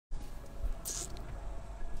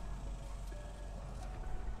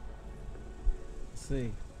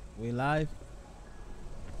see. We live?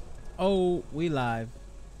 Oh, we live.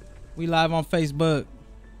 We live on Facebook.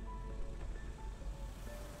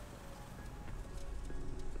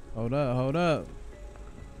 Hold up, hold up.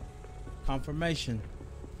 Confirmation.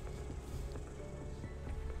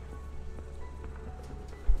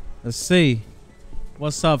 Let's see.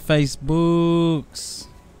 What's up, Facebooks?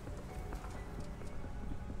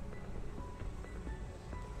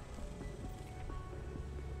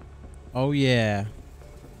 Oh yeah.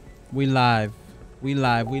 We live. We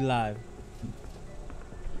live. We live.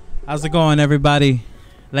 How's it going, everybody?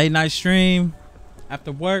 Late night stream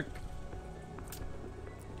after work.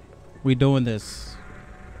 We doing this.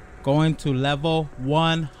 Going to level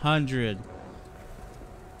 100.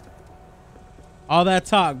 All that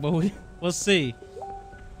talk, but we'll see.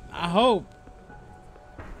 I hope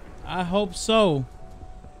so.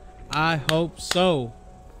 I hope so.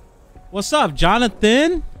 What's up,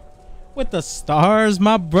 Jonathan? With the stars,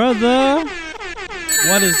 my brother.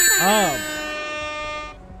 What is up?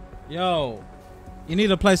 Yo, you need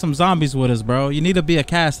to play some zombies with us, bro. You need to be a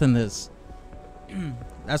cast in this.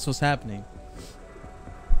 That's what's happening.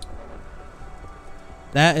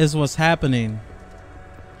 That is what's happening.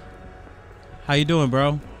 How you doing,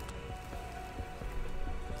 bro?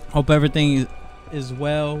 Hope everything is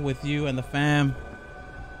well with you and the fam.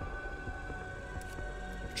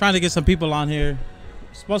 Trying to get some people on here.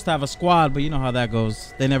 Supposed to have a squad, but you know how that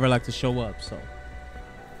goes. They never like to show up, so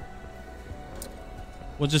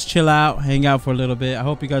we'll just chill out, hang out for a little bit. I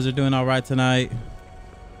hope you guys are doing all right tonight.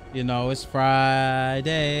 You know, it's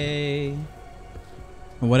Friday.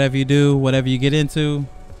 And whatever you do, whatever you get into,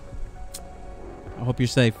 I hope you're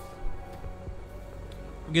safe.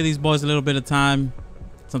 We'll give these boys a little bit of time.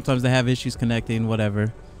 Sometimes they have issues connecting,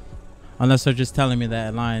 whatever. Unless they're just telling me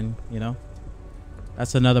that line, you know.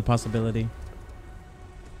 That's another possibility.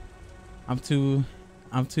 I'm too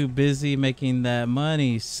busy making that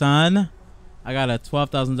money, son. I got a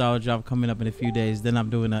 $12,000 job coming up in a few days. Then I'm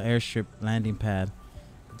doing an airstrip landing pad.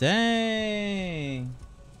 Dang.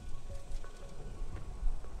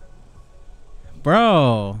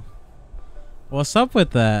 Bro. What's up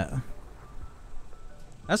with that?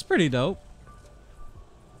 That's pretty dope.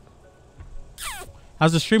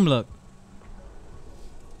 How's the stream look?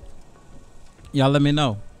 Y'all let me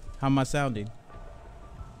know. How am I sounding?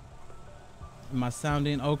 Am I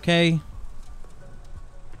sounding okay?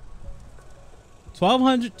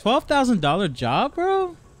 $12,000 job,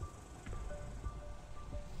 bro?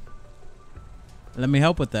 Let me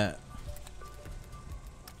help with that.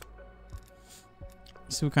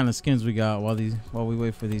 Let's see what kind of skins we got while we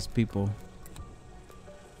wait for these people.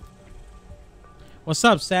 What's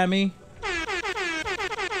up, Sammy?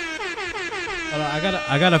 Hold on,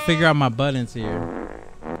 I gotta figure out my buttons here.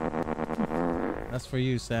 That's for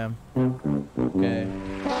you, Sam. Okay.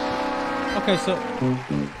 Okay, so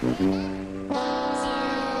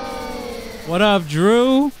what up,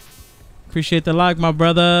 Drew? Appreciate the like, my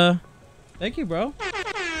brother. Thank you, bro.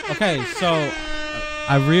 Okay, so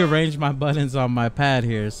I rearranged my buttons on my pad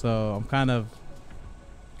here, so I'm kind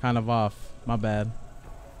of off. My bad.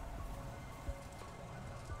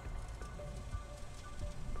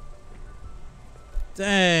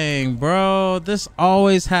 Dang, bro, this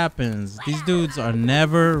always happens. These dudes are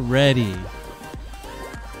never ready.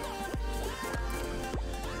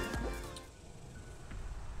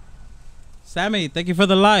 Sammy, thank you for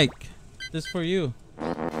the like. This for you.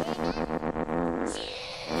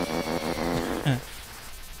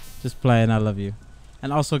 Just playing, I love you.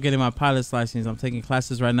 And also getting my pilot's license. I'm taking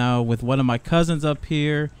classes right now with one of my cousins up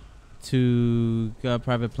here to go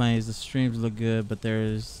private planes. The streams look good, but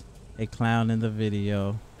there's a clown in the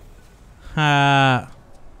video. Ha.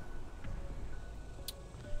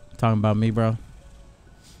 Talking about me, bro.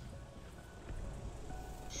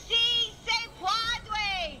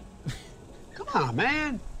 Come on,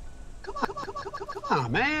 man. Come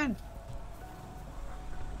on, man.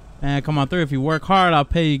 Man, come on through. If you work hard, I'll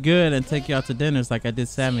pay you good and take you out to dinners like I did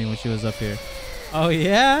Sammy when she was up here. Oh,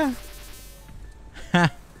 yeah?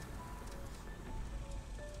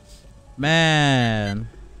 Man.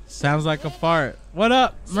 Sounds like a fart. What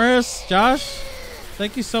up, Merce, Josh?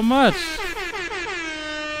 Thank you so much.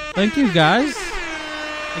 Thank you, guys.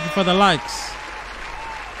 Thank you for the likes.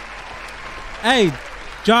 Hey,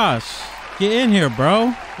 Josh, get in here,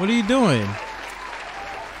 bro. What are you doing?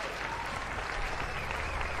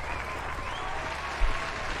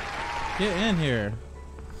 Get in here.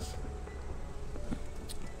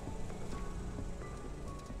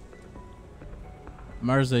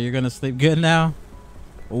 Mirza, you're gonna sleep good now?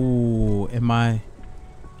 Ooh, am I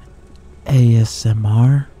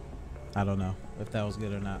ASMR? I don't know if that was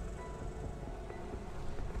good or not.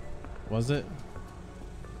 Was it?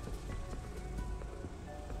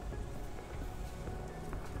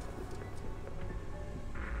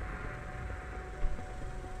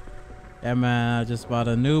 Yeah, man, I just bought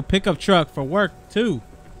a new pickup truck for work, too.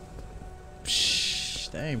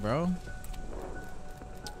 Psh, dang, bro.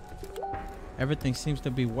 Everything seems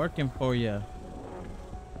to be working for you.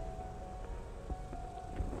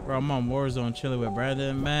 Bro, I'm on Warzone chilling with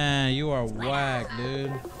Brandon. Man, you are whack,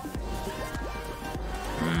 dude.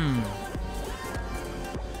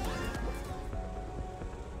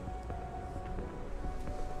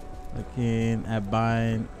 Looking at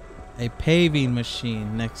buying a paving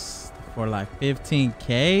machine next for like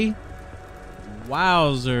 15K.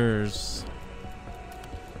 Wowzers.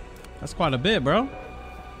 That's quite a bit, bro.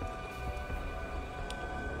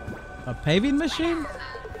 A paving machine?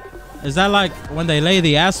 Is that like when they lay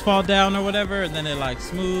the asphalt down or whatever and then it like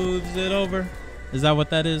smooths it over? Is that what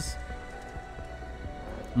that is?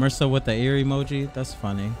 Mercer with the ear emoji? That's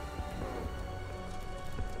funny.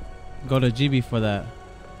 Go to GB for that.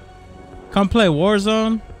 Come play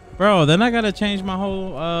Warzone? Bro, then I gotta change my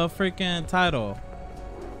whole freaking title.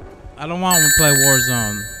 I don't want to play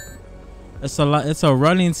Warzone. It's a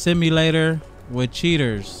running simulator with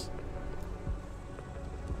cheaters.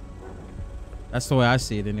 That's the way I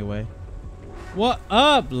see it anyway. What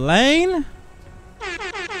up, Lane?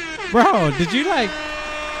 Bro, did you like...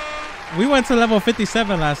 We went to level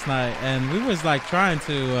 57 last night and we was like trying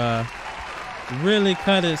to really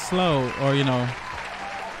cut it slow, or you know...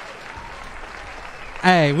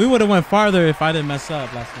 Hey, we would have went farther if I didn't mess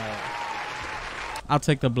up last night. I'll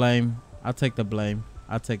take the blame. I'll take the blame.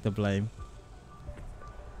 I'll take the blame.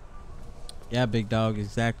 Yeah, big dog,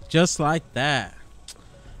 exact. Just like that.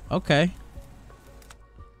 Okay.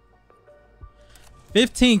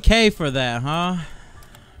 15K for that, huh?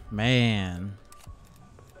 Man.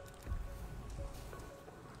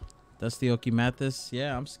 Dusty Oki Mathis.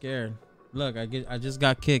 Yeah, I'm scared. Look, I just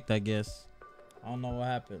got kicked, I guess. I don't know what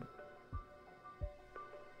happened.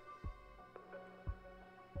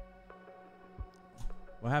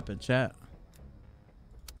 What happened, chat?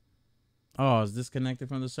 Oh, I was disconnected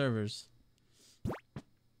from the servers.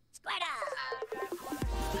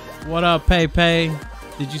 What up, Pay?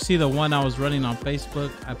 Did you see the one I was running on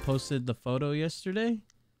Facebook? I posted the photo yesterday.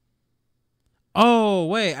 Oh,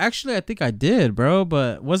 wait. Actually, I think I did, bro.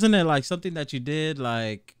 But wasn't it like something that you did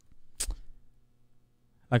like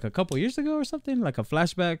a couple years ago or something? Like a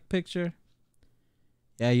flashback picture?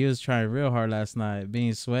 Yeah, you was trying real hard last night,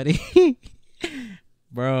 being sweaty.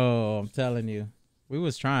 Bro, I'm telling you. We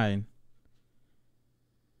was trying.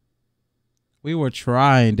 We were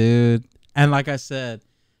trying, dude. And like I said,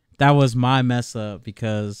 that was my mess up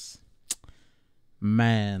because,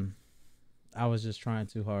 man, I was just trying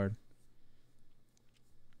too hard.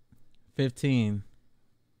 15.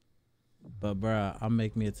 But, bro, I'll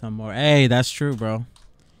make me a ton more. Hey, that's true, bro.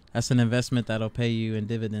 That's an investment that'll pay you in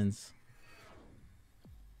dividends.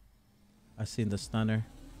 I seen the stunner.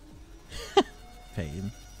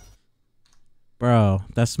 Paying. Bro,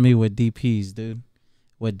 that's me with DPs, dude.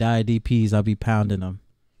 With die DPs, I'll be pounding them.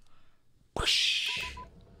 Whoosh.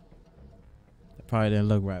 It probably didn't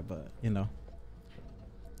look right, but, you know.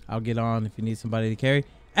 I'll get on if you need somebody to carry.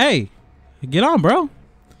 Hey, get on, bro.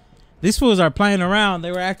 These fools are playing around.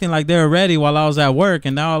 They were acting like they were ready while I was at work,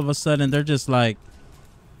 and now all of a sudden they're just like...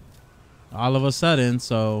 All of a sudden,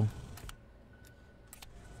 so...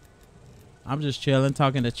 I'm just chilling,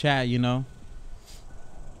 talking to chat, you know.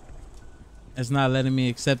 It's not letting me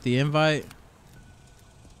accept the invite.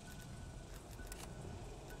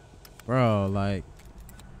 Bro, like...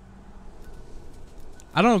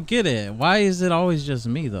 I don't get it. Why is it always just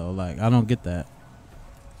me, though? Like, I don't get that.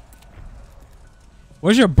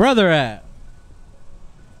 Where's your brother at?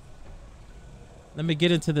 Let me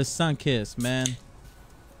get into the sun kiss, man.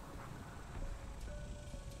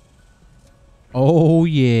 Oh,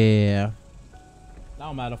 yeah. Now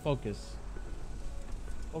I'm out of focus.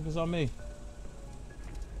 Focus on me.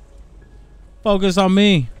 Focus on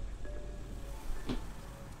me.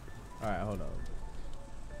 All right, hold on.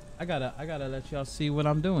 I gotta let y'all see what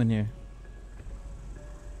I'm doing here.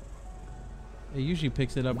 It usually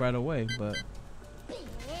picks it up right away, but...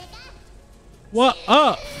 What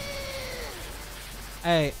up?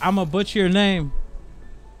 Hey, I'm gonna butcher your name,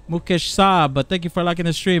 Mukesh Saab, but thank you for liking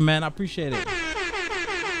the stream, man. I appreciate it.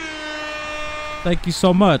 Thank you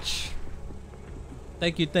so much.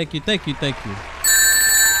 Thank you.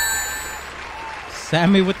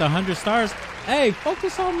 Sammy with the 100 stars. Hey,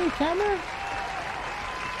 focus on me, camera.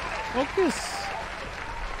 Focus.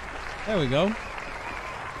 There we go.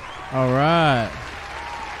 All right.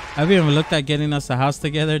 Have you ever looked at getting us a house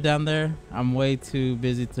together down there? I'm way too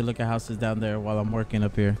busy to look at houses down there while I'm working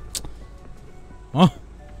up here. Oh,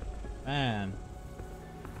 man.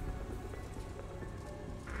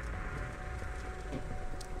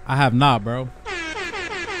 I have not, bro.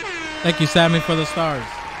 Thank you, Sammy, for the stars.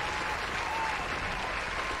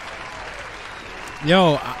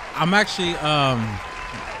 Yo, I'm actually,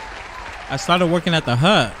 I started working at the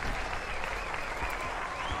hut.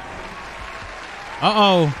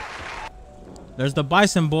 Uh-oh. There's the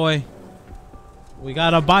bison boy. We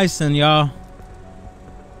got a bison, y'all.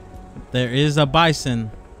 There is a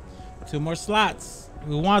bison. 2 more slots.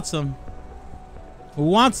 Who wants them? Who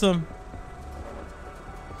wants them?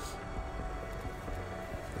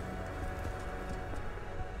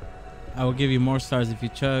 I will give you more stars if you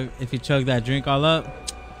chug that drink all up.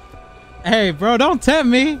 Hey, bro, don't tempt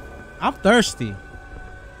me. I'm thirsty.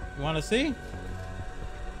 You want to see?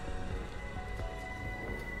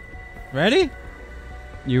 Ready?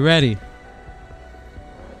 You ready?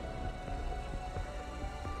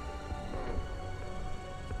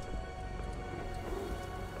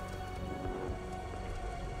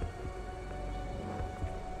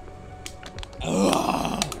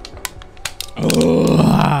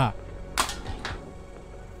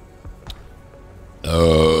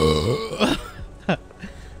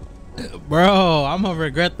 Bro, I'm gonna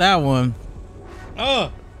regret that one.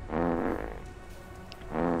 Oh,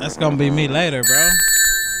 that's gonna be me later, bro.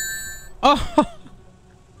 Oh,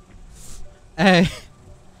 hey,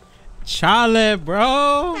 Charlie,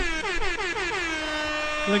 bro.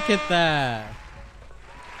 Look at that.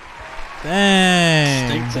 Dang.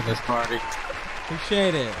 Stinks in this party.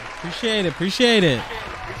 Appreciate it. Appreciate it. Appreciate it.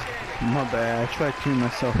 My bad. I tried to clean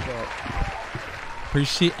myself up.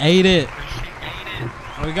 Appreciate it.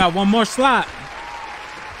 Oh, we got one more slot.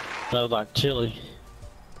 That was like chili.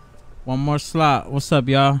 One more slot. What's up,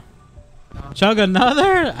 y'all? Chug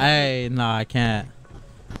another? Hey, no, I can't.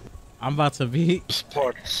 I'm about to be. This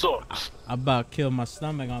party sucks. I'm about to kill my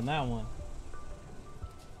stomach on that one.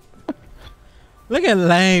 Look at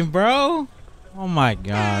Lane, bro. Oh my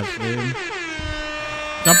gosh, dude.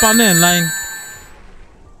 Jump on in, Lane.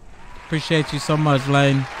 Appreciate you so much,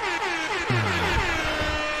 Lane.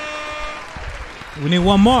 We need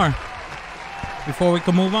one more before we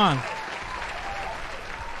can move on.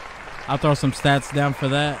 I'll throw some stats down for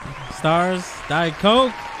that. Stars, Diet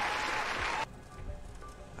Coke.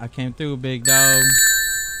 I came through, big dog.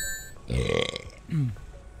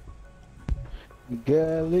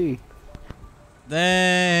 Golly.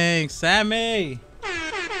 Thanks, Sammy.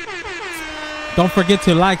 Don't forget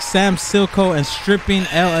to like Sam Silco and Stripping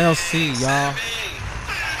LLC, y'all.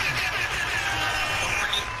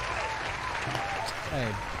 Hey,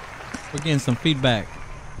 we're getting some feedback.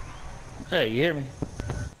 Hey, you hear me?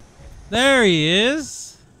 There he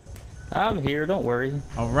is. I'm here, don't worry.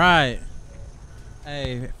 All right.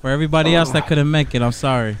 Hey, for everybody else that couldn't make it, I'm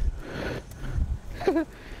sorry.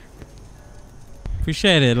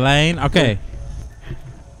 Appreciate it, Lane. Okay.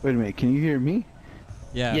 Wait a minute. Can you hear me?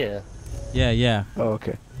 Yeah. Yeah. Yeah. Oh,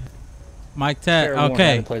 okay. Mike Tat. Fair warning, I Okay.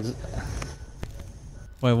 haven't played-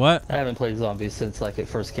 Wait, what? I haven't played zombies since like it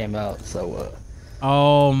first came out, so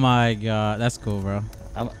Oh my God, that's cool, bro.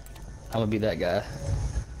 I'm gonna be that guy.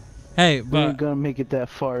 Hey, We ain't but gonna make it that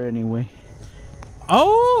far anyway.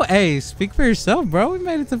 oh, hey, speak for yourself, bro. We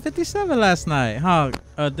made it to 57 last night, huh?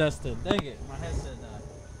 Dustin, dang it, my headset died.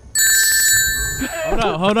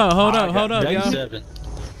 Hold up, y'all. 7.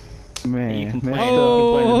 Man, You complain, messed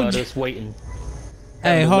Oh, complain about j- us waiting.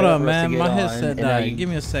 Hey, Having to hold wait up, for us to man. get My on, headset and now died. you- Give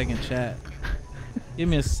me a second, chat. Give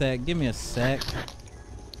me a sec. Give me a sec.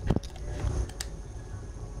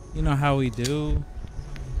 You know how we do.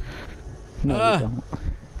 No, we don't.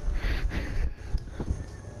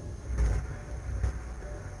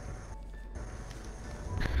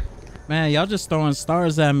 Man, y'all just throwing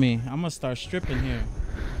stars at me. I'm gonna start stripping here.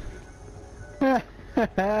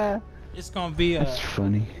 It's gonna be a. That's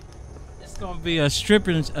funny. It's gonna be a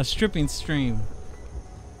stripping stream.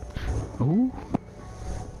 Ooh.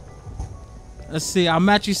 Let's see. I'll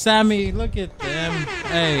match you, Sammy. Look at them.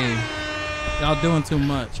 Hey, y'all doing too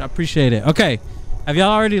much. I appreciate it. Okay, have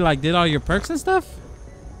y'all already like did all your perks and stuff?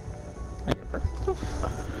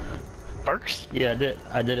 Perks? Yeah,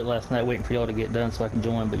 I did it last night waiting for y'all to get done so I can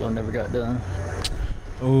join, but y'all never got done.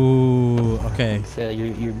 Ooh, okay, So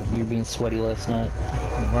you're being sweaty last night.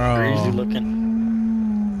 bro. Greasy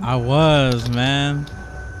looking. I was, man.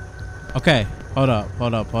 Okay, hold up.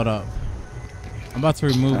 I'm about to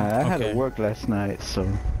remove. I had Okay. to work last night, so.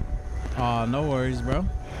 Oh, no worries, bro.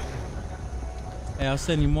 Hey, I'll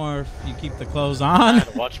send you more if you keep the clothes I on. had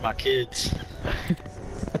to watch my kids.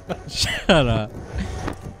 Shut up.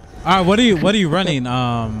 All right, what are you running,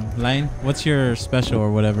 Lane? What's your special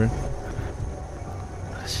or whatever?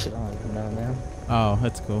 Shit, I don't even know, man. Oh,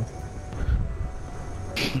 that's cool.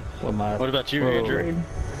 What about you, Andrew?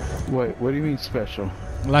 Wait, what do you mean special?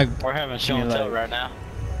 Like, We're having show and tell right now.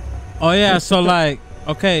 oh yeah, so like,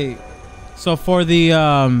 okay, so for the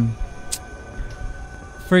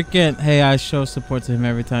freaking, hey, I show support to him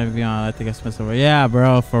every time he's on. I think I spent over. Yeah,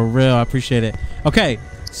 bro, for real, I appreciate it. Okay,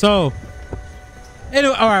 so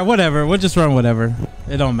anyway, all right, whatever. We'll just run whatever.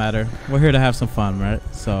 It don't matter. We're here to have some fun, right?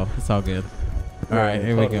 So it's all good. All right,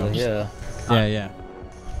 here we go. Yeah. Yeah.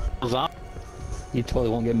 You totally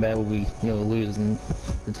won't get mad when we, lose in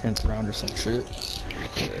the 10th round or some shit.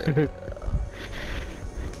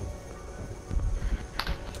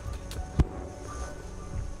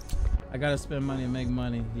 I gotta spend money and make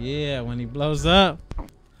money. Yeah, when he blows up,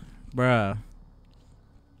 bruh.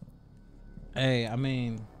 Hey, I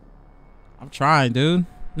mean, I'm trying, dude.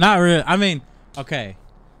 Not really. I mean, okay.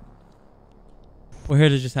 We're here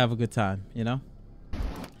to just have a good time, you know?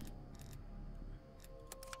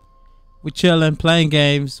 We chilling, playing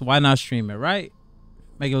games. Why not stream it, right?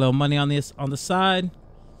 Make a little money on this on the side.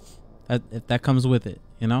 If that comes with it,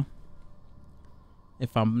 you know?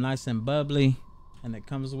 If I'm nice and bubbly and it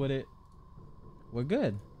comes with it, we're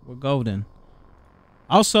good. We're golden.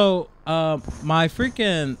 Also, my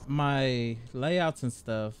layouts and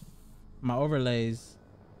stuff, my overlays,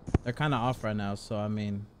 they're kind of off right now. So I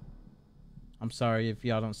mean, I'm sorry if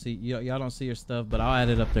y'all don't see y'all don't see your stuff, but I'll add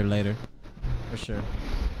it up there later, for sure.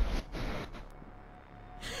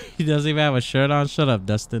 He doesn't even have a shirt on. Shut up,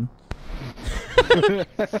 Dustin.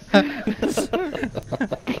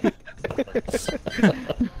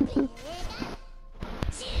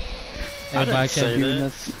 I say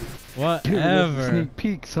that. Whatever. Sneak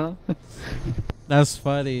peeks, huh? That's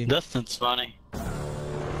funny. Dustin's funny.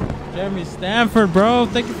 Jeremy Stanford, bro.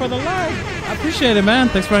 Thank you for the like. I appreciate it, man.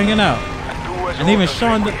 Thanks for hanging out. And even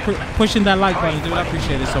showing pushing that like button, dude. I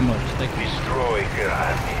appreciate it so much. Thank you.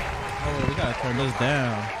 Oh, we gotta turn this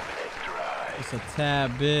down. Just a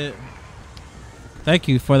tad bit. Thank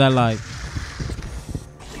you for that like.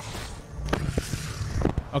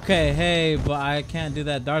 Okay, hey, but I can't do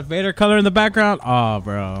that Darth Vader color in the background. Oh,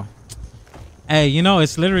 bro. Hey,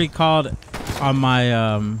 it's literally called on my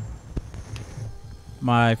oh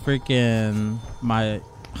my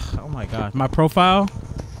god, my profile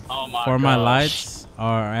for my lights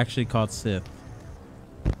are actually called Sith.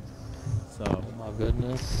 So. Oh my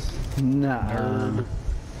goodness. Nah.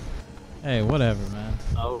 Hey, whatever, man.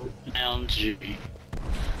 OMG.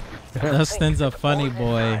 Dustin's a funny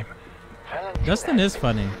boy. Dustin is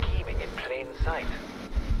funny.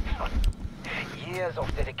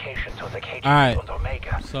 Alright,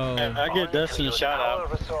 so I get Dustin a shout out.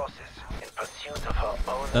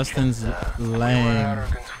 Dustin's lame.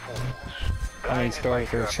 I ain't sorry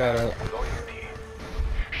for a shout out.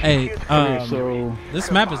 Hey, so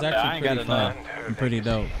this map is actually pretty fun and pretty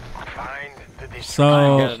dope. I ain't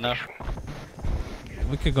So got enough.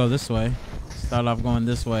 we could go this way. Start off going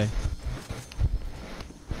this way.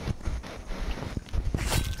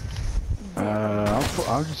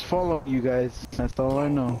 I'll just follow you guys. That's all I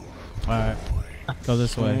know. Alright, go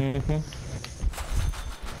this way.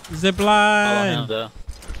 Zip Follow line. him, though.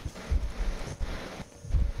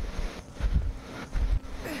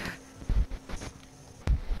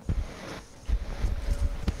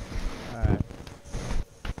 Alright.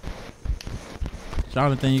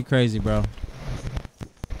 Jonathan, you crazy, bro. Alright,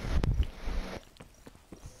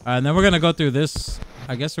 and then we're gonna go through this.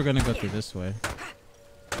 I guess we're gonna go through this way.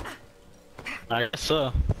 I guess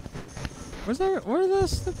so. Where are the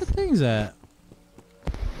stupid things at?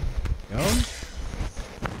 Yo.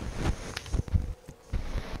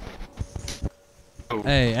 Oh.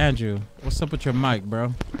 Hey, Andrew, what's up with your mic,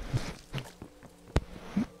 bro?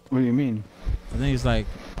 What do you mean? I think it's like,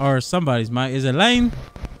 or somebody's mic. Is it Lane?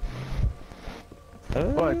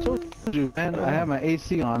 Oh, I told you, man. I have my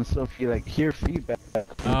AC on, so if you hear feedback,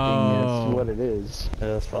 Oh. that's what it is. Yeah,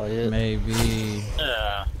 that's probably it. Maybe.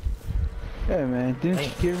 Yeah. Yeah, man. Didn't you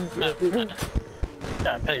hear me? Yeah, pay I Oh.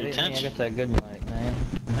 got attention. that good mic, man.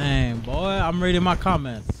 Dang, boy, I'm reading my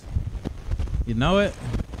comments. You know it?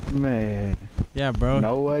 Man. Yeah, bro.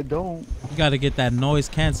 No, I don't. You gotta get that noise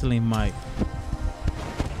canceling mic.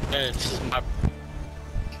 It's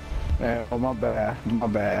Oh, my bad. My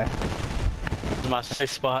bad. my safe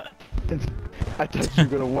spot. I thought you were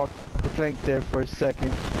gonna walk the plank there for a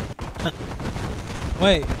second.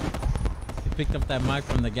 Wait. You picked up that mic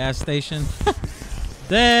from the gas station?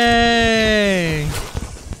 Dang!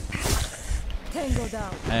 Tango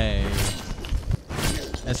down. Hey.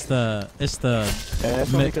 It's the Yeah,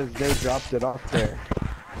 that's only because they dropped it off there.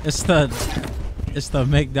 It's the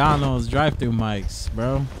McDonald's drive-through mics,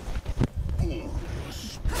 bro.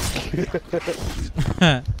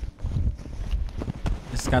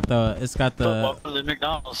 It's got the Welcome to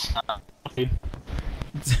McDonald's.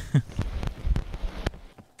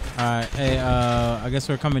 Alright, hey, I guess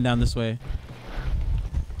we're coming down this way.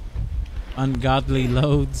 Ungodly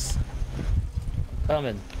loads.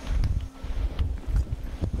 Coming.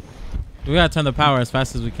 We gotta turn the power as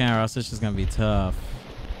fast as we can, or else it's just gonna be tough.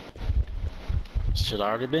 Should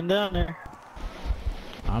already been down there.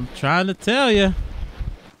 I'm trying to tell you.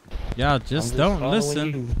 Y'all just don't following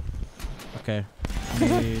listen. you. Okay. I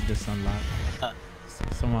need this unlocked.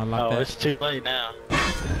 Someone unlock Oh, that. it's too late now.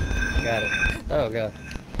 Got it. Oh god.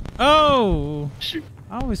 Oh! Shoot.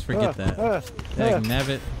 I always forget that.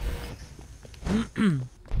 Dagnabbit.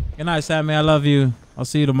 Good night, Sammy. I love you. I'll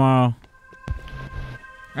see you tomorrow.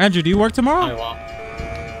 Andrew, do you work tomorrow?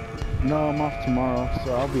 No, I'm off tomorrow,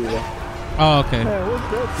 so I'll be there. Oh, okay. Hey, what's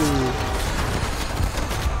that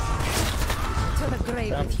To the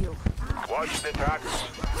grave with you. Watch the tracks.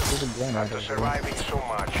 After surviving so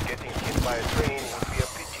much, getting hit by a train would be a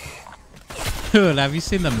pity. Dude, have you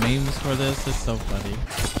seen the memes for this? It's so funny.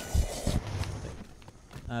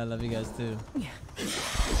 I love you guys too.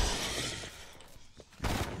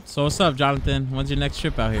 So what's up, Jonathan? When's your next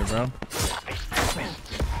trip out here, bro?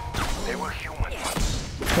 They were human.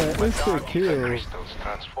 It's their kill. Crystals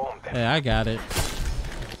transformed them. Hey, I got it.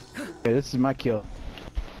 Okay, this is my kill.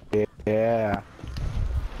 Yeah.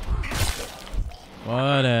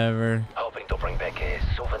 Whatever. Hoping to bring back a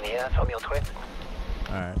souvenir from your trip.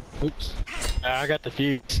 Alright. Oops. I got the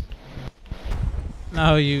fuse.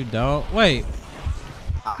 No, you don't. Wait.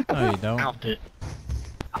 No, you don't. Found it.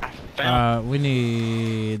 I found We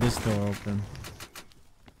need this door open.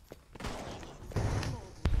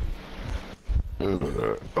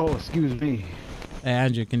 Oh, excuse me. Hey,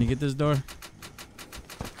 Andrew, can you get this door?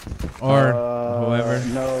 Or whoever.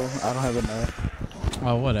 No, I don't have enough.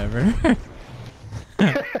 Oh, whatever.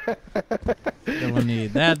 Then we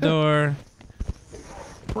need that door.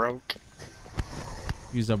 broke.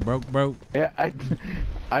 Use a broke. Yeah,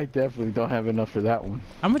 I definitely don't have enough for that one.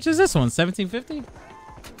 How much is this one? $17.50?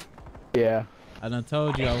 Yeah. I done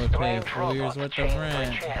told you I would pay a full year's worth of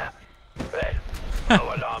rent. Well,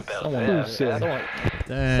 no alarm bells Someone, there.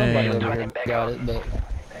 somebody Dang. over here got it, but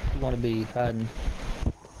you want to be hiding.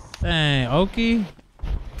 Dang, Okie.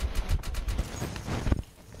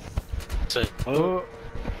 So, Oh.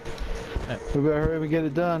 We better hurry and get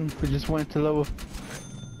it done. We just went to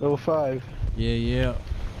level 5. Yeah.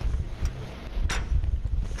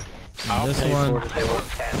 I'll This pay one. for it. I won't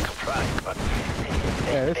stand surprised, but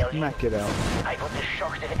Yeah, let's smack it out. I would be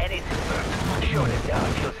shocked if anything worked. Surely there are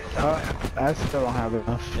fuses somewhere. I still don't have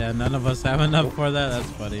enough. Yeah, none of us have enough for that. That's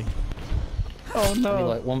funny. Oh I need no.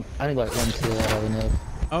 like one kill out of enough.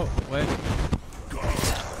 Oh, wait.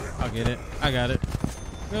 I'll get it. I got it.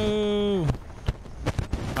 Go.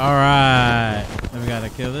 All right. Then we gotta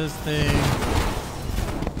kill this thing.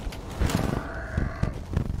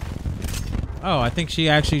 Oh, I think she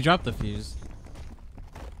actually dropped the fuse.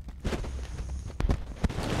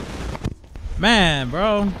 Man,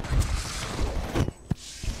 bro.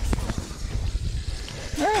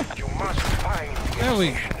 You must find the There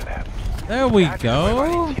we- station lab. There we That's where go.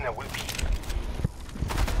 Valentina will be.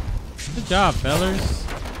 Good job, fellas.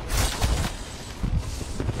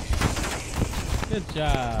 Good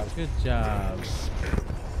job.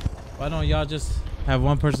 Why don't y'all just have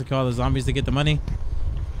one person call the zombies to get the money?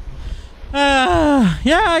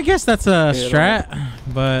 Yeah, I guess that's a strat,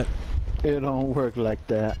 but It don't work like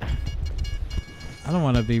that. I don't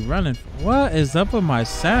want to be running. What is up with my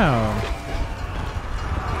sound?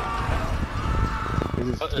 Is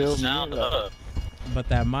it Put still the sound me? up. But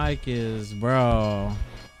that mic is, bro.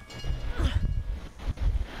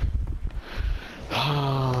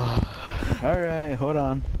 Alright, hold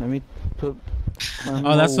on. Let me put my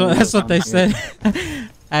Oh, that's nose what on they here. said.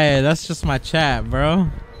 Hey, that's just my chat, bro.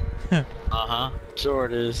 Sure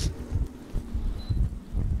it is.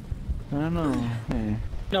 I don't know, man.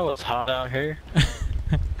 You know it's hot out here.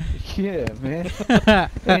 Yeah, man.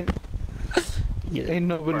 Ain't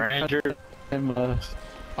nobody Ranger.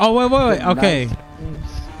 Oh, wait. Okay.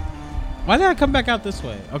 nice. Why did I come back out this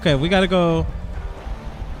way? Okay, we gotta go. All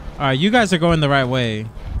right, you guys are going the right way.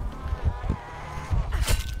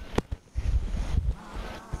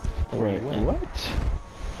 Right.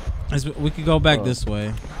 What? We could go back Oh. this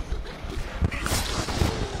way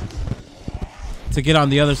to get on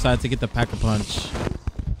the other side to get the pack-a-punch.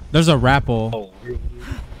 There's a rappel.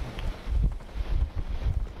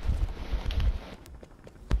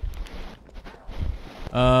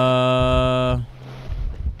 Oh,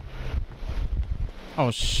 Oh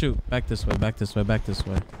shoot! Back this way. Back this way. Back this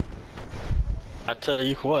way. I tell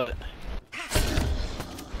you what.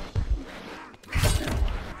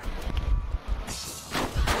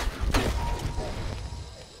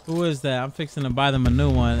 Who is that? I'm fixing to buy them a new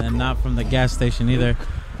one, and not from the gas station either.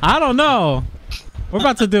 I don't know. We're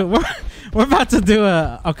about to do. We're about to do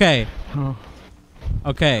a. Okay.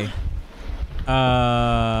 Okay.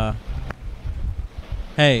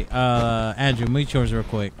 Hey, Andrew, meet yours real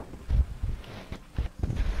quick.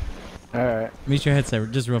 All right. Meet your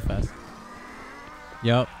headset just real fast.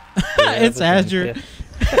 Yup. Yeah, It's Andrew.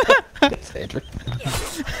 It's Andrew.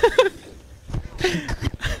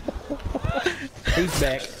 He's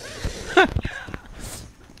back.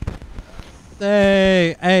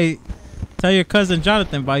 Hey, tell your cousin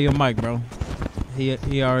Jonathan buy your mic, bro.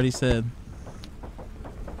 He already said.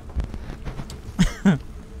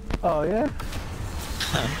 Oh yeah.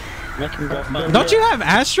 Make him go find Don't you have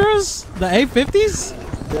Astros? The A50s?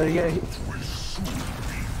 Yeah.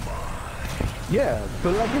 Yeah,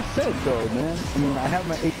 but like I said though, man. I mean, I have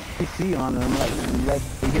my AC on and I'm like right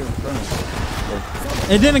here in front of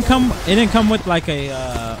me. It didn't come with like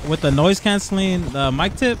a with the noise canceling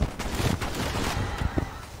mic tip.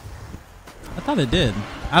 I thought it did.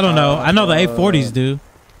 I don't know. I know the A40s do.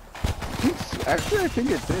 Actually, I think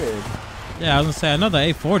it did. Yeah, I was gonna say I know the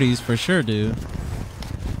A40s for sure do.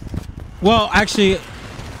 Well, actually,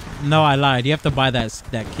 no, I lied. You have to buy that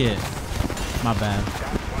kit. My bad.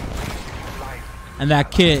 And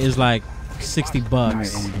that kit is like $60.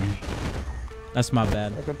 That's my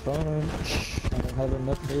bad.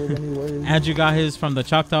 Andrew got his from the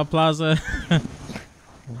Choctaw Plaza.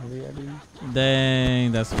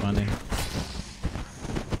 Dang, that's funny.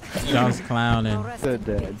 John's clowning.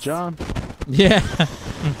 John. Yeah.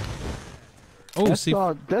 Oh, see.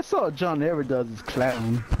 That's all John ever does is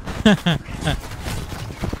clown.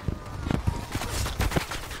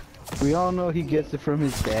 We all know he gets it from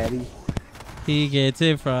his daddy. He gets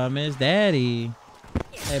it from his daddy.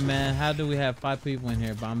 Hey man, how do we have 5 people in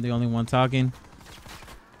here, but I'm the only one talking?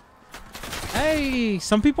 Hey,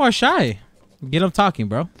 some people are shy. Get them talking,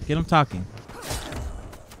 bro. Get them talking.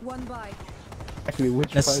 One by. Actually,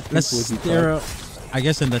 which Let's was he stir up. I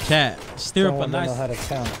guess in the chat, stir up a nice, know how to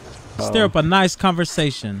count. stir up a nice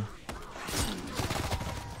conversation.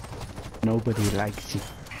 Nobody likes you.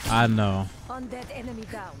 I know. Undead enemy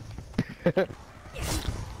down.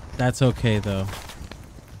 That's okay though.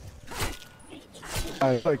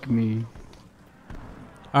 I like me.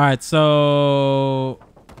 All right, so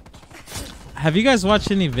have you guys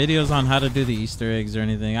watched any videos on how to do the Easter eggs or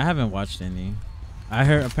anything? I haven't watched any. I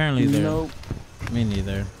heard apparently they're. Nope. Me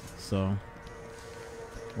neither. So.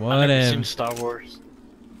 I've never Whatever. seen Star Wars.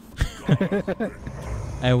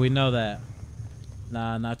 Hey, we know that.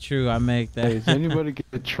 Nah, not true. I make that. Hey, does anybody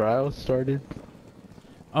get the trial started?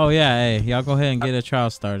 Oh yeah, hey, y'all go ahead and get a trial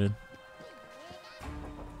started.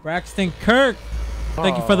 Braxton Kirk,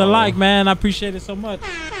 thank you for the like, man. I appreciate it so much.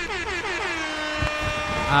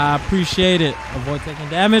 I appreciate it. Avoid taking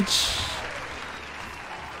damage.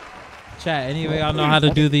 Chat, anyway, y'all know how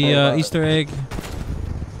to do the Easter egg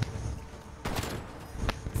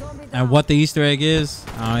and what the Easter egg is?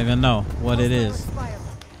 I don't even know what it is.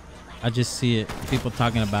 I just see it, people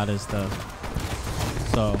talking about it and stuff.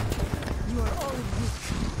 So. You are all weak.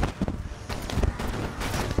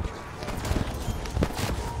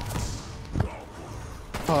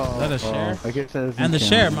 Oh, Is that a share? I guess that And the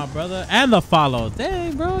share, my brother, and the follow.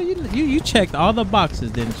 Dang, bro, you checked all the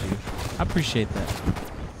boxes, didn't you? I appreciate that.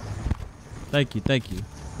 Thank you, thank you.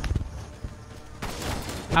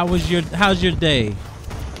 How's your day?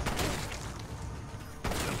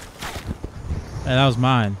 Hey, that was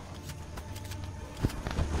mine.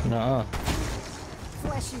 Nuh-uh.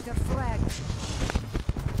 Flash eater frag.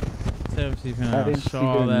 I didn't see Show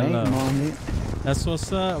all their that name love. on it. That's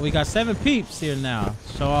what's up. We got 7 peeps here now.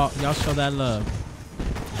 Y'all show that love.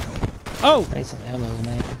 Oh, Need some ammo,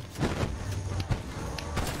 man.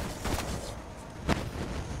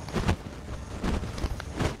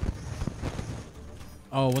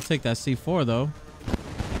 oh, we'll take that C4 though.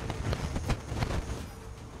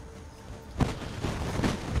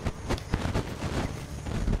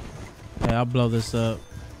 Hey, I'll blow this up.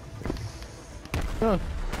 Huh.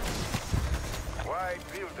 Why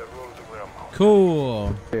build the road to Wilma?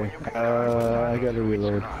 Cool. Okay. I gotta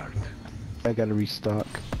reload. I gotta restock.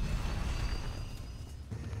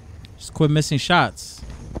 Just quit missing shots.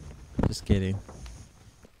 Just kidding.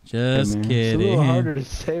 Just Hey, man, kidding. It's a little harder to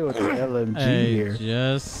say with the LMG Hey, here.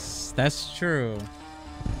 that's true.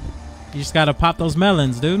 You just gotta pop those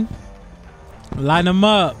melons, dude. Line them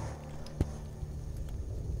up.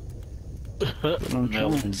 What I'm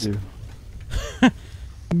trying to do.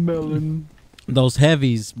 Melon. Those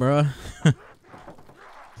heavies, bruh.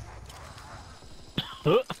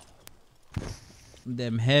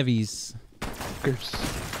 Them heavies. Sickers.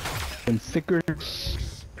 And sickers.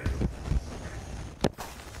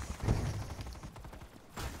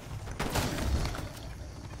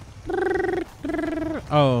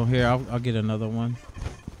 Oh, here, I'll get another one.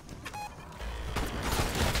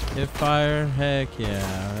 Hit fire, heck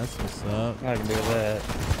yeah, that's what's up. I can do that.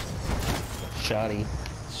 Shoddy.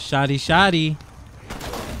 Shoddy, shoddy.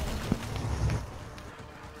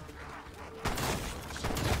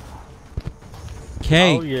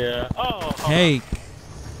 Cake, Oh yeah. Oh. cake.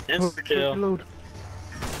 Insta kill. Reload.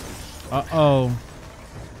 Uh-oh.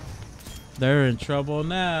 They're in trouble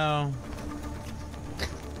now.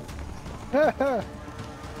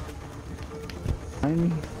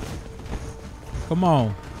 Tiny. Come on,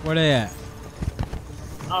 where they at?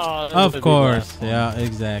 Oh, that was a Of good course, last one. yeah,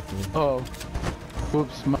 exactly. Oh.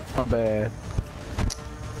 Whoops, my bad.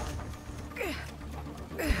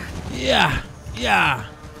 Yeah, yeah.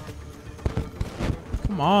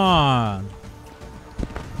 Come on.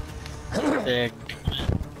 Sick.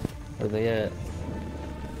 Where they at?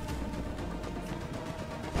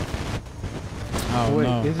 Oh Wait,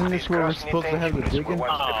 no. isn't this where we're supposed to have the digging?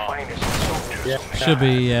 Yeah. Should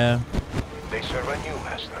be, yeah. They serve a new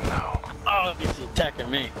master now. Oh, he's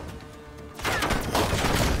attacking me.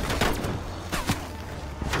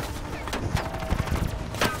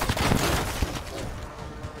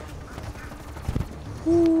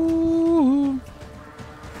 Ooh.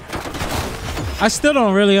 I still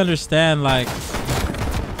don't really understand like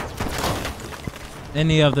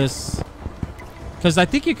any of this, because I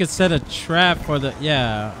think you could set a trap for the,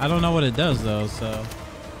 yeah, I don't know what it does though, so.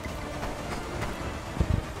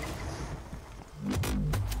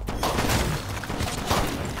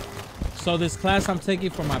 So this class I'm taking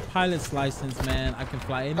for my pilot's license, man, I can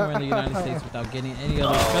fly anywhere in the United States without getting any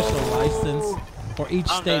other special license for each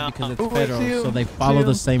state because it's federal, so they follow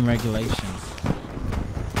the same regulations.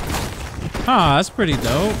 Ah, that's pretty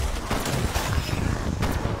dope.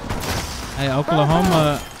 Hey,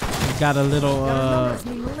 Oklahoma got a little, I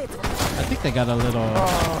think they got a little,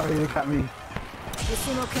 Oh, they got me. You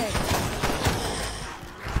seem okay.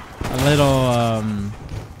 a little,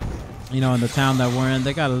 you know, in the town that we're in,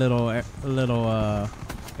 they got a little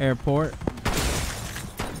airport.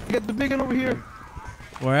 You got the big one over here.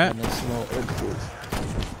 Where at?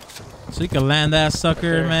 So you can land that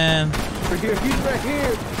sucker, man, Right here, he's right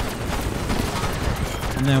here.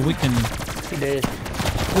 and then we can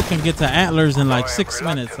get to Antlers in like 6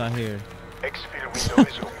 minutes out here. Exfil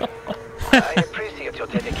window is open. I appreciate your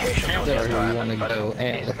dedication to There this you task, want to but go,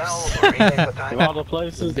 it is Antlers. now or really the time. Of all the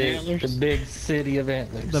places, the big city of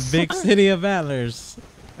Antlers. The big city of Antlers.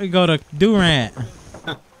 We go to Durant.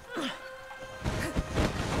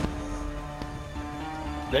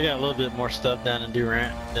 They got a little bit more stuff down in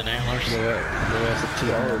Durant than Antlers. The rest of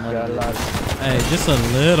got a lot. Hey, just a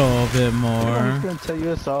little bit I'm more. gonna tell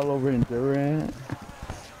you it's all over in Durant.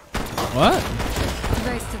 What?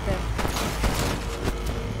 Wasted them.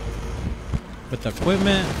 With the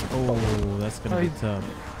equipment? Oh, that's gonna be tough.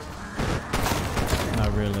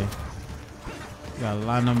 Not really. Gotta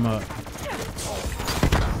line them up.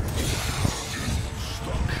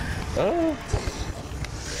 Oh.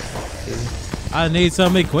 I need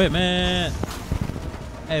some equipment.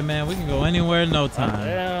 Hey man, we can go anywhere in no time.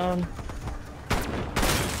 Down.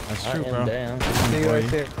 That's I true, am bro. down. Stay right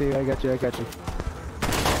there, stay. I got you, I got you.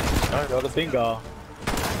 Alright, go to bingo.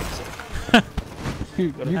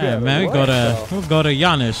 You Hey got man, what? we'll go to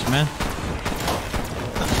Yanish, man.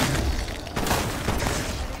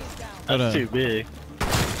 That's too big.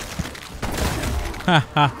 Ha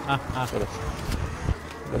ha ha ha.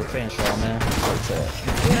 Go to Fanshawe, man. What's that?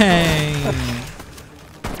 Hey.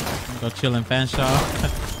 Go chill in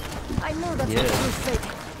Fanshawe. I know that's Yeah. what you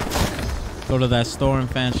say. Go to that store in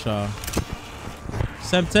Fanshawe.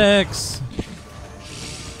 Semtex.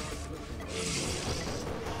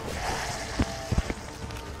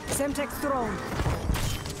 Semtex thrown.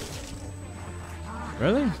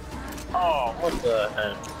 Really? Oh, what the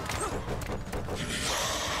heck?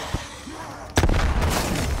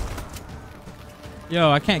 Yo,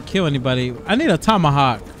 I can't kill anybody. I need a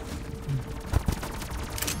tomahawk.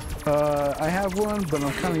 I have one, but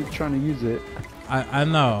I'm kind of trying to use it. I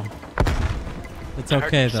know. It's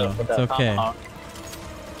okay though. It's okay.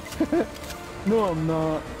 No, I'm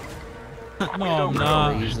not. No, I'm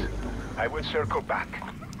not. I will circle back.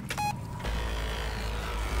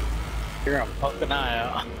 You're gonna poke an eye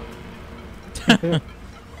out.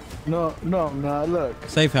 No, I'm not. Look.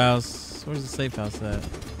 Safe house. Where's the safe house at?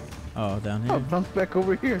 Oh, down Oh, here. bounce back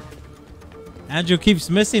over here. Andrew keeps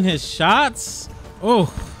missing his shots.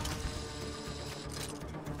 Oh,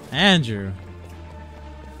 Andrew.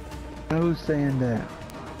 Who's saying that?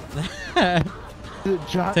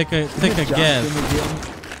 Take a guess.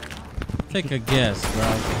 Take a guess, bro.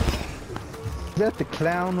 Is that the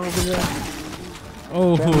clown over there?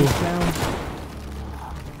 Oh, Clown?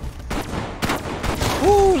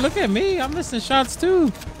 ooh, look at me. I'm missing shots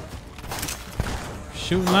too.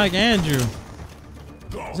 Shooting like Andrew.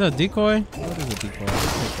 Is that a decoy? What is a decoy?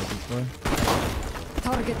 What's a decoy?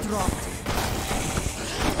 Target dropped.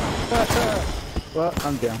 Well,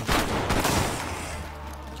 I'm down.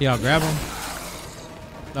 Y'all grab him.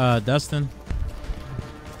 Dustin.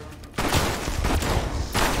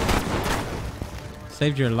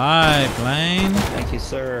 Saved your life, Lane. Thank you,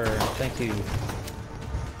 sir. Thank you.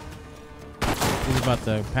 He's about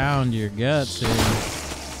to pound your guts in.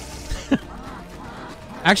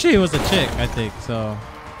 Actually, it was a chick, I think, so.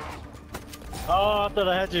 Oh, I thought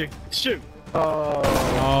I had you. Shoot.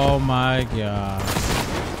 Oh my god.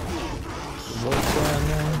 What's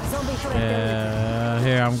going on? Zombie threat. Yeah,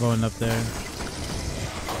 here, I'm going up there.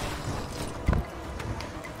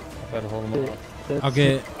 Gotta hold him up. I'll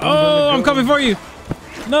get. Oh, I'm coming for you.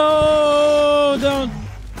 No, don't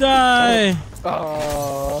die.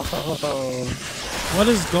 Oh. What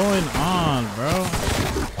is going on, bro?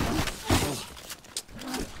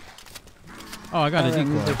 Oh, I got a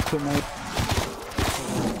decoy.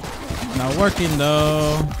 Not working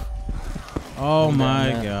though. Oh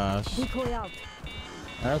my gosh. Decoy out.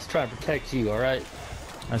 Now, let's try to protect you, alright?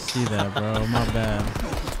 I see that, bro. My bad.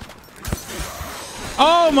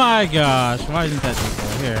 Oh my gosh. Why isn't that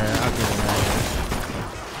decoy? Here, I'll get it right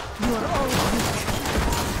here. You are all weak.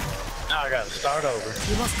 Now I gotta start over.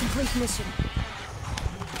 You must complete mission.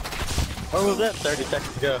 Where was that 30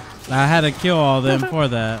 seconds ago? I had to kill all them for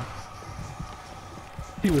that.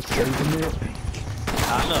 He was saving it.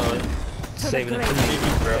 I know it. Saving it for me,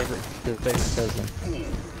 forever. His favorite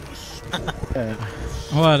cousin.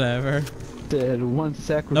 Whatever. Said one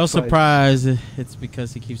sacrifice. No surprise. It's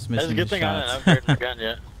because he keeps That's a missing good his thing I shots. didn't upgrade my gun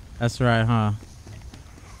yet. That's right, huh?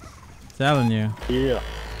 Telling you. Yeah.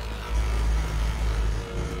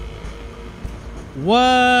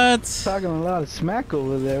 What? Talking a lot of smack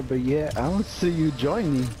over there, but yeah, I don't see you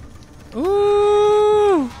joining.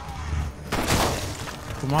 Ooh!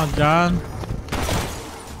 Come on, John.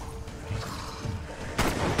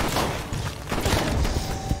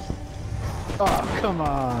 Oh, come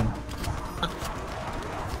on.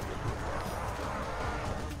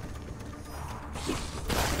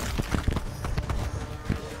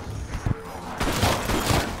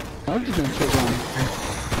 I'm just gonna take one.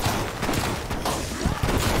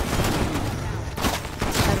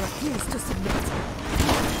 I refuse to submit.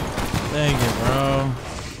 Dang it, bro.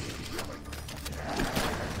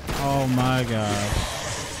 Oh my gosh.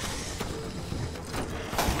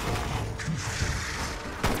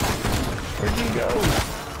 Where'd you go?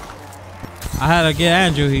 I had to get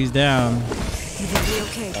Andrew. He's down. You will be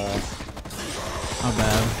okay. My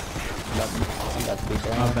bad. I'm about to be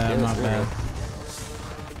down. My bad. My bad.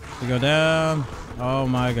 We go down. Oh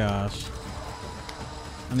my gosh.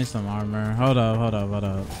 I need some armor. Hold up. Hold up. Hold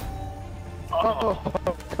up. Oh,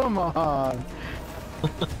 come on.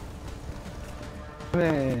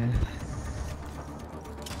 Man.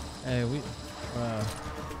 Hey, we.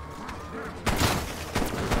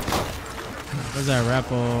 Where's that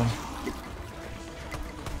Reupload?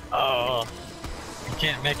 Oh, you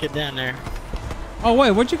can't make it down there. Oh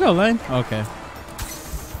wait, where'd you go, Lane? Okay.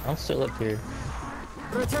 I'm still up here.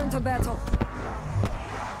 Return to battle.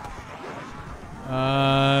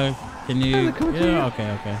 Can you? Yeah.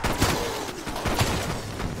 Okay. Okay.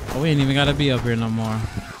 Oh, we ain't even gotta be up here no more.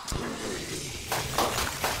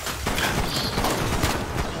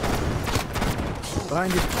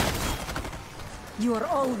 Behind you. You are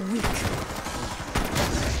all weak.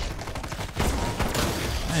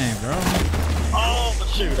 Dang, bro. Oh,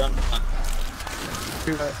 shoot, I'm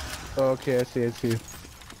Okay, I see, I see.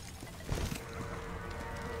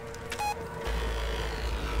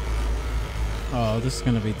 Oh, this is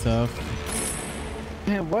gonna be tough.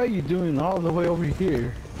 Man, why are you doing all the way over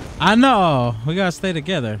here? I know. We gotta stay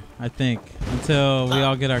together, I think, until we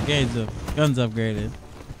all get our guns upgraded.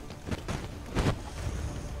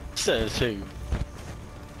 says who?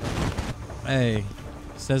 Hey,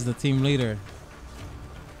 says the team leader.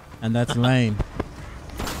 And that's Lane.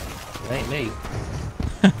 It ain't me.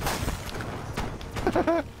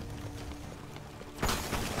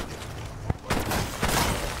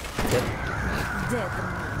 Dead.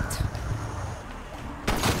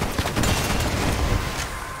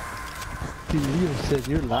 Dude, you said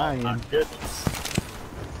you're lying. My goodness.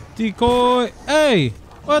 Decoy. Hey,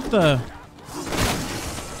 what the?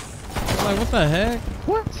 Like, what the heck?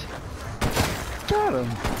 What? Got him.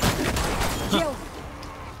 Kill.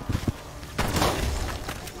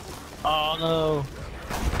 Oh no.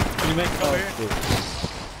 Can you make it over here?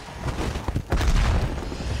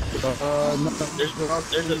 No,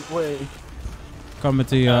 There's a way. Coming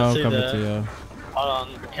to you. I see Coming that. to you. Hold on.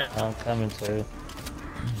 I'm coming to.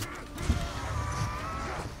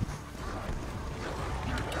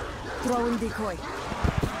 Throwing decoy.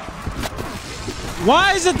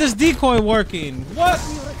 Why isn't this decoy working? What?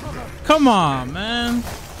 You recover. Come on, man.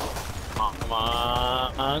 Oh, come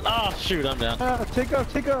on. Oh shoot, I'm down. Ah, take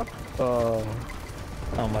off. Oh.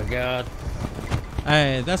 Oh my god.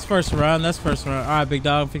 Hey, that's first round. That's first round. All right, big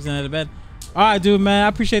dog, fixing it to bed. All right, dude, man. I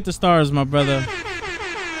appreciate the stars, my brother.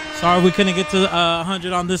 Sorry we couldn't get to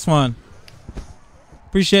 100 on this one.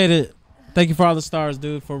 Appreciate it. Thank you for all the stars,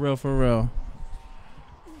 dude. For real, for real.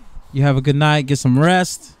 You have a good night. Get some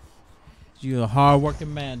rest. You a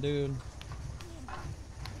hard-working man, dude.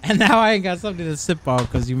 And now I ain't got something to sip on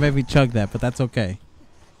because you made me chug that, but that's okay.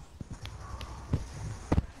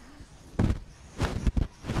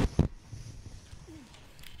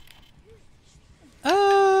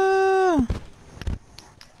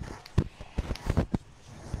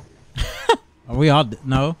 Are we all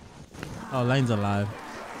no? Oh, Lane's alive.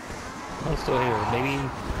 I'm still here, baby.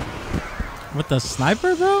 With the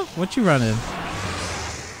sniper, bro? What you running?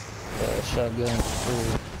 Shotgun.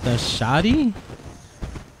 Ooh. The shotty?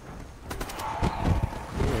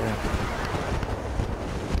 Yeah.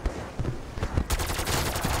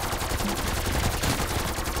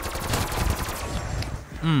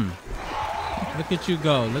 Look at you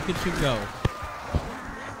go. Look at you go.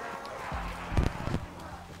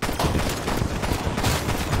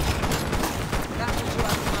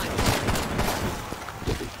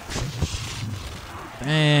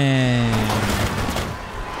 Dang.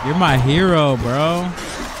 You're my hero, bro.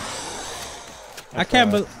 I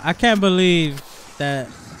can't believe that.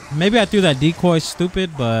 Maybe I threw that decoy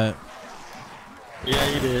stupid, but Yeah,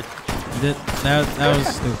 you did. that was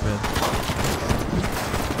stupid.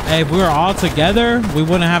 Hey, if we were all together, we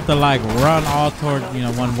wouldn't have to like run all toward, you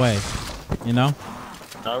know, one way. You know?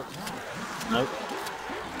 Nope. Nope.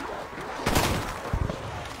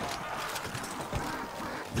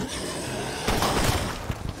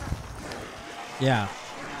 Yeah.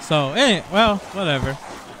 So, hey, well, whatever.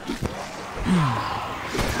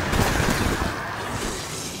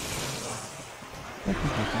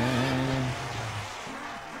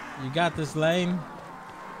 You got this, Lane.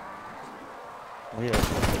 Yeah.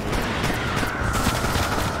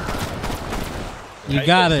 You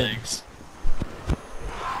got it. Thanks.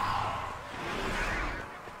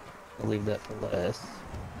 I'll leave that for last.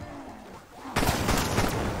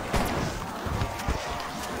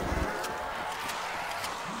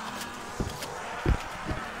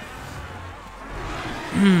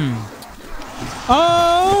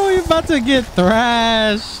 Oh, you're about to get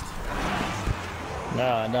thrashed.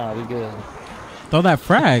 Nah, we good. Throw that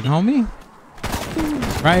frag, homie.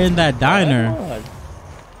 Right in that diner. God.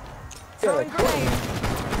 Throwing grenade.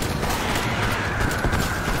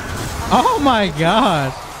 Oh my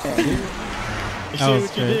god. You That see was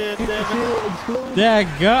what you good. did, Devin? There you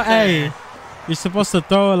go. Hey, you're supposed to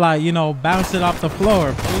throw it like, you know, bounce it off the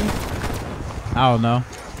floor, please. I don't know.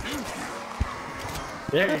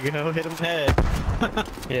 There you go, hit him head.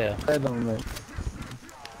 Yeah. I don't know.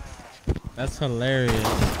 That's hilarious.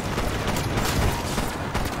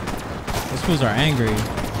 Those fools are angry.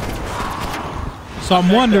 So I'm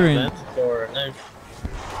wondering.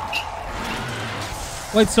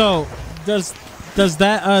 Wait, so does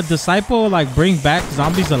that disciple like bring back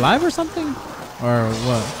zombies alive or something? Or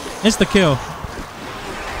what? Insta kill.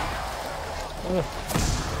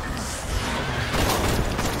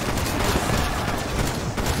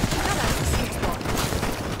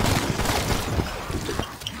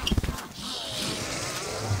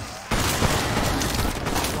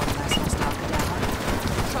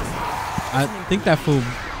 I think that fool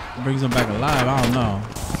brings them back alive. I don't know.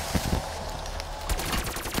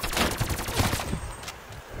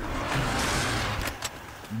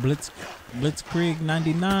 Blitzkrieg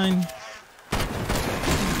 99.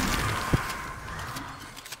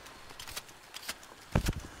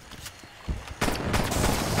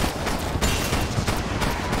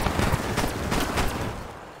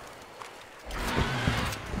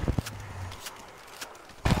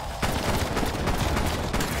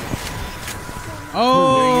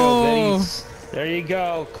 Oh, there you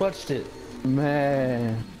go, clutched it.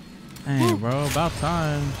 Man. hey, bro, about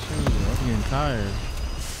time. Shoot, I'm getting tired.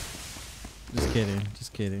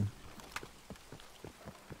 Just kidding.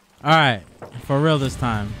 All right, for real this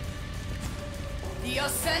time. The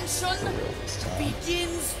ascension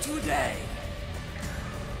begins today.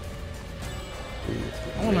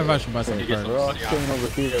 I wonder if I should buy some get some We're all money staying over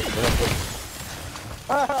here.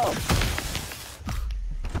 Oh!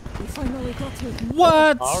 We finally got here.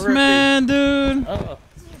 What, Already. man, dude? Oh.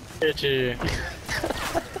 Hit you.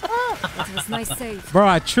 It was nice save. Bro,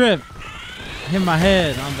 I tripped. Hit my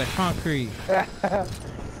head on the concrete.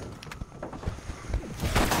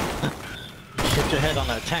 Hit your head on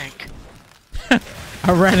that tank.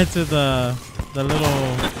 I ran into the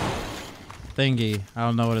little thingy. I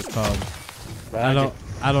don't know what it's called. I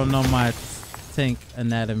don't know my tank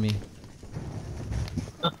anatomy.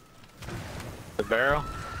 The barrel?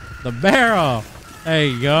 The barrel. There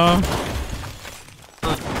you go. I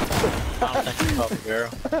don't think it's called the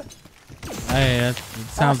barrel. Hey, it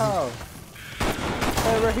sounds. Oh.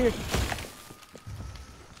 Hey, right here.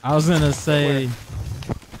 I was gonna say,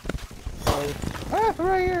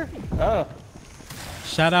 Right here. Oh.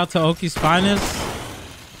 shout out to Oki's Finest.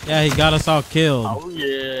 Yeah, he got us all killed. Oh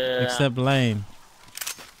yeah. Except Lane.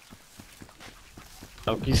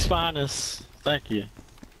 Oki's finest. Thank you.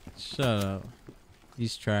 Shut up.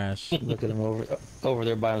 He's trash. Look at him over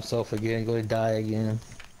there by himself again. Going to die again.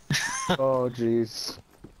 Oh, jeez.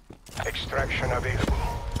 Extraction available.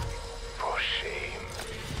 For shame.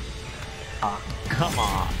 Come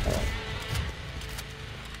on.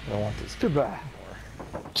 I don't want this. Goodbye.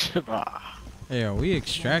 Hey, are we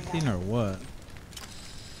extracting or what?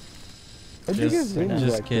 What'd you guys Just, do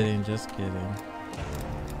just back kidding, just kidding.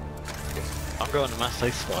 I'm going to my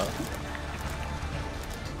safe spot.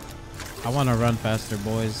 I want to run faster,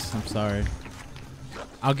 boys. I'm sorry.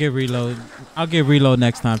 I'll get reload. I'll get reload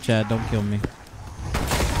next time, Chad. Don't kill me.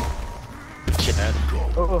 Chad.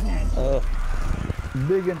 Oh,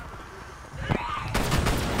 digging.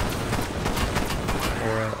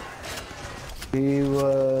 He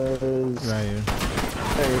was Right here.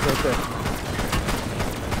 There he is, right there.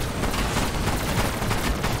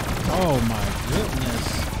 Oh my goodness.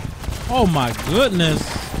 Oh my goodness.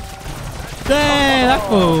 Dang, that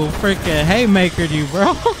fool freaking haymakered you,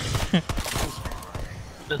 bro.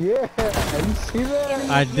 Yeah, you see that?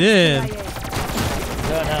 I did.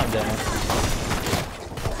 No, now I'm down.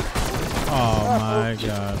 Oh my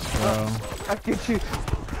gosh, bro. I get you.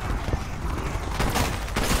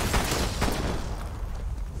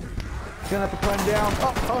 Gonna have to climb down.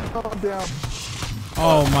 Oh, no, I'm down.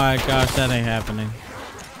 Oh my gosh, that ain't happening.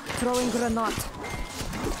 Throwing grenade.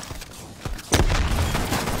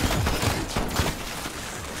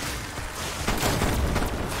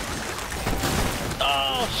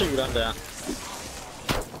 Oh shoot, I'm down.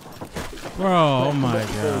 Bro, oh my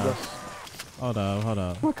gosh. Hold up, hold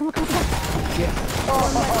up. Come on.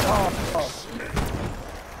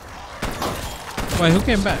 Wait, who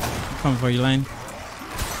came back? I'm coming for you, Lane.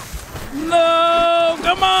 No,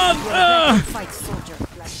 come on. Fight, soldier.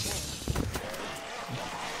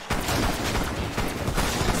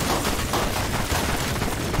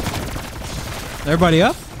 Everybody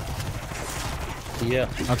up? Yeah.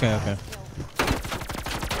 Okay, okay.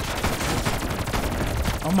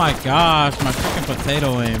 Oh my gosh, my freaking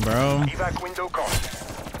potato aim, bro. Evac window gone.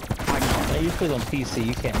 Now you play on PC,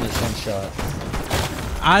 you can't miss one shot.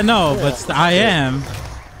 I know, but I am.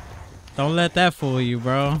 Don't let that fool you,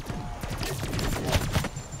 bro.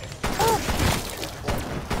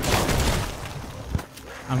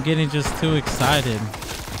 I'm getting just too excited.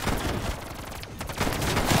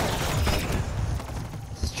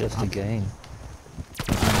 It's just a game.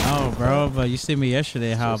 I know, bro, but you see me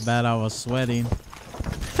yesterday how bad I was sweating.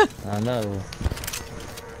 I know.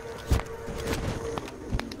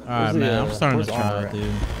 Alright, Where's the, man, I'm starting where's to try, armor at?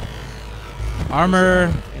 dude.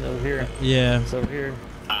 Armor, Ain't over here. yeah. It's over here.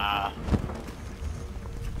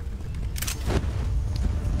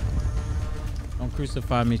 Don't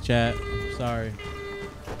crucify me, chat. Sorry.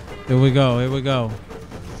 Here we go, here we go.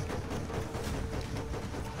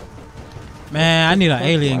 Man, I need an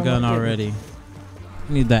alien gun already.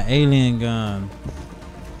 I need that alien gun.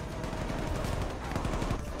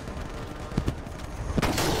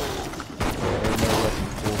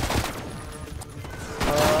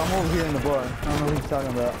 I'm over here in the bar. I don't know what he's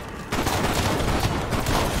talking about.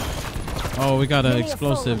 Oh, we got an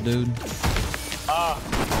explosive, dude.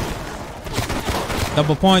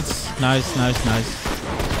 Double points. Nice, nice, nice.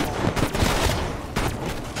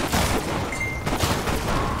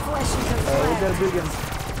 We got a big one.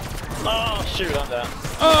 Oh shoot, I'm down.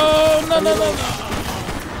 Oh, no, no, no, no.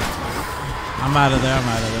 I'm out of there, I'm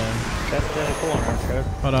out of there. That's the corner, Trev.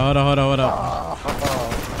 Hold on, hold on, hold on, hold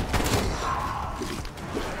on.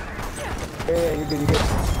 Yeah, you're good, you're good.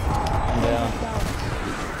 I'm down.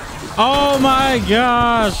 Oh my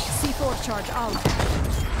gosh. C4 charge out.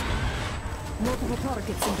 Multiple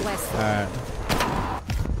targets in west. Alright.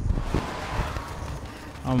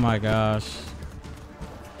 Oh my gosh.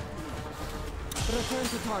 Return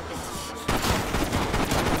to target.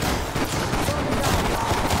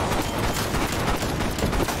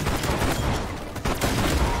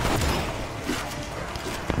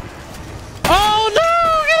 Oh no!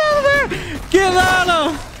 Get out of there! Get out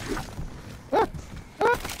of!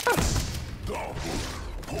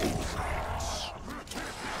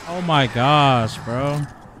 Oh my gosh, bro.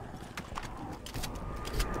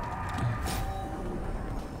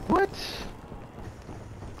 What?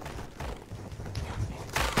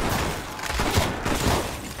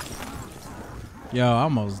 Yo, I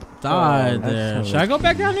almost died that's there. so Should I go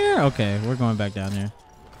back down here? Okay, we're going back down here.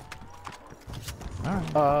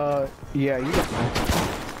 Alright. Yeah, you got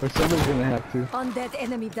or somebody's gonna have to. Undead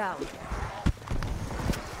enemy down.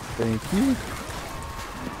 Thank you.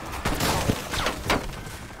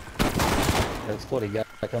 That's what he got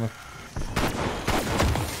coming.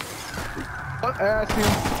 Oh, I see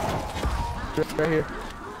him. Right here.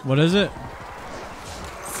 What is it?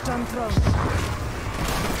 Stun thrown.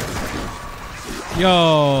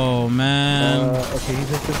 Yo, man. Okay, he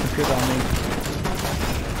just disappeared on me.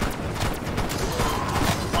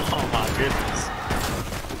 Oh my goodness.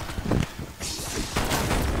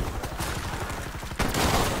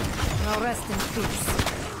 Now rest in peace.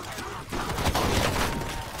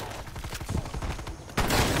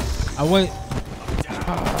 I wait.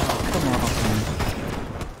 Come on.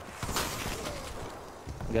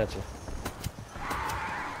 Gotcha.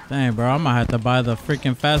 Dang, bro. I might have to buy the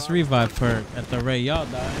freaking fast revive perk at the rate y'all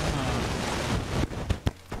die.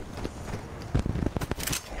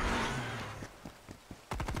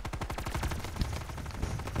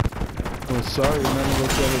 Oh, sorry, none of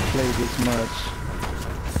us ever played this much.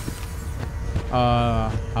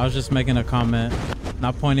 I was just making a comment.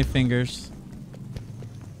 Not pointing fingers.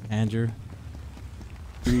 Andrew.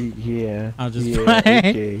 Yeah. I'll just yeah, play.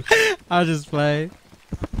 Okay. I'll just play.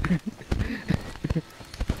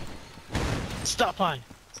 Stop playing.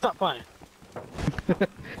 Stop playing.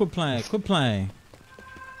 Quit playing. Quit playing.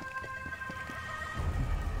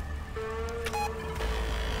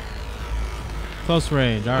 Close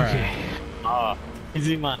range. All right. Oh,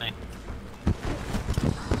 easy money.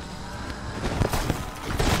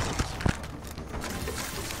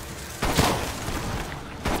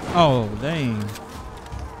 Oh, dang.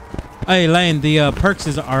 Hey, Lane, the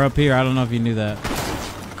perks are up here. I don't know if you knew that.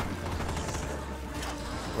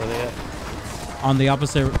 Where they at? On the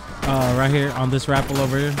opposite, right here, on this raffle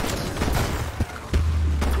over here.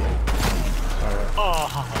 Oh,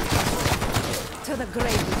 To the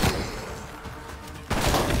grave with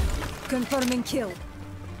you. Confirming kill.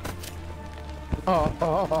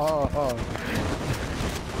 Oh.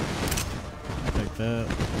 Take that.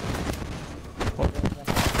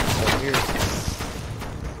 Over here.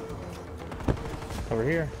 Over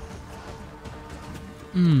here.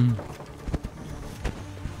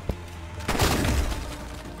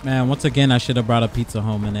 Man, once again, I should have brought a pizza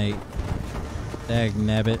home and ate. Dag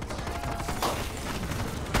nabbit.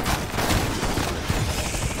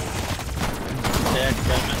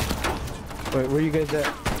 Wait, where you guys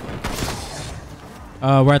at?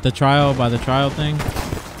 We're at the trial, by the trial thing.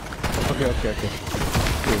 Okay.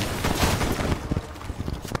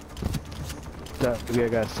 Cool. I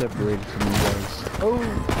got separated from you guys. Oh,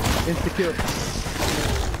 insta kill.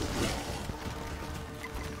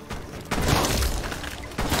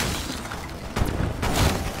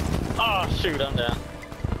 oh shoot, I'm down.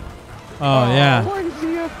 Oh, yeah. Why is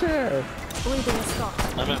he up there? Breathing a stop.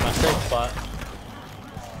 I'm at my safe spot.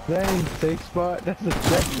 Dang, safe spot. That's a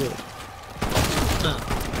secret.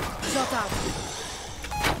 Shot out.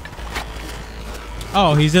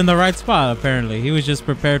 Oh, he's in the right spot, apparently. He was just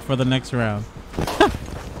prepared for the next round.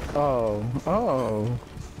 Oh.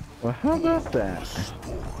 Well, how about that?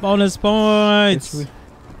 Bonus points.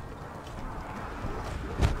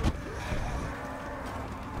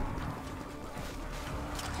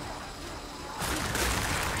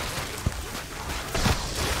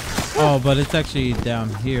 Oh, but it's actually down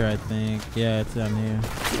here, I think. Yeah, it's down here.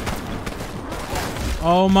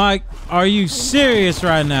 Oh my, are you serious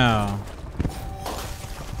right now?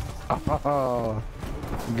 Oh,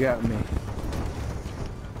 you got me.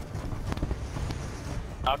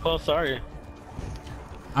 How close are you?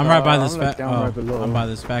 I'm right by this I'm like down right below. I'm by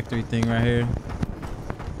this factory thing right here.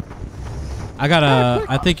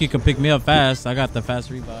 I think you can pick me up fast. I got the fast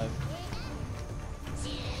revive.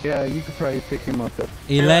 Yeah, you could probably pick him up.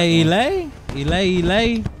 Ile.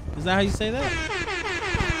 Is that how you say that?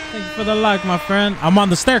 Thank you for the like, my friend. I'm on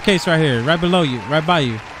the staircase right here, right below you, right by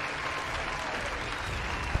you.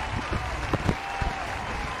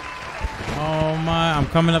 Oh my, I'm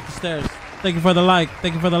coming up the stairs. Thank you for the like.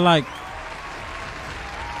 Thank you for the like.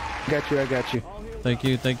 Got you, I got you. Thank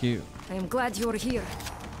you, thank you. I am glad you're here.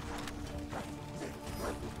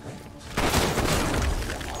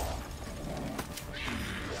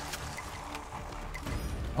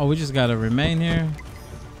 Oh, we just gotta remain here.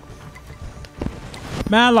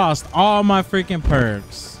 Man, I lost all my freaking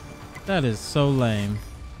perks. That is so lame.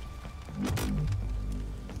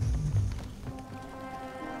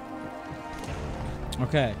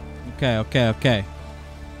 Okay, okay.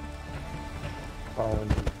 Following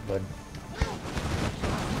you, bud.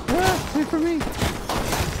 Ah, wait for me.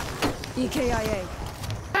 EKIA.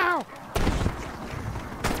 Ow!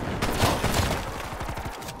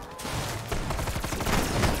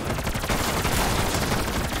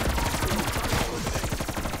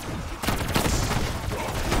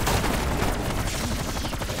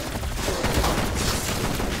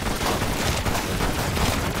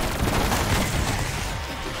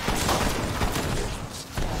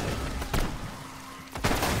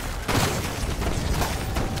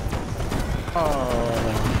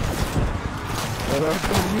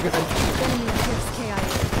 Enemy against KIA.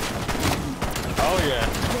 Oh yeah.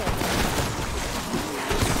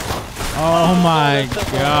 Oh my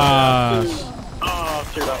gosh. Oh,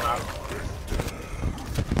 dude, I'm out.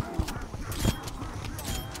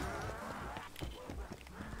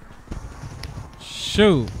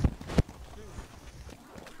 Shoot.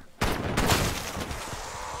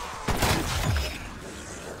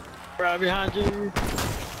 Right behind you.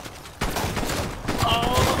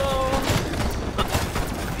 Oh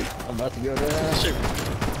I'm about to go down. no. Shoot.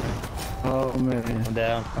 Oh man. I'm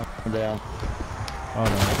down. I'm down. Hold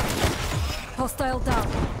on. Hostile down.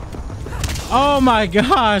 Oh my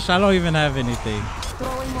gosh, I don't even have anything.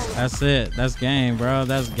 Throwing molly. That's it. That's game, bro.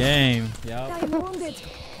 That's game. Yup. I'm wounded.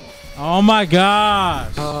 Oh my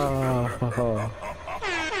gosh. Oh.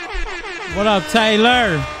 What up,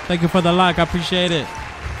 Taylor? Thank you for the like. I appreciate it.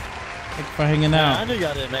 Thank you for hanging Yeah, I out. knew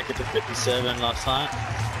y'all didn't make it to 57 last night.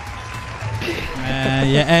 Man,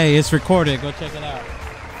 yeah, hey, it's recorded. Go check it out.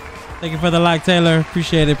 Thank you for the like, Taylor.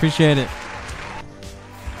 Appreciate it. Appreciate it.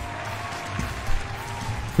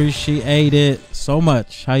 Appreciate it so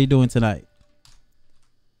much. How you doing tonight?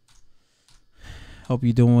 Hope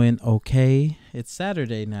you're doing okay. It's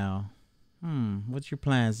Saturday now. What's your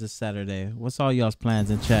plans this Saturday? What's all y'all's plans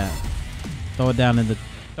in chat? Throw it down in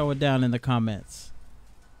the comments.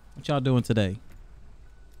 What y'all doing today?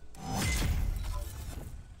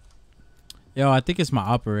 Yo, I think it's my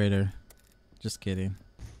operator. Just kidding.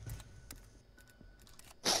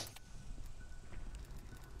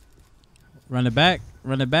 Run it back.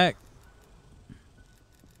 Run it back.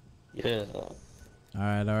 Yeah. All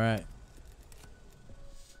right.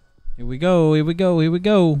 Here we go. Here we go. Here we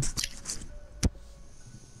go.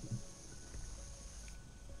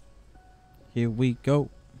 Here we go.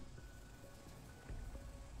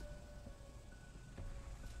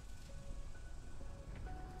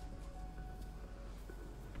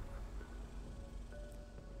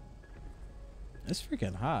 It's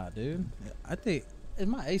freaking hot, dude. I think, is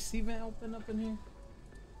my AC vent open up in here?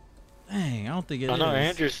 Dang, I don't think it is. I know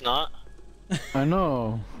Andrew's not. I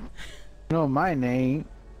know. No, mine ain't.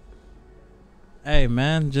 Hey,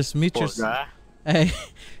 man, just mute Poor yourself. guy. Hey,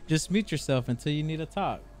 just mute yourself until you need to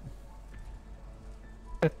talk.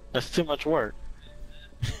 That's too much work.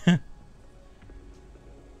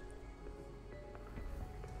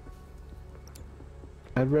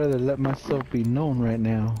 I'd rather let myself be known right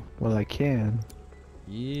now while I can.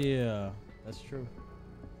 Yeah, that's true.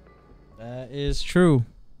 That is true.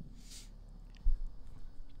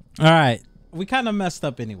 All right. We kind of messed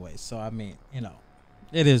up anyway. So, I mean, you know,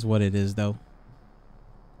 it is what it is, though.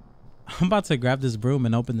 I'm about to grab this broom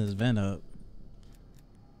and open this vent up.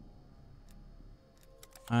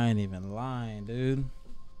 I ain't even lying, dude.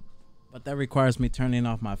 But that requires me turning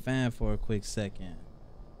off my fan for a quick second.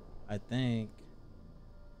 I think,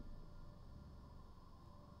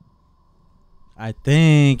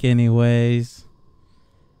 anyways.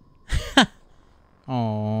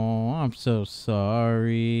 Oh, I'm so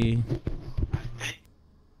sorry.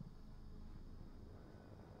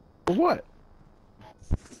 For what?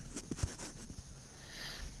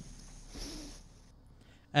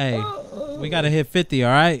 Hey, we gotta hit 50,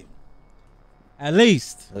 all right? At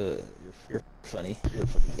least. You're funny. You're a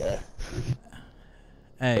funny guy.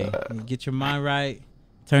 Hey, you get your mind right.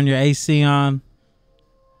 Turn your AC on.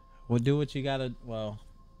 We'll do what you gotta. Well,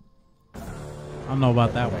 I don't know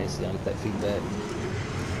about that one. Nice, get that feedback.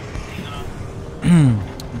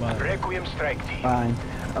 but Requiem strike team. Fine.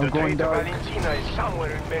 I'm The going traitor dark. Valentina is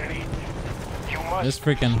somewhere in Berlin. You must it's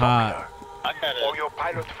freaking stop hot. her, I or your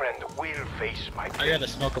pilot friend will face my gotta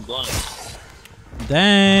smoke a blunt.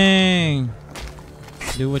 Dang.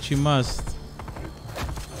 Do what you must.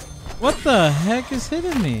 What the heck is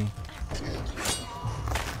hitting me?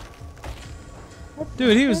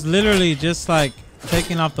 Dude, he was literally just like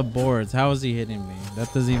taking off the boards. How is he hitting me?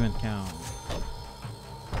 That doesn't even count.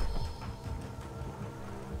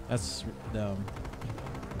 That's dumb.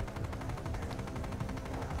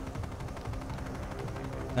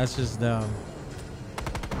 That's just dumb.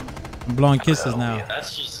 I'm blowing kisses now.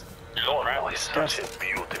 That's just Normally such a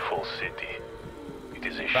beautiful city. It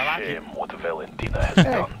is a I like shame what Valentina has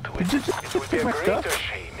done to it. just It would be a my greater stuff.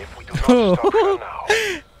 shame if we do not stop her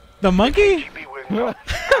now. The monkey? GB will not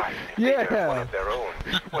die if they Yeah. have one of their own.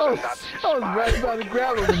 I Was a was Nazi right spy about to working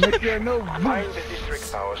grab on him us. and next thing I know, Find the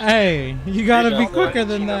district house. Hey, you gotta be Stop quicker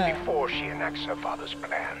than Valentina that. before she enacts her father's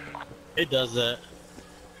plan. it does that.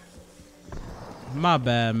 My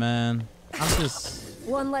bad, man. I'm just...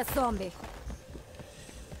 One less zombie.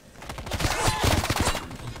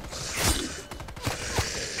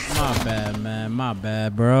 My bad, man. My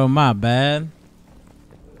bad, bro. My bad.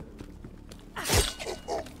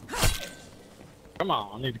 Come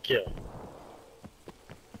on, I need to kill.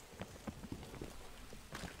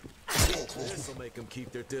 This'll make them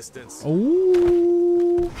keep their distance.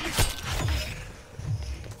 Ooh.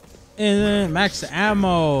 And then max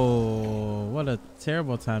ammo. What a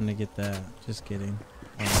terrible time to get that. Just kidding.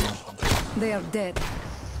 They are dead.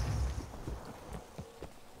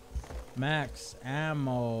 Max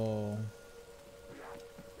ammo.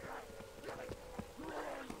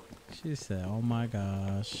 She said, oh my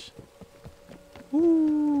gosh.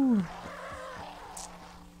 Ooh.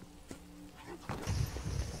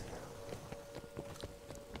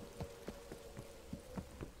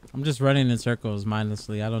 I'm just running in circles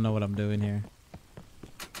mindlessly. I don't know what I'm doing here.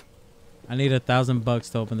 I need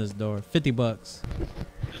 $1,000 to open this door. 50 bucks.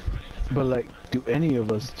 but like, do any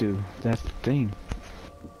of us do? That's the thing.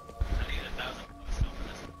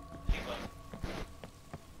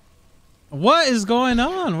 What is going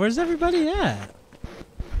on? Where's everybody at?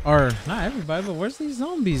 Or not everybody, but where's these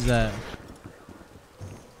zombies at?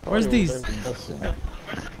 Where's these?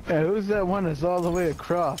 Yeah, who's that one that's all the way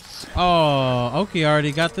across? Oh, Oki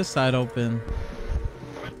already got this side open.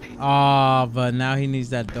 Oh, but now he needs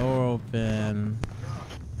that door open.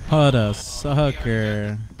 What a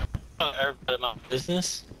sucker. Everybody my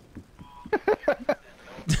business.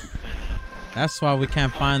 That's why we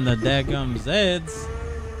can't find the daggum Zeds.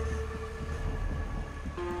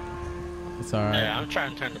 It's alright. Hey, I'm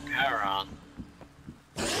trying to turn the power on.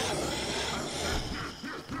 There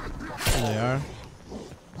they are.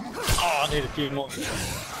 Oh, I need a few more.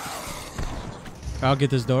 I'll get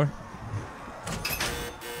this door.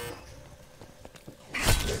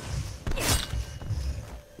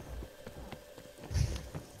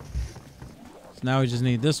 So now we just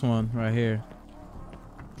need this one right here.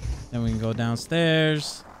 Then we can go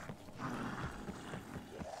downstairs.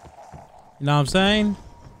 You know what I'm saying?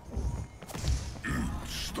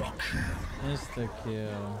 Insta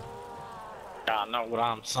kill. Y'all know what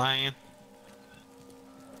I'm saying?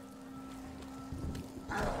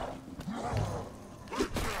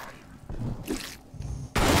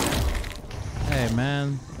 Hey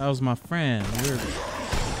man, that was my friend.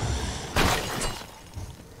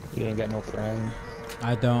 You ain't got no friends.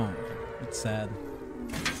 I don't. It's sad.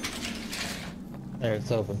 There,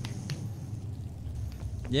 it's open.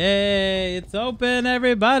 Yay! It's open,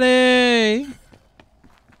 everybody.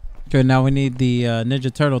 Okay, now we need the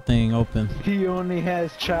Ninja Turtle thing open. He only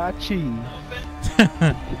has Chachi.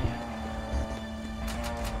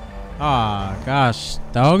 Ah, gosh,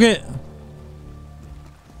 dog it.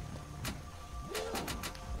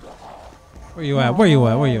 Where you at? Where you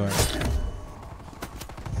at? Where you at?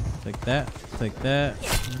 Take that. Take that.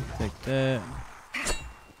 Take that.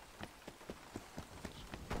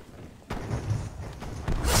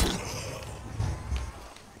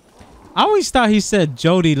 I always thought he said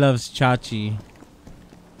Jody loves Chachi.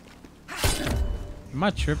 Am I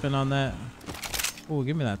tripping on that? Oh,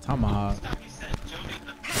 give me that tomahawk.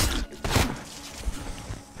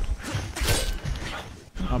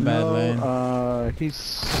 My bad, Lane. No, he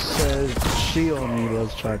says she only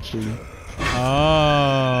loves Chachi.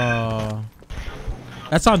 Oh.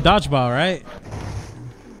 That's on dodgeball, right?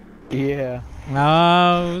 Yeah.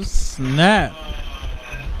 Oh, snap.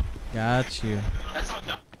 Got you.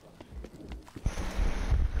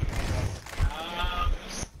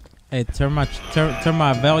 Hey, turn my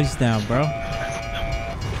valleys down, bro.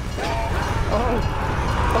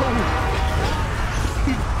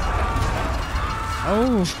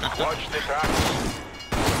 Oh. Watch the tracks.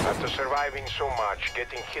 After surviving so much,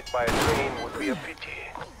 getting hit by a train would be a pity.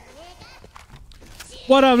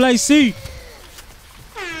 What up, Lacey?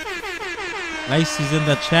 Lacey's in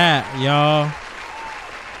the chat, y'all.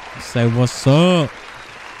 Say what's up.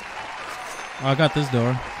 Oh, I got this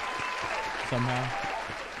door. Somehow.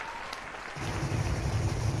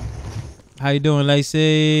 How you doing,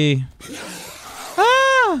 Lacey?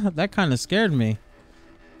 Ah, that kind of scared me.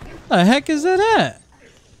 What the heck is that at?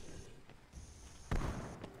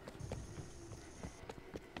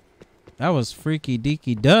 That was freaky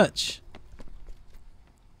deaky Dutch.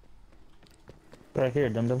 Right here,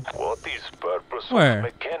 dum dum. What is purpose Where? of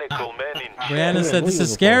mechanical man in Brianna said this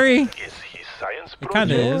is scary. Is he science It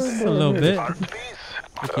kind of is, a little bit. art piece?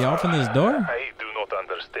 If you open this door? I do not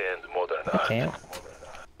understand modern I art. can't.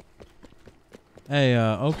 Hey,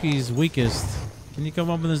 Oki's weakest. Can you come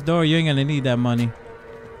open this door? You ain't gonna need that money.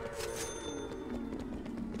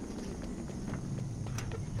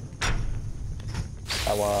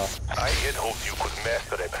 I had hoped you could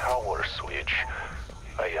master a power switch.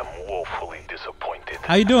 I am woefully disappointed.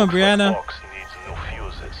 How you doing, Brianna? Box needs new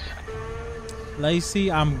fuses.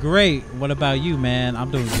 Lacey, I'm great. What about you, man?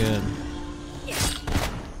 I'm doing good.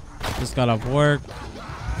 Just got off work.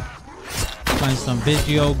 Playing some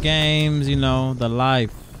video games, you know, the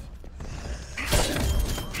life.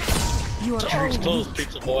 You are Exposed,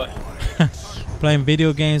 pizza boy. Playing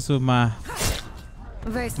video games with my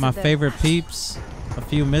wasted. favorite peeps. A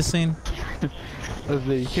few missing.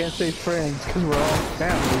 You can't say friends because we're all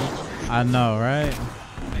family. I know, right?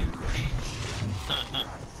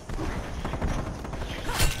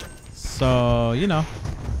 So, you know,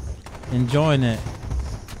 enjoying it.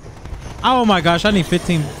 Oh my gosh, I need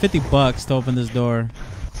 50 bucks to open this door.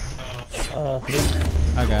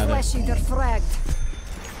 I got it. Flashing their frag.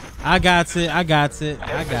 I got it. I got it.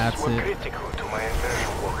 I got Were it. critical to my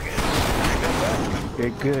inversion work. Okay,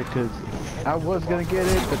 good, because I was going to get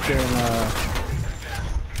it, but then,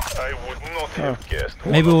 I would not have guessed.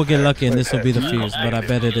 Maybe we'll get lucky and this will be the fuse, but I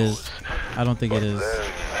bet it is. I don't think it is.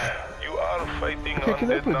 You are fighting Pick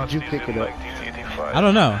it up, undead or did you Nazis pick in it up? 1985. I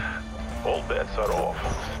don't know. All bets are off.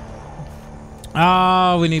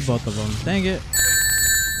 Oh, we need both of them. Dang it.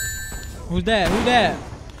 Who's that? Who's that?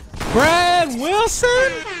 Brad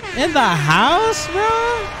Wilson in the house,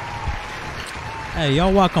 bro? Hey,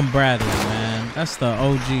 y'all welcome Bradley, man. That's the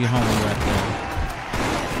OG homie right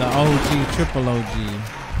there. The OG, triple OG.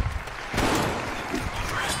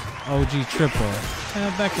 OG triple. Hey,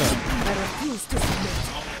 back up. I refuse to submit.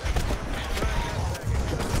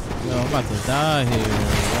 Yo, I'm about to die here,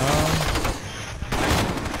 y'all.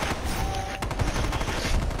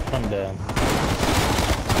 I'm down.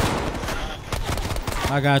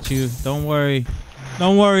 I got you. Don't worry.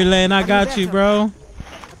 Don't worry, Lane. I got you, bro.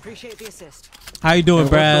 Appreciate the assist. How you doing, Hey,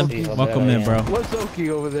 Brad? what's up? Welcome in, bro. what's Oki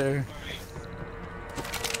over there?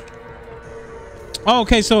 Oh,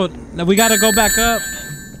 okay, so now we got to go back up.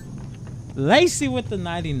 Lacey with the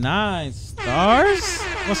 99 stars.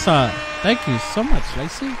 What's up? Thank you so much,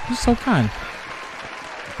 Lacey. You're so kind.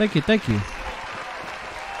 Thank you. Thank you.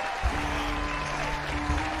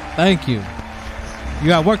 Thank you.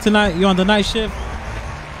 You at work tonight? You on the night shift?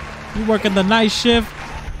 You working the night shift?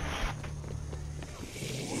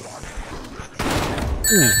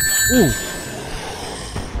 Ooh.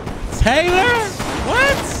 Taylor?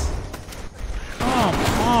 What? Come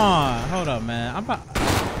on. Hold up, man. I'm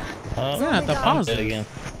gonna have to pause it it again.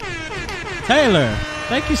 Taylor,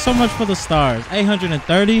 thank you so much for the stars.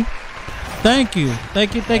 830. Thank you.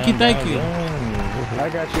 Thank you. Thank you. Thank you. I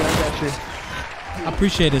got you. I got you. I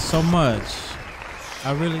appreciate it so much.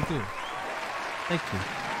 I really do. Thank you.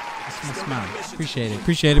 That's my smile. Appreciate it.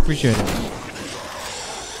 Appreciate it. Appreciate it.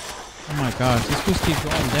 Oh my gosh, these foods keep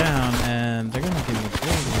going down and they're gonna get me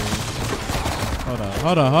killed here. Hold up.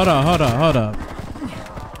 Hold up. Hold up. Hold up. Hold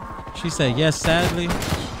up. She said yes, sadly.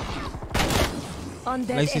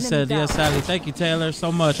 Undead Lacey enemy said down. yes, sadly. Thank you, Taylor,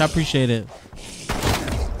 so much. I appreciate it.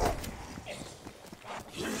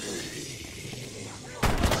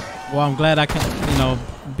 Well, I'm glad I can, you know,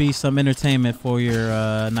 be some entertainment for your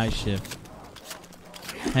night shift.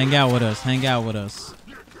 Hang out with us. Hang out with us.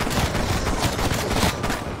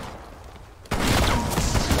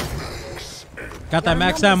 Got that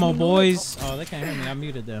max ammo, boys. Oh, they can't hear me. I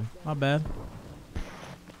muted them. My bad.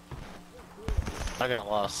 I got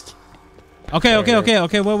lost. Okay.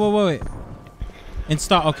 Wait.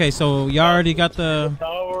 Install. Okay, so you already got the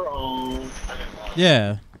Power on.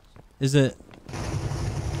 Yeah. Is it?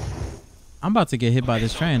 I'm about to get hit by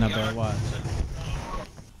this train. I bet. Watch.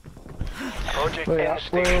 Project Wait, N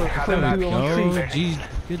station had wait, a wait, Oh, geez.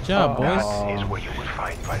 Good job, boys. That is where you would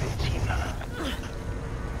find Valentina.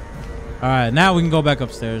 All right, now we can go back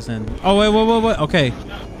upstairs and. Oh wait. Okay,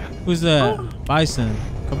 who's that? Bison.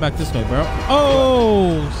 Come back this way, bro.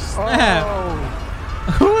 Oh snap!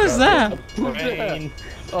 Who is that? Train.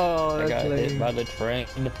 Oh, I that's got hit lame. by the train.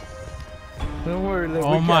 Don't worry. Look,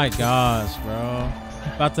 Oh we my got gosh, bro.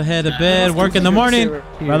 About to head to bed, work in the morning.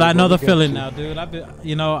 Brother, I know the feeling now, dude. I'll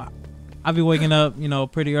be waking up,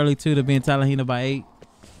 pretty early too to be in Talahina by 8.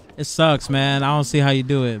 It sucks, man. I don't see how you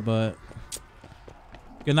do it, but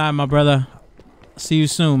good night, my brother. See you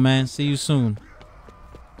soon, man. See you soon.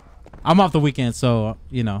 I'm off the weekend, so,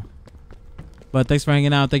 But thanks for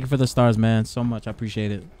hanging out. Thank you for the stars, man. So much. I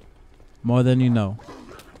appreciate it. More than you know.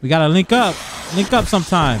 We got to link up. Link up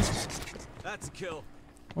sometime. That's a kill.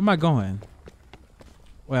 Where am I going?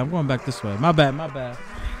 Wait, I'm going back this way. My bad,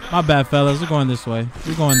 fellas. We're going this way.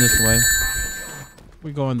 We're going this way.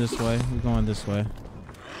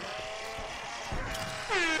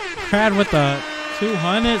 Brad with the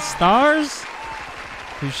 200 stars?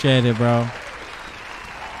 Appreciate it, bro.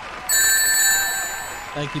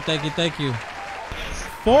 Thank you.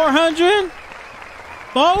 400?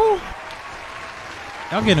 Bo?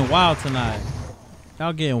 Y'all getting wild tonight.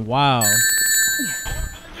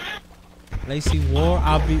 Lacey War,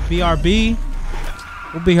 I'll be BRB.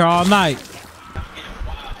 We'll be here all night.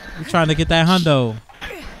 We're trying to get that hundo.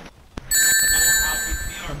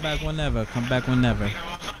 Come back whenever.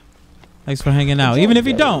 Thanks for hanging out. Even if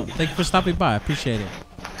you don't, thank you for stopping by. I appreciate it.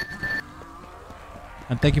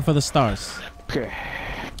 And thank you for the stars. Okay.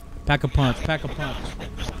 Pack a punch. Here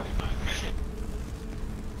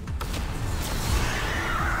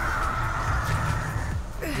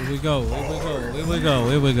we go.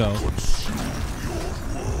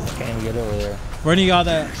 Can't get over there. For any of y'all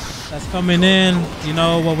that's coming in, you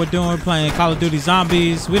know what we're doing. We're playing Call of Duty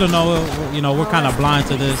Zombies. We don't know, we're kind of blind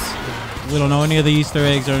to this. We don't know any of the Easter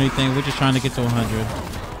eggs or anything. We're just trying to get to 100.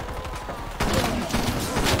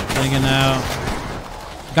 Hanging out.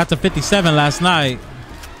 Got to 57 last night,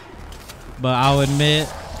 but I'll admit,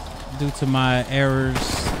 due to my errors,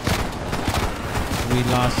 we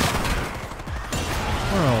lost.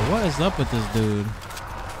 Bro, what is up with this dude?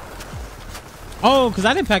 Oh, because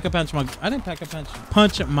I didn't pack a punch my gun.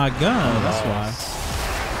 That's why.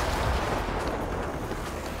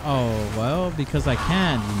 Oh well, because I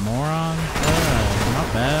can, you moron.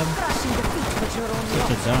 Not bad. Such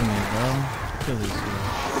a dummy, bro. Kill these dudes.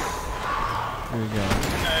 Here we go.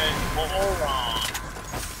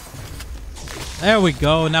 There we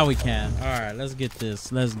go. Now we can. All right, let's get this.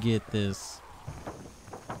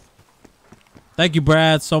 Thank you,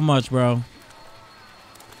 Brad, so much, bro.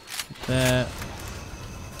 That.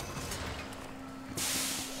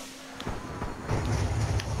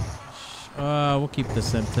 We'll keep the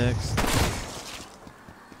Semtex.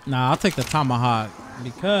 Nah, I'll take the Tomahawk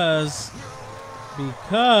because I'm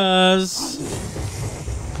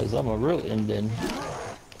a real Indian.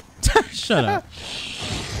 Shut up.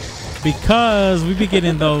 Because we be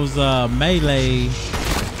getting those melee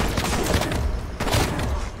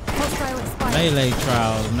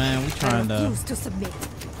trials, man. We trying to.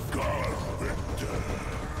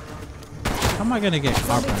 How am I gonna get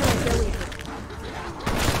carpenter?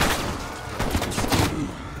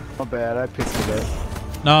 My bad, I picked it up.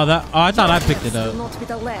 No, I thought I picked it up.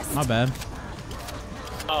 My bad.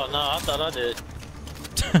 Oh no, I thought I did.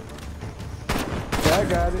 Yeah, I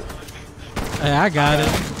got it. Hey, I got it.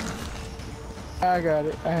 I got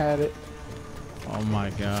it. I had it. Oh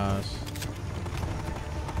my gosh.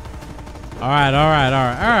 All right.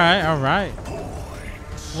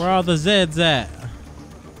 Where are the Zeds at?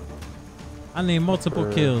 I need multiple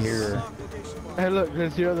kills. Here. Hey, look,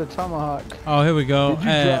 there's your other Tomahawk. Oh, here we go. Did you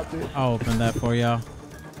Hey, drop it? I'll open that for y'all.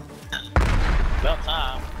 About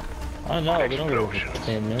time. I know, we don't go for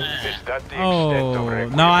 10 minutes. Is that the extent of Oh,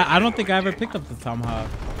 recreation no, I don't think I you ever need? picked up the Tomahawk.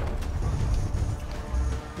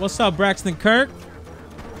 What's up, Braxton Kirk?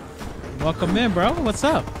 Welcome in, bro. What's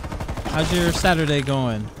up? How's your Saturday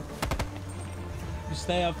going? You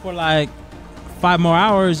stay up for like 5 more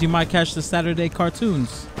hours, you might catch the Saturday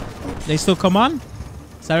cartoons. They still come on?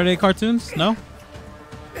 Saturday cartoons? No?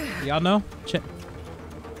 Y'all know? Check.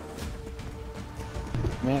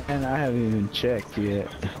 Man, I haven't even checked yet.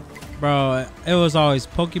 Bro, it was always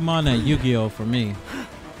Pokemon and Yu-Gi-Oh for me.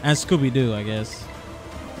 And Scooby-Doo, I guess.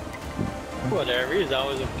 Whatever, he's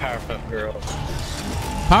always a Powerpuff Girl.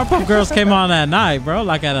 Powerpup Girls came on at night, bro.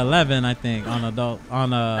 Like at 11, I think, on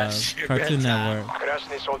That's your Cartoon bedtime. Network.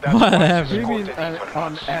 Krasny soldat Whatever. You mean supported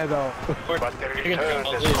on adult? but the return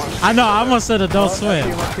is I know, I almost said Adult Swim.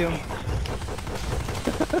 I see him.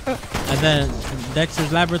 And then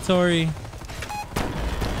Dexter's Laboratory.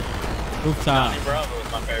 Rooftop. Johnny Bravo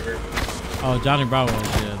was my favorite. Oh, Johnny Bravo was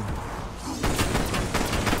good.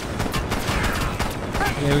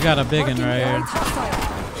 Yeah, we got a big one Marking right ground here. hostile.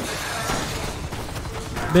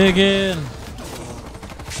 Big in.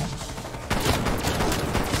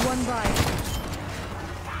 One by.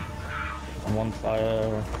 I'm on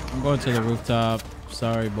fire. I'm going to the rooftop.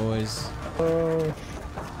 Sorry, boys. Guys.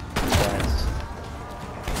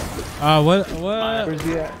 What? Where's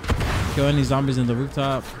he at? Kill any zombies in the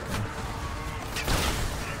rooftop?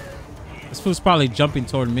 This fool's probably jumping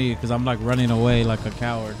toward me because I'm like running away like a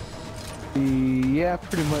coward. Yeah,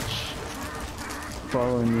 pretty much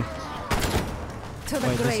following you. To the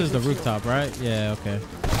Wait, this grave is the with you. rooftop, right? Yeah, okay.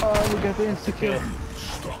 Oh, we got the insta kill.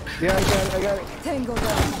 Yeah, I got it. Tango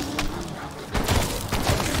down.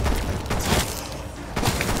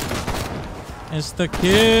 Insta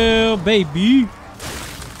kill, baby.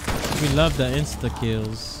 We love the insta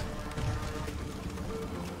kills.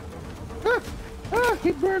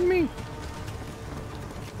 He burned me.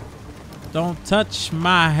 Don't touch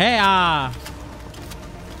my hair.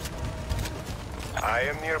 I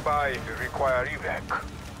am nearby if you require evac.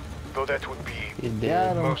 Though that would be You did.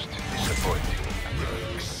 Yeah, most disappointing.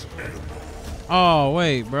 Oh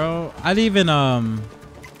wait, bro. I didn't even Oh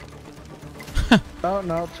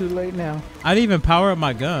no, too late now. I didn't even power up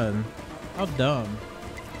my gun. How dumb.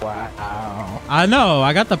 Wow. I know.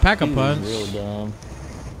 I got the pack a He was punch. real dumb.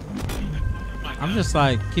 I'm just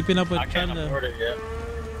like keeping up with I can't trying afford to. it yet.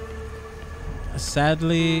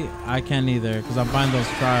 Sadly, I can't either because I'm buying those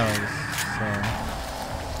trials. So,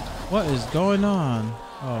 what is going on?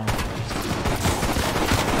 Oh,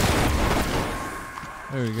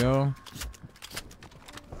 there we go.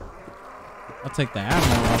 I'll take the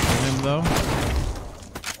ammo off of him though.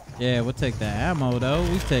 Yeah, we'll take the ammo though.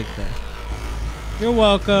 We take that. You're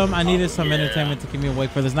welcome. I needed some entertainment to keep me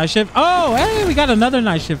awake for this night shift. Oh, hey, we got another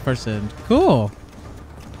night shift person. Cool.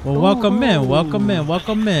 Well, welcome in. Welcome in.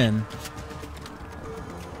 Welcome in.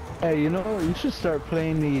 Hey, you know, you should start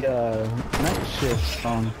playing the night shift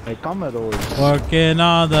on like Commodores. Working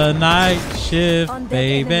on the night shift, On deck,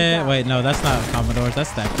 baby. enemy down. Wait, no, that's not Commodores.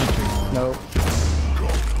 That's that country one. Nope.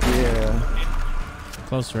 Yeah.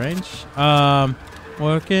 Close range.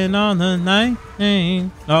 Working on the night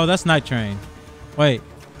train. Oh, that's Night Train. Wait,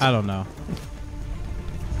 I don't know.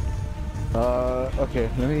 Okay,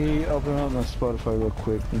 let me open up my Spotify real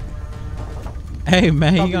quick. Hey,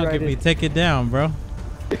 man, you gonna Copyrighted. get me take it down, bro.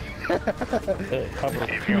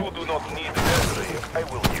 If you do not need battery, I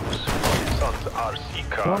will use my son's RC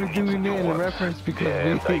car. I'm only doing it in a once, reference because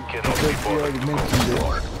and I cannot be we bothered already to mentioned it.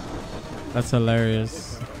 restore. That's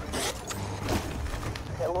hilarious.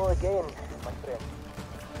 Hello again, my friend.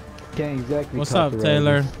 Can't exactly. What's up, copyright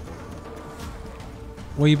Taylor? it.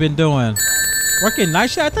 What you been doing? Working night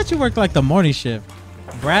shift? I thought you worked like the morning shift.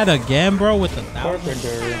 Brad again, bro, with the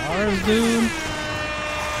 $1,000, dude.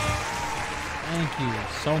 Thank you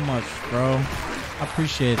so much, bro. I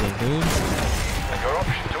appreciate it, dude. Your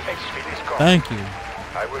option to exfil is gone. Thank you.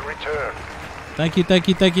 I will return. Thank you, thank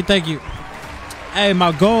you, thank you, thank you. Hey,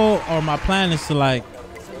 my goal or my plan is to like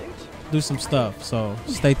do some stuff. So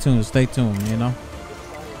stay tuned, you know.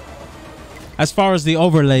 As far as the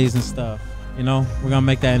overlays and stuff, you know, we're gonna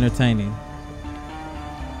make that entertaining.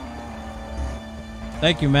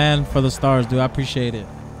 Thank you, man, for the stars, dude. I appreciate it.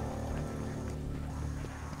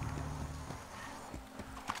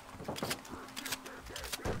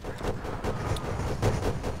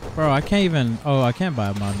 Bro, I can't even. Oh, I can't buy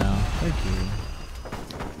a mod now. Thank you.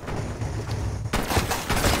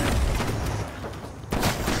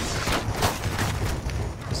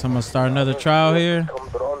 So I'm gonna start another trial here.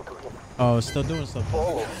 Oh, it's still doing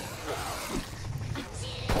something.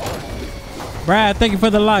 Brad, thank you for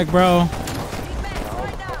the like, bro.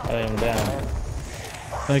 I am down.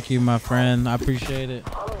 Thank you, my friend. I appreciate it.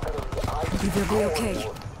 You will be okay.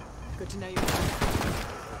 Good to know you.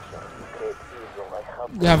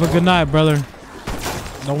 You have a good night, brother.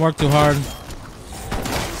 Don't work too hard.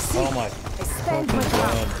 Oh my I stand my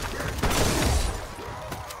ground.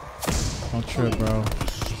 Don't trip, bro.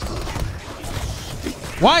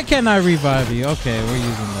 Why can't I revive you? Okay, we're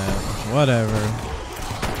using that. Whatever.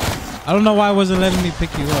 I don't know why it wasn't letting me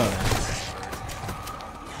pick you up.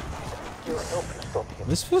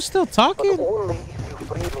 This fool's still talking? Only if you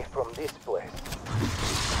free me from this place.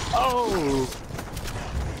 Oh!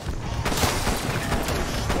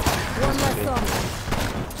 One left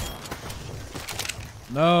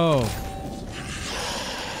on. No.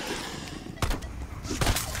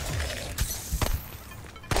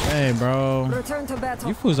 Hey, bro. Return to battle.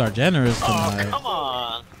 You fools are generous tonight. Come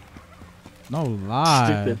on. No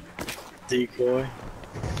lie. Decoy.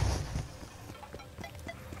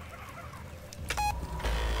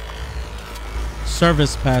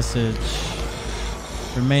 Service passage.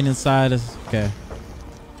 Remain inside. Okay.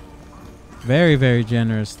 Very, very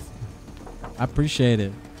generous. I appreciate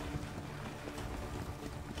it.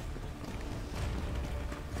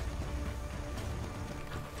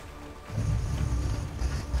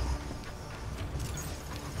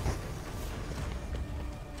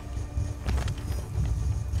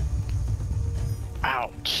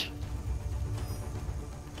 Ouch.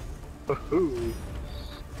 Woohoo.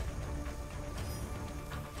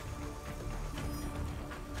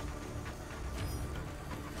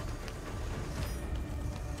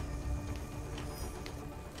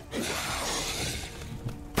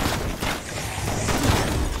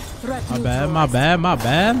 My bad, my bad, my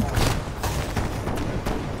bad.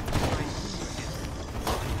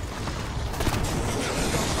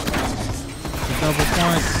 The double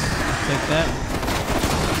points. Take that.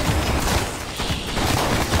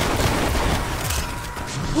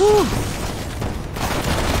 Woo!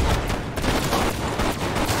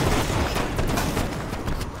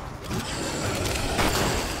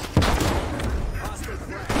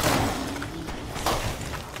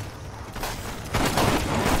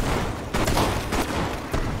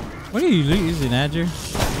 What are you using, Adger?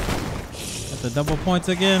 Got the double points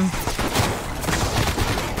again.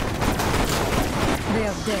 They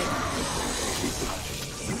are dead.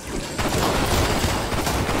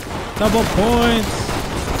 Double points.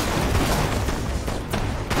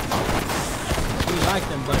 We like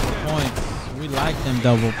them double points. We like them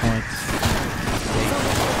double points.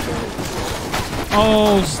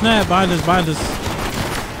 Oh snap! Behind us! Behind us!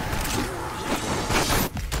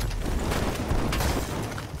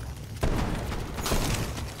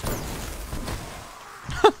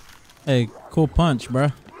 Hey, cool punch,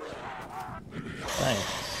 bruh. Thanks.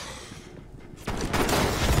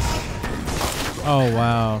 Oh,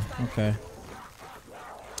 wow. Okay.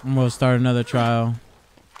 I'm gonna start another trial.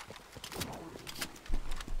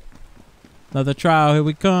 Another trial. Here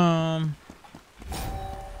we come.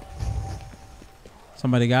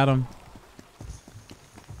 Somebody got him.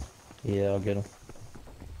 Yeah, I'll get him.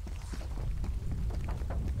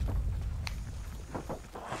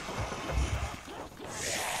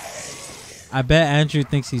 I bet Andrew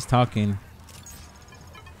thinks he's talking.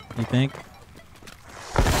 You think?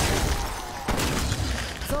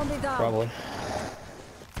 Zombie down. Probably.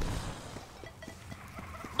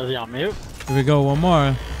 Is he on mute? Here we go. One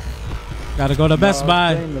more. Gotta go to Best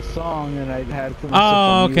Buy. Playing the song and I had to put myself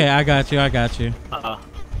Oh, on okay. mute. I got you. I got you.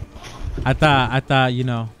 I thought, you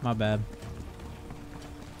know, my bad.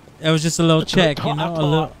 It was just a little check, you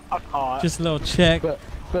know, just a little check.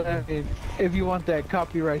 But I mean, if you want that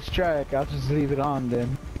copyright strike, I'll just leave it on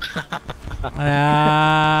then.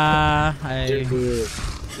 Hey.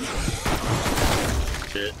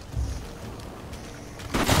 Shit.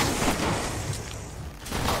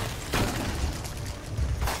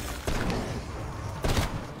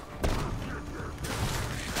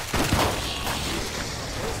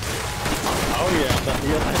 Oh yeah, that's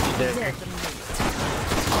legendary.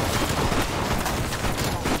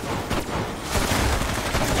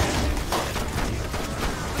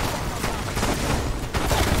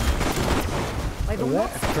 I do not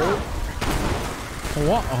stop.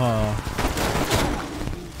 What?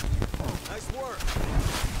 Nice work.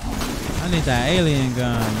 I need that alien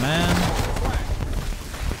gun, man.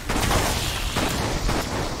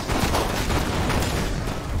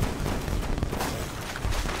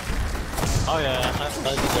 Oh yeah, that's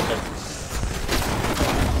legendary.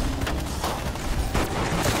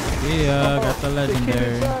 Yeah, got the They came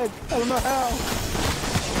legendary. inside. I don't know how.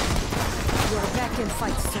 You are back in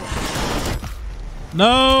fight soon.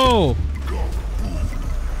 No!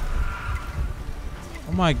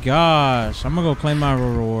 Oh my gosh. I'm gonna go claim my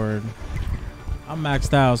reward. I'm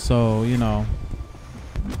maxed out, so, you know.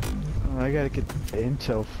 I gotta get the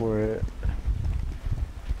intel for it.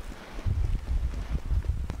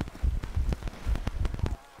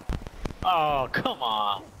 Oh, come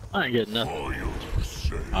on. I ain't getting nothing.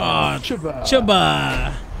 Oh, Chuba.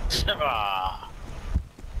 Chuba! Shiva.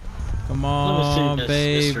 Come Let on, me see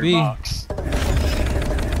this mystery baby. box.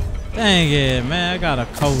 Dang it, man. I got a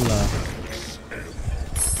cola.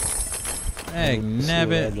 Egg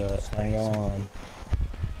nabbit. Hang on.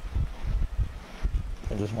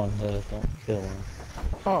 I just want to don't kill him.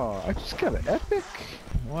 Oh, I just got an epic.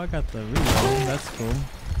 Well, I got the reload. That's cool.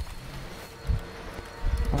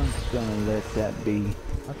 I'm just gonna let that be.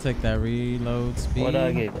 I'll take that reload speed. What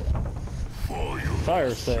I gave it?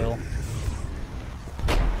 Fire sale.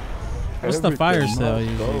 What's the fire Everything sale must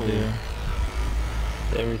usually go. do?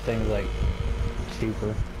 Everything's like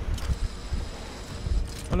cheaper.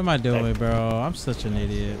 What am I doing, bro? I'm such an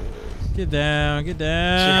idiot. Get down, get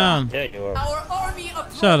down. Yeah, you are. Our army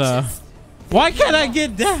approaches. Shut up. Why can't I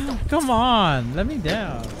get down? Come on, let me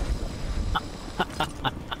down.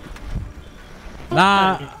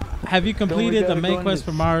 Nah, have you completed the main quest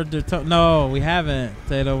for Mario? No, we haven't,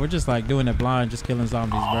 Tato. We're just like doing it blind, just killing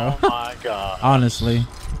zombies, bro. Oh my god. Honestly,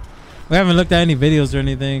 we haven't looked at any videos or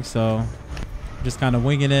anything, so just kind of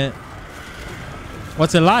winging it.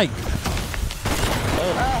 What's it like?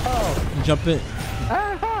 Jump it.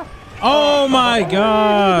 Oh my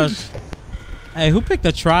gosh. Hey, who picked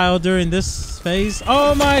a trial during this phase?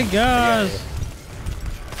 Oh my gosh.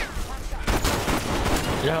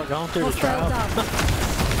 Yo, going through the trial.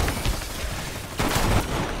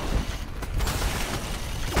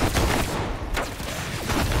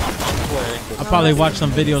 I'll probably watch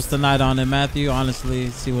some videos tonight on it, Matthew. Honestly,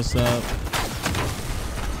 see what's up.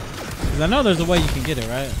 Cause I know there's a way you can get it,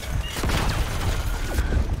 right?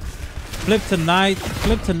 Flip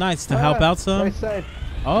tonight's to help out some. Right side.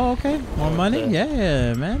 Oh, okay. More money?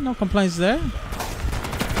 Yeah, man. No complaints there.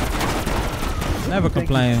 Never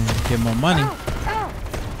complain. Get more money.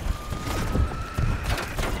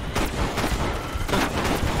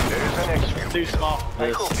 Too small.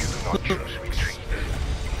 I hope you do not choose retreat.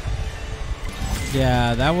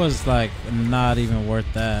 Yeah, that was like not even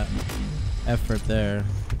worth that effort there.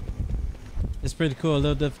 It's pretty cool. A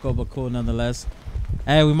little difficult, but cool nonetheless.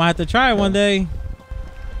 Hey, we might have to try it one day.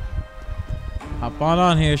 Hop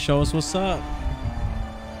on here. Show us what's up.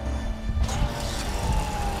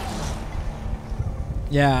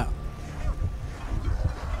 Yeah.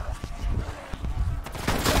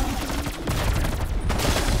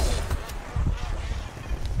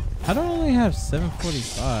 I don't only have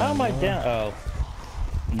 745. How am I down? Oh.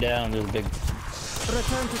 I'm down. There's a big...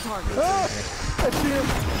 Return to target. I see him.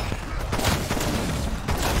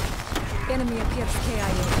 Enemy appears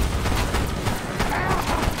KIA.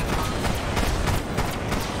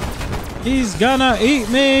 He's gonna eat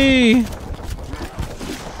me.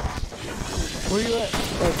 Where you at?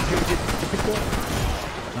 Oh,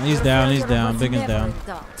 He's down. He's down. Big and down.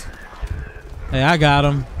 Dot. Hey, I got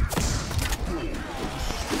him.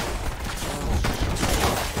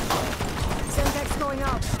 Semtex going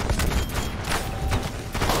out.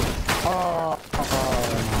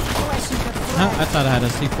 I thought I had a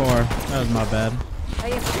C4. That was my bad. I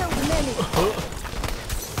have killed many.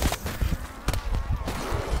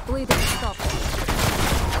 Bleeding stop.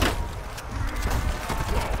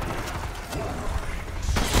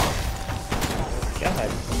 God.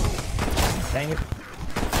 Dang it.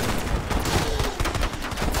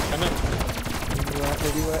 Come in.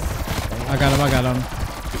 Where you at? I got him. I got him.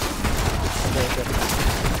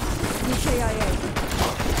 KIA.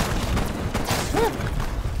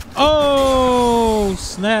 Oh,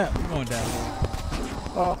 snap. I'm going down.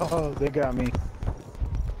 Oh, they got me.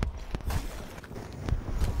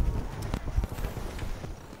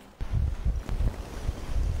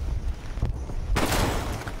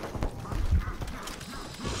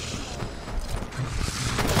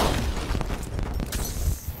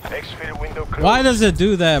 Exfil window closed. Why does it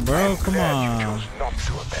do that, bro? Come Glad on. you chose not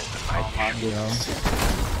to abandon my mission.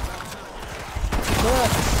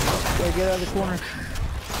 Gotta get out of the corner.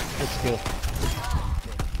 Let's go.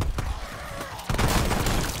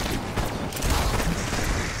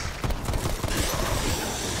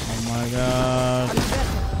 Oh my god.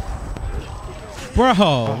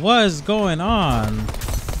 Bro, what is going on?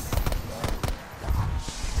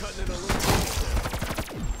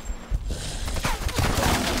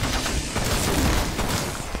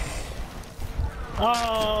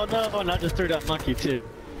 Oh no, and I just threw that monkey too.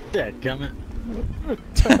 Dead gummit.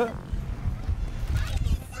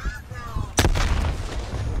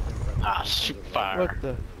 Ah, shoot fire. What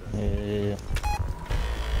the? Yeah.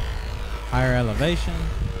 Higher elevation.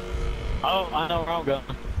 Oh, I know where I'm going.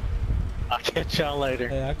 I'll catch y'all later.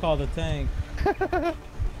 Hey, I called the tank.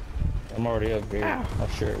 I'm already up here. I'll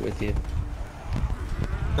share it with you.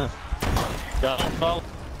 Y'all follow?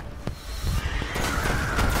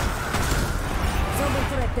 Zombie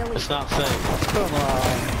threat It's deleted. not safe. Come on.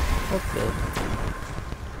 What the?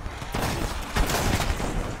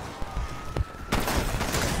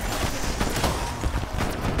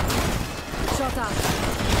 Shot out.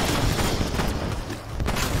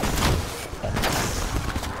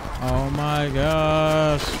 Oh my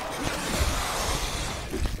gosh.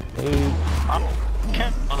 Ooh. I'm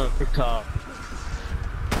camping on the rooftop.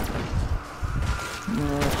 No,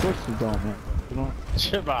 of course you don't, man. You don't.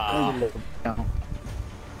 Shiba. No.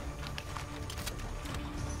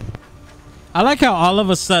 I like how all of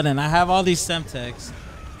a sudden I have all these Semtex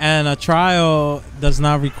and a trial does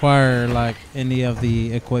not require like any of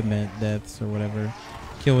the equipment deaths or whatever.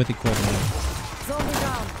 Kill with equipment. Zombie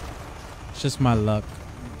down. It's just my luck.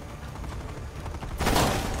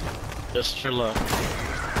 Just your luck.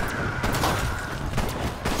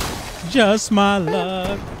 Just my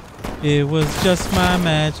luck. It was just my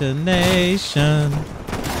imagination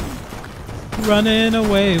running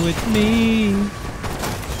away with me.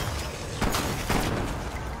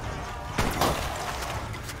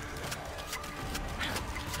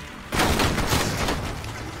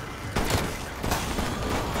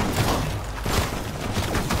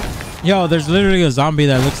 Yo, there's literally a zombie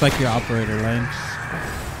that looks like your operator, Lane.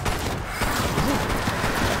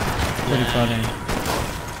 Pretty funny.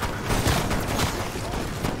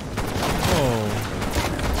 Oh.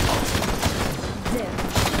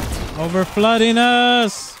 Over flooding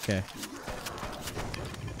us. Okay.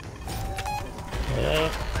 Yeah.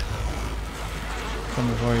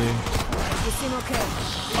 Coming for you. You seem okay.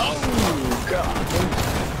 Oh god.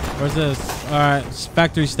 Where's this? Alright,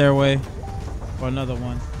 factory stairway. Or another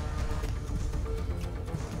one.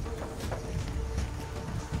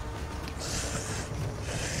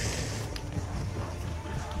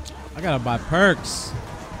 I gotta buy perks.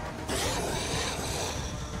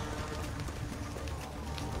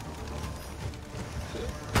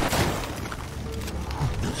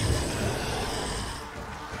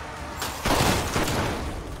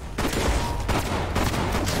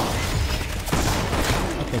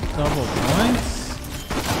 Okay, double points.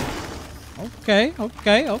 Okay.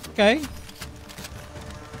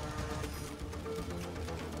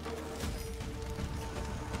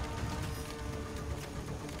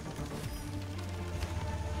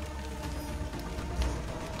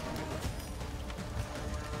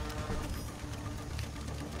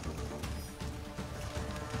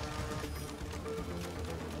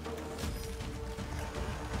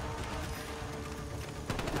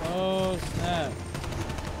 Oh snap.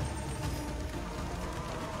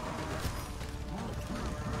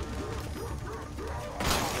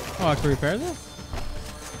 Oh, I can repair this?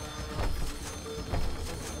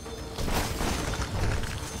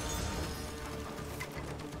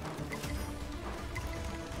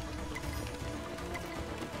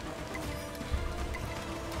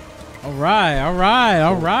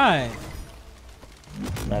 Alright.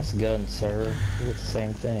 Nice gun, sir. It's the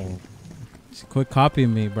same thing. Just quit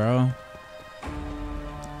copying me, bro.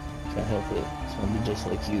 Can't help it. It's gonna be just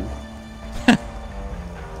like you.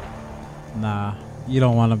 Nah, you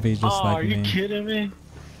don't want to be just like are me. you kidding me?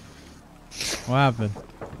 What happened?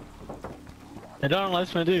 It don't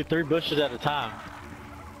let me do 3 bushes at a time.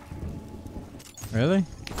 Really?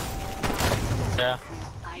 Yeah.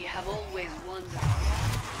 I have always wondered.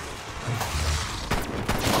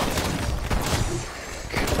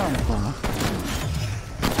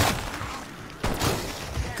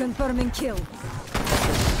 Confirming kill.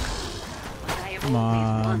 Come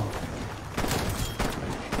on.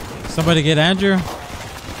 Somebody get Andrew.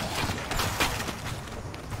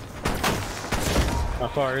 How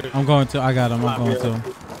far is it? I'm going to. I got him. I'm going to.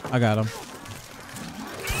 I got him.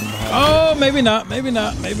 Oh, maybe not. Maybe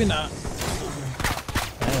not.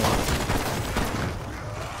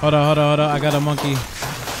 Hold on. I got a monkey.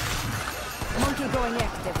 Monkey going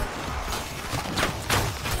active.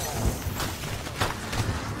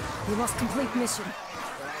 We must complete mission.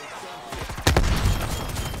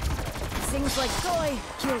 Things like joy,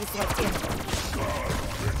 kills like him.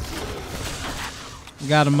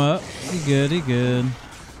 Got him up. He good.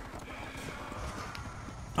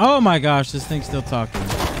 Oh my gosh, this thing's still talking.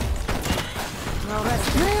 Well,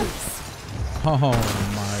 that's nice. Oh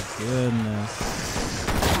my goodness.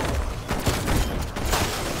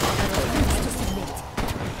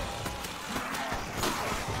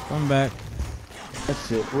 Come back.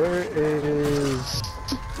 That's it. Where is...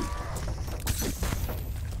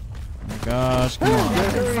 Oh my gosh, come on.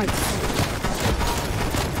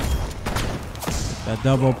 That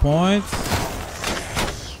double points.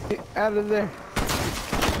 Get out of there.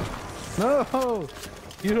 No,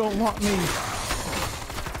 you don't want me.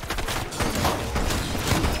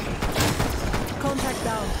 Contact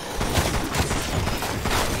down.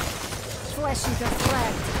 Flash eater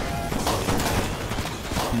flagged.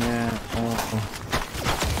 Nah.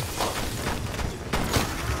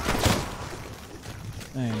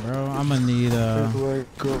 Dang, bro, I'm gonna need Where do I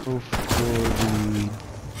go for the...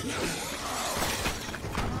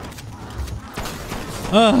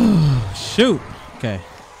 Oh, shoot. Okay.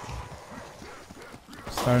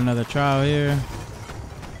 Start another trial here.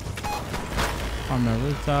 On the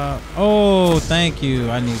rooftop. Oh, thank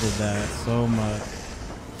you. I needed that so much.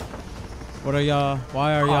 What are y'all?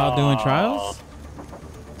 Why are y'all doing trials?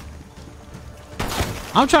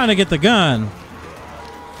 I'm trying to get the gun.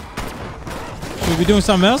 Should we be doing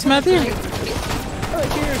something else, Matthew?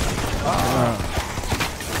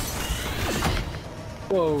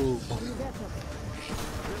 Whoa.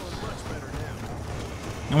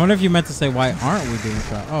 I wonder if you meant to say why aren't we doing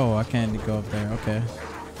trial? Oh, I can't go up there. Okay.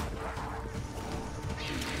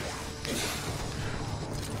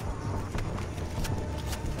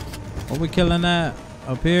 Are we killing that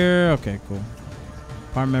up here? Okay, cool.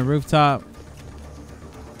 Apartment rooftop.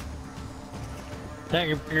 That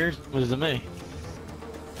yours was to me.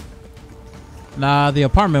 Nah, the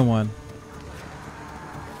apartment one.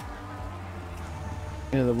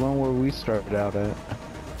 Yeah, the one where we started out at.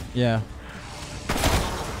 Yeah.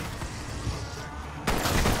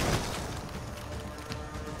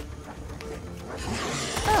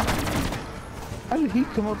 How did he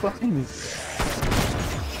come up behind me?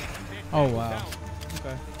 Oh wow.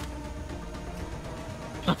 Okay.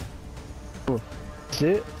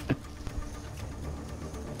 Shit.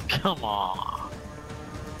 Come on.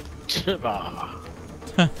 Shiba.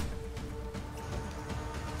 Good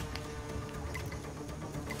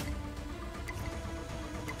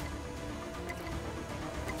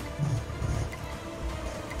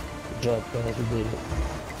job, guys. We did it.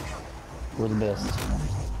 We're the best.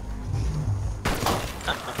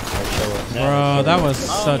 Bro, that was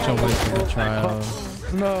such a waste of a trial.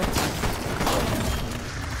 No.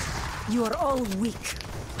 You are all weak.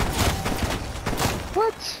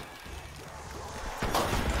 What?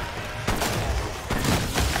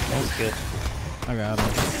 That's good. I got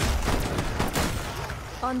him.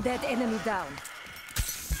 Undead enemy down.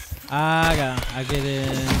 I get in.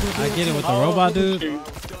 I get it with the robot dude.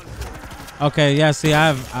 Okay, yeah. See,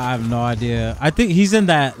 I have no idea. I think he's in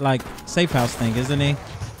that like safe house thing, isn't he?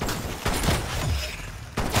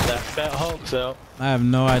 That Hulk's out. I have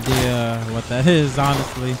no idea what that is,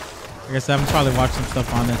 honestly. I guess I'm probably watch some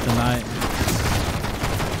stuff on it tonight.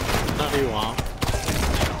 No, you won't.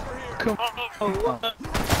 Come on.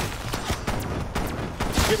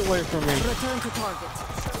 Get away from me. Return to target.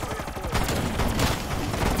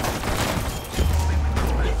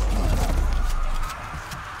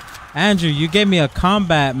 Andrew, you gave me a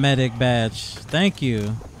combat medic badge. Thank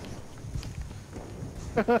you.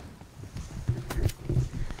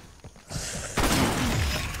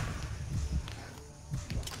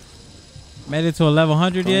 Made it to a level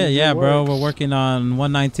 100 yet? Yeah, bro. We're working on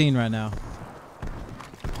 119 right now.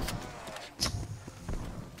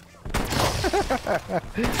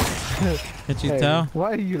 Can't you tell?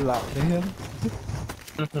 Why are you laughing at him?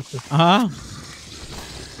 Uh-huh.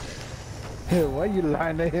 Why are you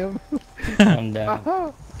lying to him? I'm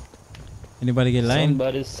down. Anybody get lane?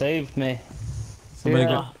 Somebody save me. Somebody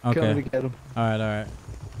Yeah, go. Okay. coming to get him. All right. All right.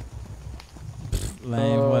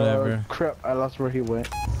 Lame. Whatever. Crap! I lost where he went.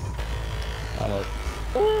 I'm up.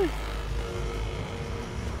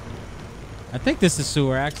 I think this is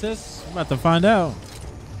sewer access. I'm about to find out.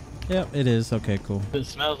 Yep, it is. Okay, cool. If it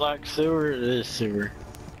smells like sewer, it is sewer.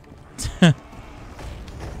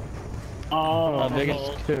 Oh, biggin.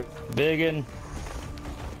 Biggin.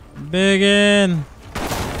 Biggin.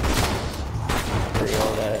 Free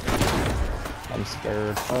all that. I'm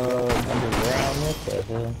scared. Underground, what the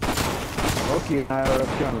hell? Okay, I are up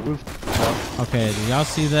here on the roof. Okay, did y'all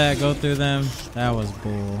see that go through them? That was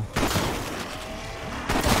bull.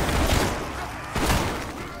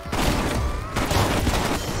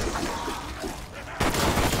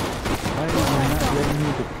 Why are you not letting me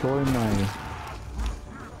deploy my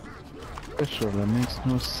special? That makes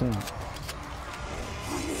no sense.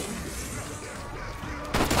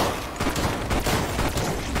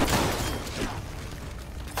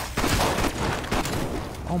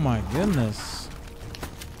 Oh my goodness.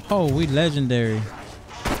 Oh, we legendary.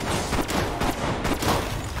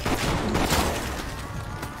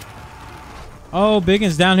 Oh,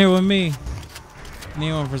 Biggin's down here with me.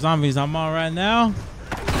 Anyone for zombies? I'm on right now.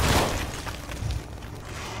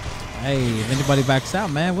 Hey, if anybody backs out,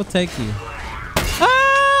 man, we'll take you.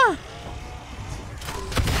 Ah!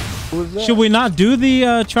 Who's that? Should we not do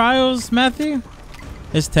the trials, Matthew?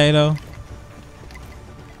 It's Tato.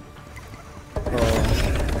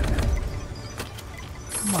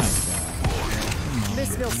 My God.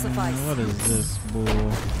 This will suffice. What is this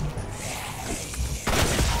bull?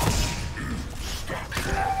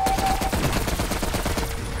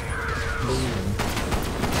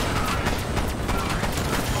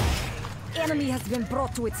 Enemy has been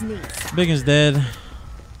brought to its knees. Biggin's dead.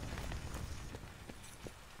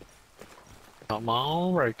 Come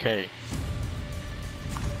on, okay.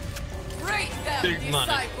 Break them, Big money.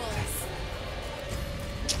 disciples.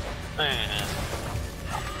 Man.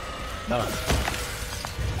 No.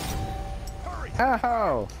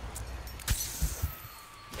 Ow!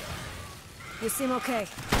 You seem okay.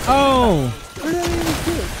 Oh!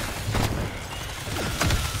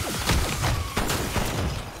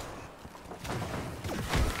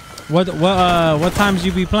 What times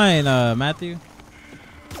you be playing, Matthew?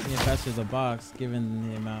 Yeah, faster the box, given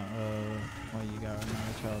the amount of what you got right now.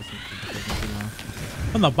 Charles,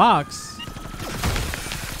 from the box.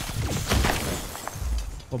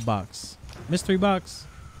 What box? Mystery box.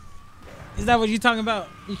 Is that what you're talking about?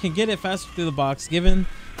 You can get it faster through the box, given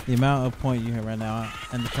the amount of point you have right now,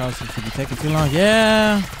 and the trial seems to be taking too long.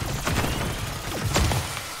 Yeah.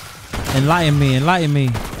 Enlighten me. Enlighten me.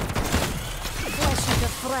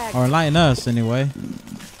 Or enlighten us, anyway.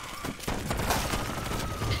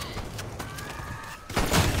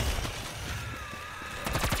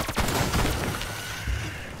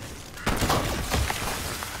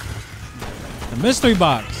 The mystery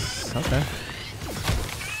box. Okay.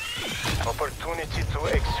 Opportunity to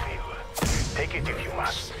exfil. Take it if you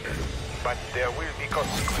must. But there will be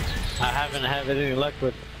consequences. I haven't had any luck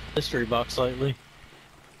with mystery box lately.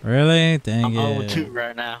 Really? Dang I'm it. 0-2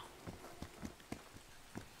 right now.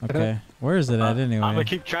 Okay. Where is it at anyway? I'm gonna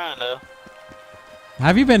keep trying though.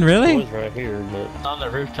 Have you been really? It was right here, but On the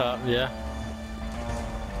rooftop, yeah.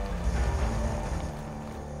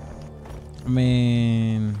 I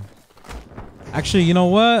mean, actually, you know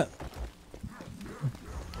what?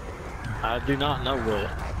 I do not know what.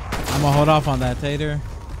 I'm gonna hold off on that, Tater,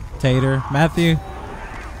 Matthew,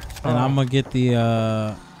 and I'm gonna get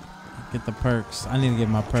the perks. I need to get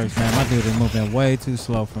my perks, man. My dude is moving way too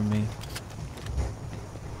slow for me.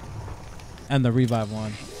 And the revive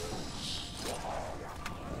one.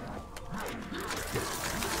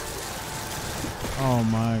 Oh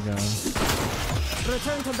my god.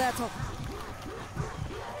 Return to battle.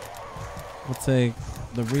 We'll take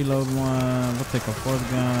the reload one. We'll take a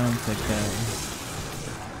fourth gun. Take that.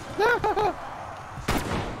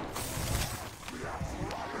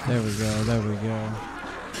 There we go. There we go.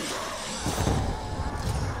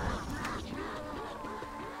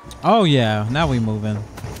 Oh yeah. Now we moving.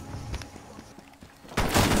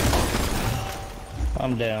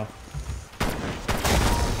 I'm down.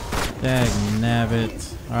 Dag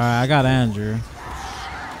nabbit. Alright, I got Andrew.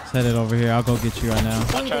 Let's head it over here. I'll go get you right now.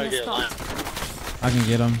 I'll try to get line. I can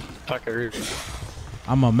get him. Fucker.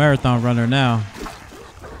 I'm a marathon runner now.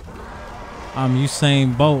 I'm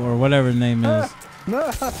Usain Bolt or whatever his name is.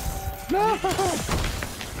 No! No!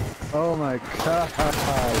 Oh my god.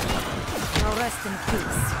 Now rest in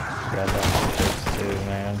peace. Got that too,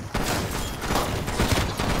 man.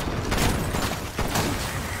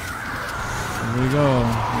 Here we go.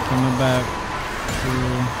 I'm coming back to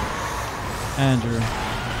Andrew.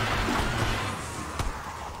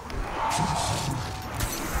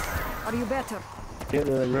 Are you better? Yeah,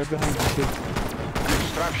 right behind you.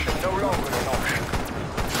 Destruction no longer an option.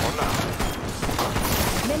 For now.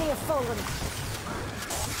 Many have fallen.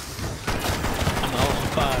 I'm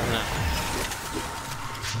 0-5 now.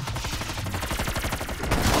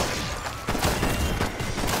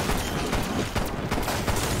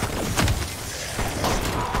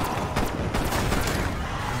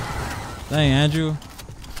 Dang, Andrew.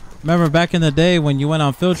 Remember back in the day when you went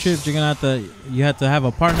on field trips, you had to have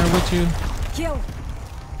a partner with you? Kill.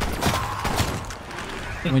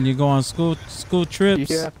 When you go on school trips?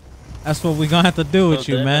 Yeah. That's what we gonna have to do with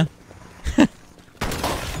you, man.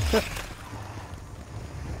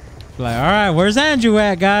 Like, alright, where's Andrew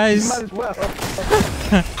at, guys? Might as well.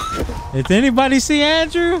 Did anybody see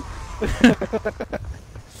Andrew?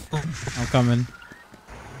 I'm coming.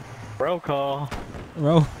 Roll call.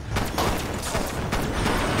 Bro.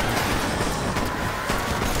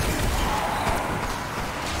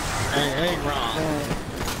 Ain't wrong.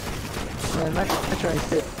 Man, I try to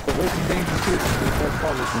hit the racing danger too. That's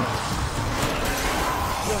policy.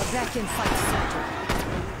 You're back in fight, Sergeant.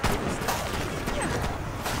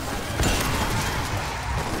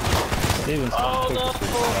 Steven's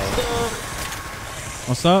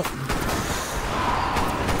What's up?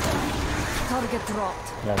 Target dropped.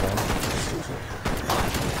 Yeah, man.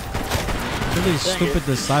 These stupid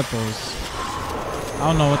disciples. I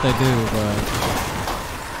don't know what they do, but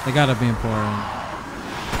they gotta be important.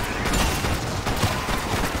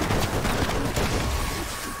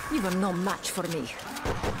 You are no match for me.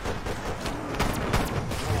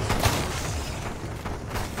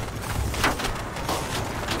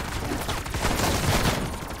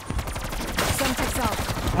 Semtex out.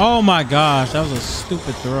 Oh my gosh, that was a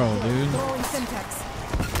stupid throw, dude. Throwing Semtex.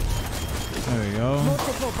 There we go.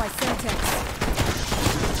 Multiple by Semtex.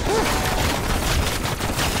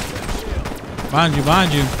 Behind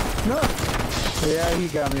you. No. Yeah, he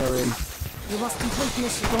got me already. You must complete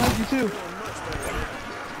mission. Behind you too.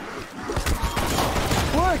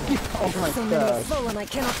 What? Oh my So many have god. fallen I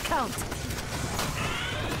cannot count.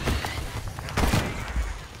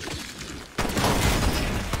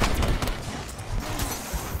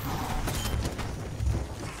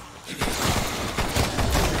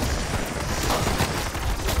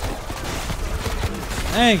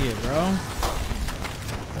 Dang it, bro.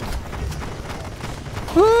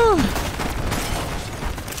 Woo.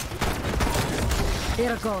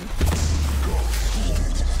 They're gone.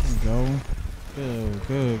 There we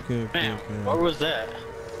go. Good. Man, where was that?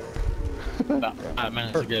 About 5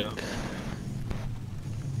 minutes ago.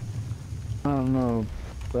 I don't know,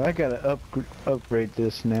 but I gotta upgrade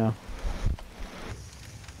this now.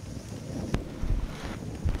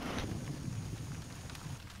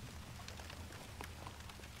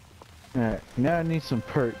 Alright, now I need some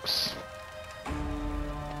perks.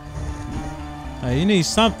 Hey, you need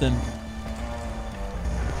something.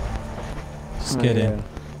 Just kidding.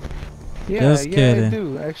 Yeah, Just kidding. I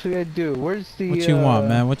do. Actually, I do. Where's the... What you want,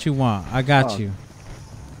 man? What you want? I got you.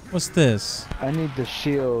 What's this? I need the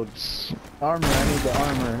shields. Armor, I need the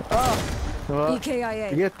armor. Oh! Well,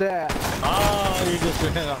 EKIA. get that. Oh, you just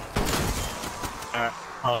ran off. Alright,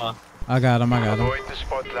 hold on. I got him. Avoid the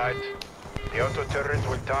spotlight. The auto turret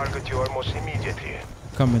will target you almost immediately.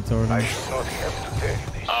 Coming toward I him. should not have to tell you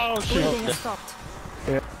this. Oh, Bleeding shit. has stopped.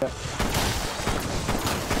 Yeah.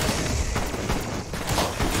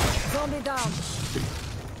 Zombie down.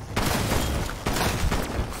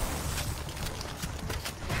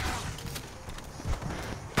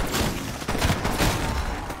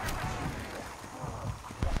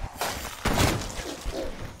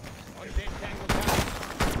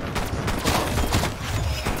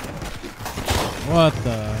 What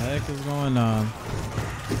the heck is going on?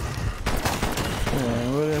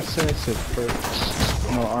 Yeah, what did I say? I said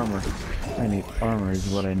perks. No, armor. I need armor is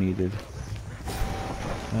what I needed.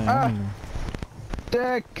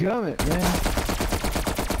 Dadgummit, man.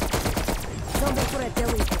 Zombie threat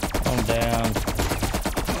deleted. I'm down.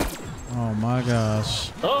 Oh my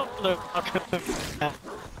gosh. Oh, no.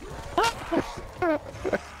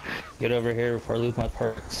 Get over here before I lose my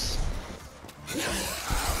perks.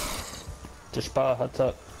 Just spot, what's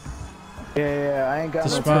up? Yeah, I ain't got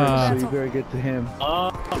no Despot. perks, so you better get to him.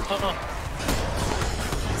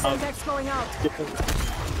 Syntax going out.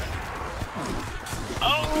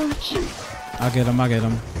 Oh, shit. I get him. I got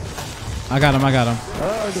him.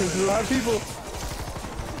 Oh, there's a lot of people.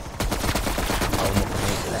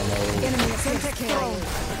 Enemy Syntax thrown.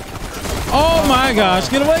 Oh my gosh.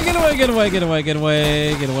 Get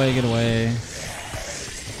away.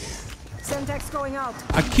 Syntax going out.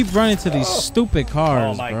 I keep running to these stupid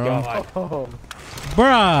cars, Oh my bro. god. Oh,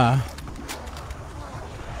 Bruh.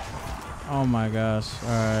 Oh my gosh.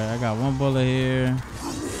 Alright, I got one bullet here.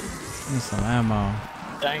 Need some ammo.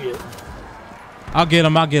 Dang it. I'll get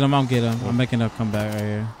him. I'm making a comeback right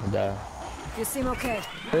here. Die. You seem okay.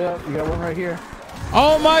 yeah, you got one right here.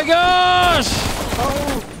 Oh my gosh!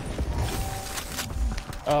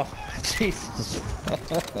 Oh, Jesus.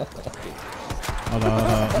 Hold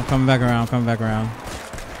on. I'm coming back around.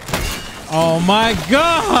 Oh my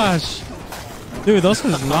gosh! Dude, those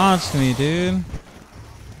things launched me, dude.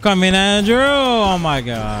 Come in, Andrew! Oh my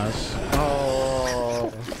gosh.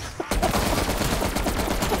 Oh.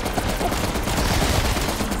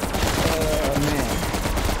 Man.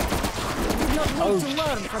 You don't need to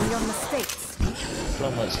learn from your mistakes.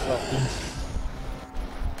 So much fucking.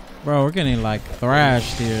 Bro, we're getting like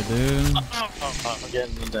thrashed here, dude. I'm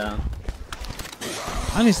getting them down.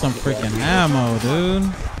 I need some freaking ammo, dude.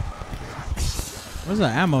 Where's the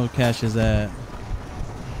ammo caches at?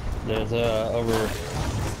 There's over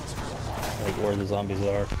like where the zombies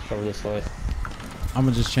are. Over this way. I'm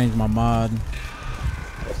gonna just change my mod.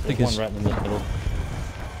 There's one right in the middle.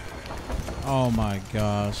 Oh my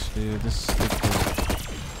gosh, dude. This is ridiculous.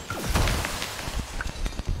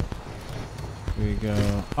 Here we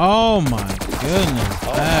go. Oh my goodness.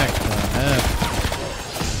 Back the heck.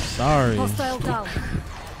 Sorry. Hostile down.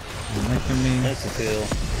 You're making me. That's a kill.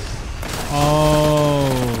 Oh,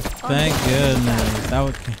 thank goodness. That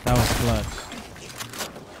was clutch.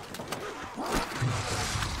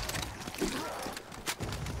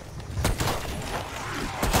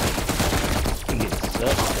 He gets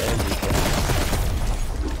stuck to everything.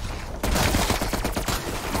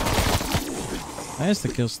 My insta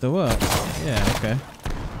kill still up. Yeah, okay.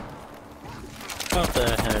 What the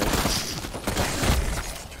heck?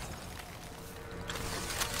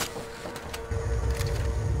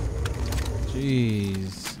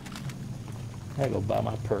 Jeez. I gotta go buy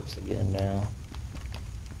my perks again now.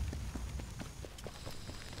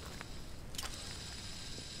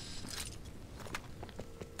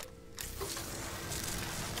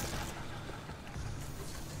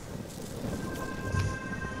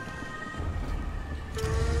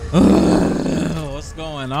 What's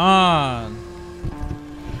going on?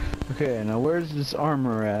 Okay, now where's this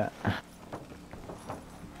armor at?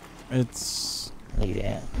 It's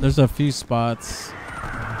Yeah. there's a few spots.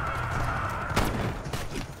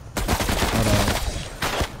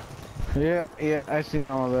 Yeah, I seen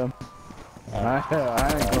all of them. I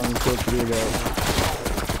ain't going to go through that.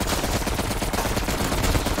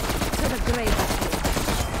 To the grave.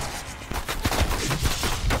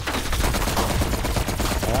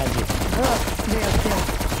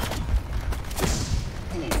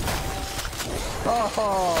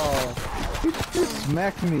 Oh, he just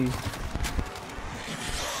smacked me.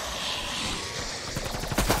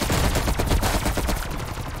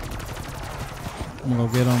 I'm gonna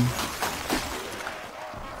go get him.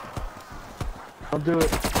 I'll do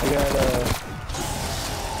it. I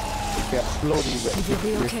got floaty. You'll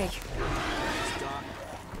be okay.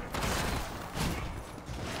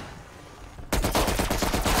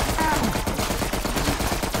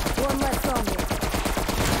 One less on you.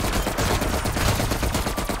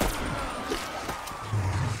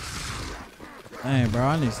 Dang, bro, I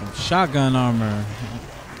need some shotgun armor.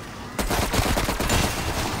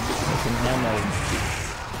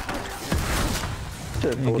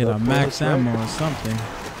 You get a max ammo or something.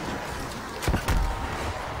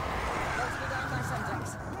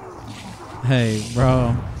 Hey,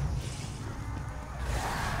 bro.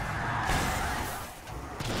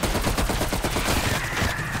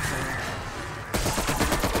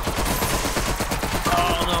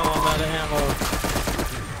 Oh no, I'm out of ammo.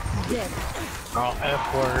 Dead. Oh, F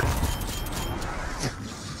word.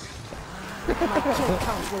 My kill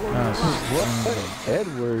count will only rise. What?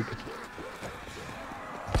 Edward.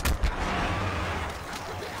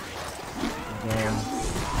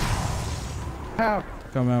 How?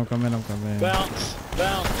 Come in, I'm coming. Bounce,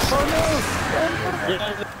 bounce. Oh no!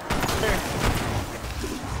 Yeah, there.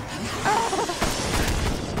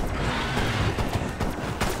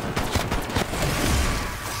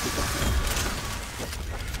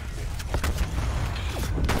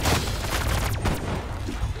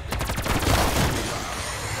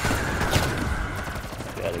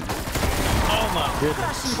 Oh my goodness.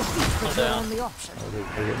 Flashing the feet was your only option.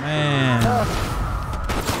 Man.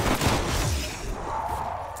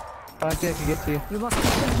 I think I can get to you. You must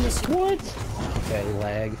complete mission. What? Okay,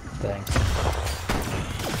 lag. Thanks.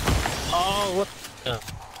 Oh, what?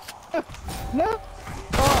 No!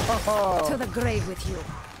 Oh. To the grave with you.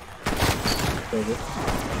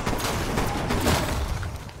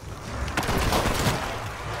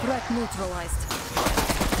 Threat neutralized.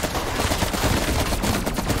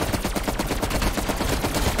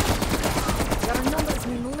 Your numbers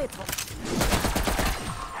mean little.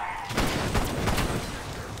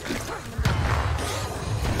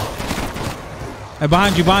 Hey,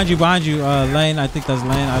 behind you, Lane. I think that's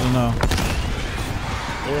Lane. I don't know.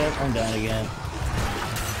 Yep, I'm down again.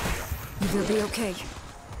 You will be okay.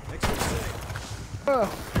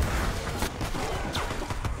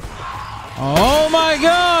 Oh my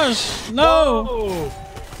gosh! No! Whoa.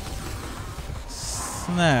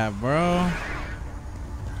 Snap, bro.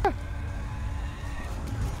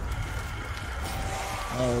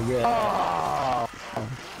 Oh, yeah.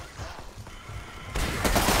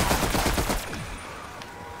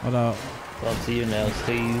 Hold up. Up to you now,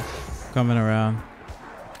 Steve. Coming around.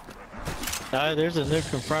 There's a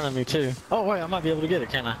nuke in front of me too. Oh wait, I might be able to get it,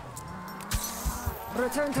 can I?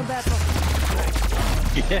 Return to battle.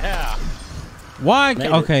 Yeah. Why?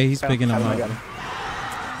 Okay, he's picking him up.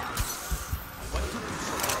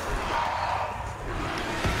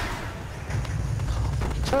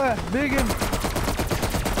 Biggin!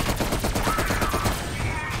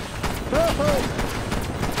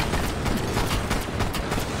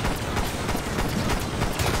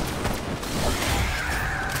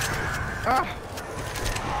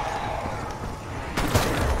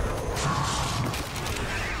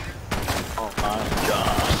 Oh my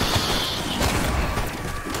gosh.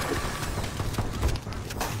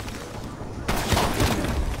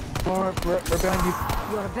 We're behind you.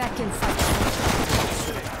 You're back inside.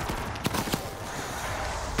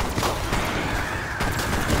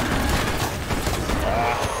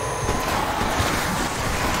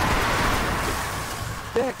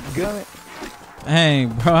 Gun it. Hey,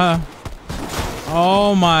 bruh.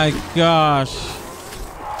 Oh my gosh.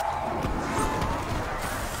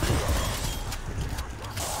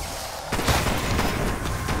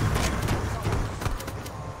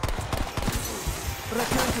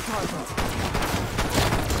 Return to target.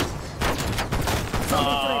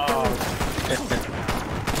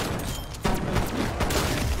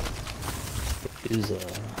 Is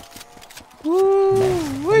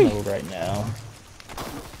Woo-wee. no right now.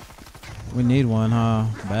 We need one, huh?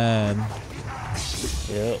 Bad.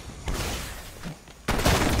 Yep.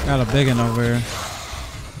 Got a big one over here.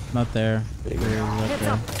 Not there. Big There he is, right Heads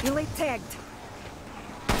there. up. Elite tagged.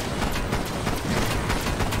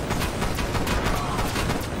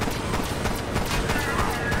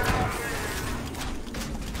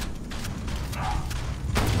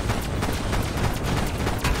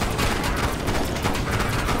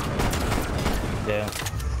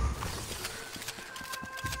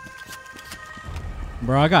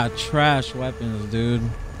 Bro, I got trash weapons, dude.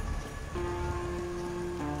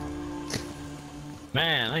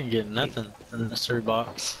 Man, I ain't getting nothing in the mystery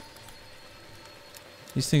box.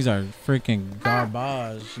 These things are freaking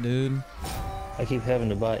garbage, dude. I keep having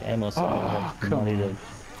to buy ammo so I don't have the money to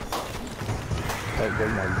upgrade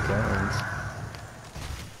my guns.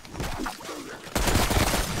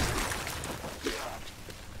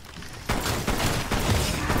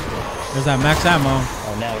 There's that max ammo.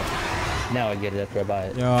 Oh, now I get it after I buy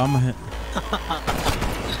it. Yo, I'm gonna hit.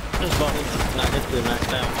 This bottle's not hit the max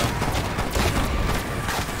ammo.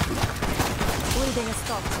 Bleeding is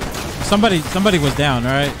stopped. Somebody was down,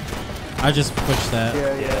 right? I just pushed that.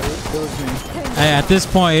 Yeah, it was me. Hey, at this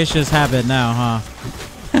point, it's just habit now, huh?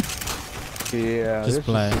 Yeah, just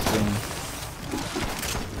play. Rest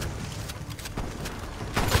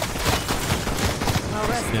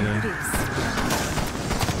in peace.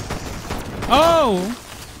 Oh!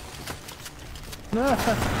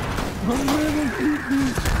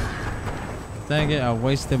 Dang it, I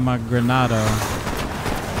wasted my granado.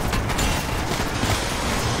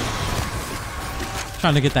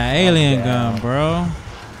 Trying to get that alien gun, bro.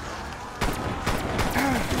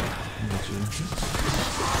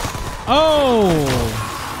 Oh!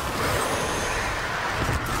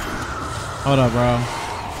 Hold up, bro.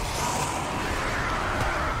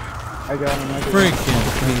 I got him. Freaking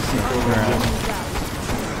piece of crap.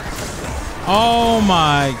 Oh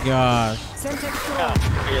my gosh. Semtex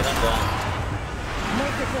Yeah, I'm done.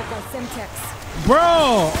 Make it look like Semtex. Bro!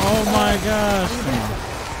 Oh my gosh.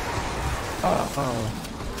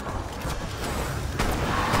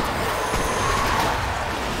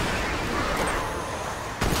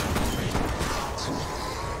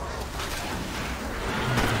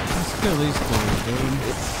 Let's kill these fools,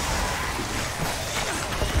 dude.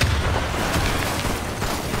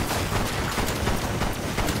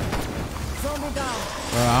 Zombie down.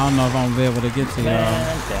 Bro, I don't know if I'm gonna be able to get to y'all.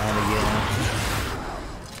 Down again.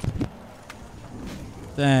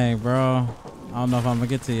 Dang, bro. I don't know if I'm gonna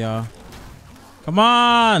get to y'all. Come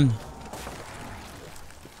on!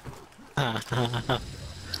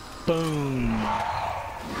 Boom.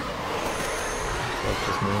 That's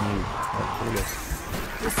just me and you. That's pretty good.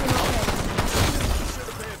 You seem okay.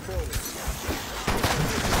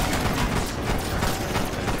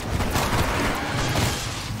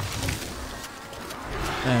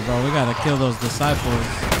 Dang, bro, we gotta kill those disciples.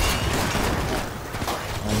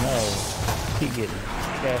 I know. Keep getting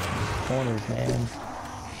cashed in the corners, man.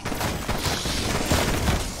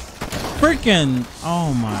 Freaking!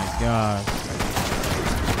 Oh my gosh.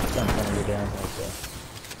 I'm trying to go down like that.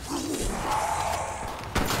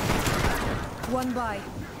 One by.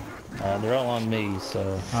 They're all on me,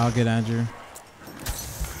 so. I'll get Andrew.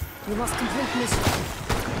 You must complete mission.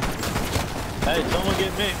 Hey, someone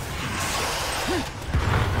get me.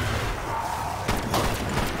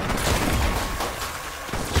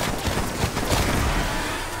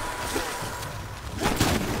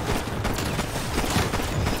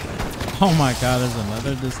 Oh my god, there's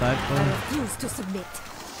another disciple. I refuse to submit.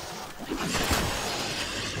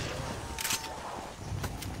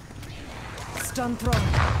 Stun thrown.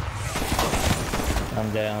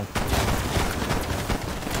 I'm down.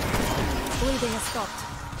 Bleeding is stopped.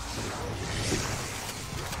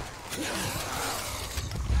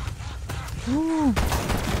 Woo.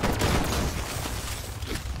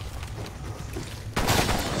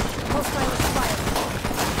 Hostile expired.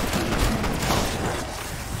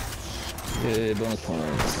 Good bonus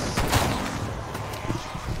points.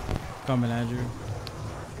 Coming, Andrew.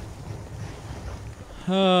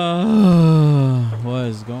 What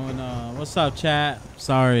is going on? What's up, chat?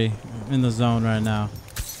 Sorry, I'm in the zone right now.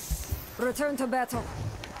 Return to battle.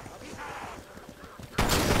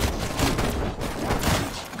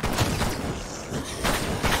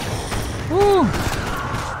 Woo!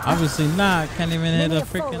 Obviously not. Can't even hit a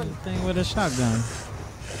freaking thing with a shotgun.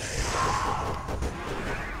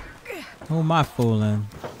 Who am I fooling?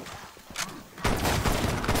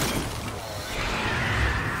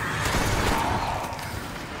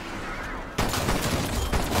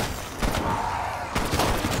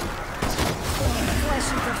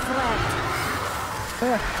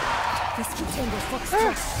 This container fucks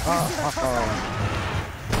us.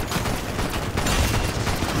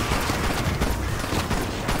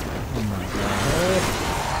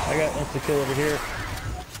 I got insta-kill over here.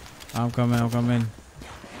 I'm coming. I'll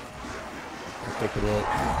pick it up.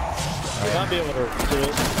 You might be able to do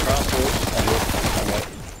it. Crossbow. I got it.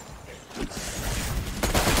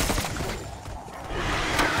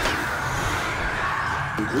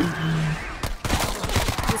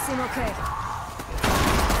 You seem okay.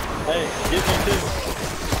 Hey, get me too.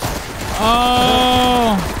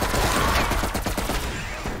 Oh!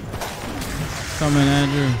 Coming,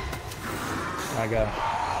 Andrew. I got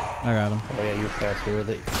him. Oh yeah, you're faster with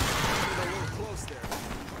it.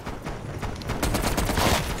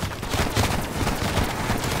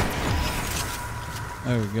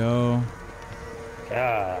 There we go.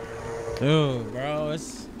 God. Dude, bro,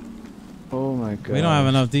 it's... Oh my god. We don't have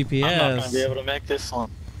enough DPS. I'm not gonna be able to make this one.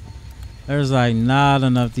 There's like not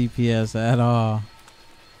enough DPS at all.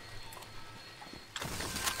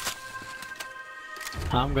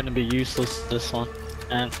 I'm gonna be useless this one.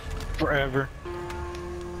 And forever.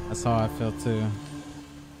 That's how I feel too.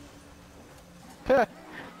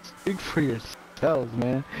 Speak for yourselves,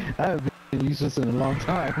 man. I haven't been useless in a long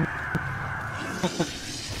time.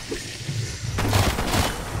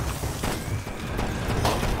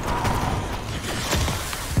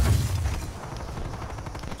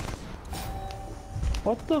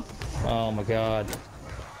 What the? Oh my god.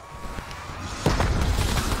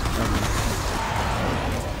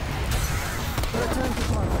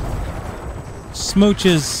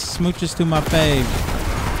 Smooches to my fave.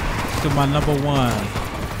 To my number one.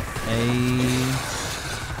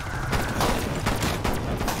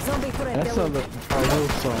 That's a real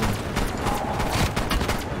song.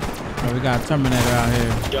 Oh, we got a Terminator out here.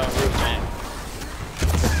 Yo, roof man.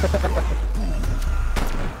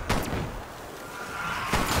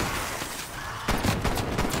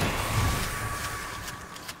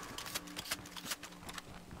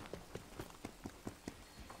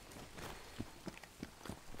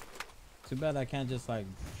 Too bad I can't just like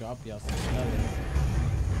drop y'all some smells.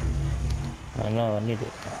 I know, I need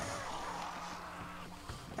it.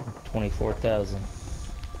 24,000.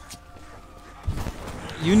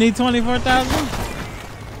 You need 24,000?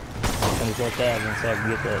 24,000 so I can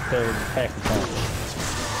get that third package on.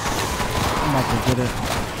 I'm about to get it.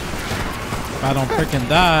 If I don't freaking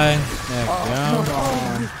die. There we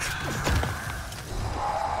go.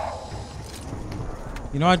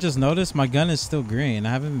 You know, I just noticed my gun is still green. I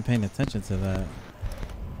haven't been paying attention to that.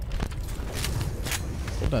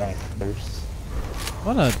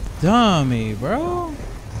 What a dummy, bro.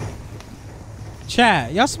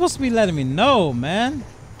 Chat, y'all supposed to be letting me know, man.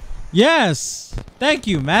 Yes. Thank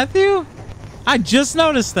you, Matthew. I just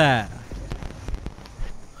noticed that.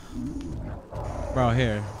 Bro,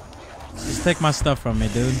 here. Just take my stuff from me,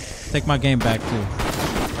 dude. Take my game back, too.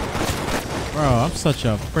 Bro, I'm such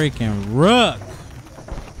a freaking rook.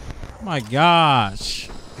 My gosh.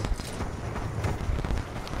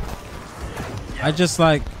 I just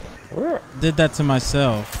like did that to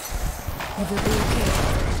myself.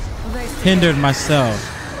 Hindered myself.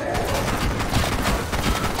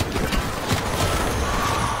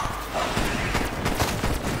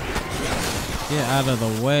 Get out of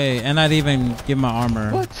the way. And I'd even give my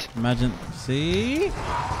armor. What? Imagine. See?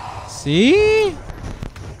 See?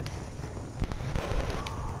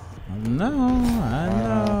 No, I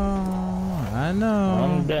know. I know.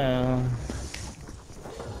 I'm down.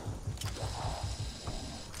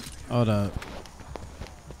 Hold up.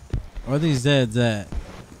 Where are these Zeds at?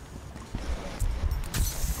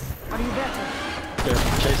 Are you better? They're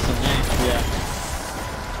chasing me, yeah.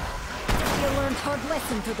 You learned hard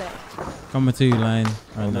lesson today. Coming to you, Lane,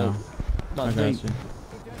 right now. Not I got deep. you.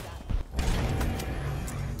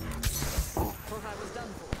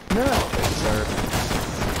 No. Sir.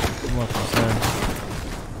 You're welcome, sir.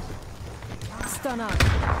 Stun up.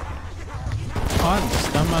 Oh, I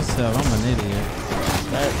stunned myself. I'm an idiot.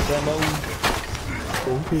 That's ammo.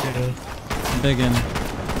 I'm digging.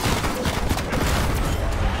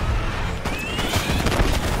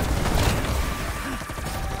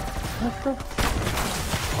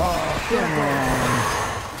 Oh, come on.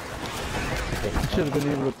 I should have been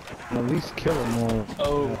able to at least kill him more.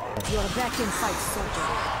 Oh. You're back in fight, soldier.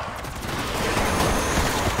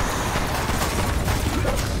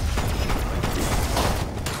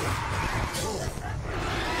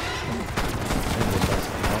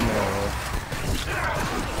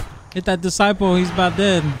 Hit that disciple. He's about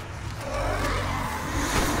dead.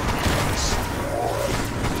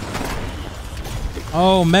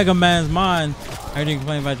 Oh, Mega Man's mine. I heard you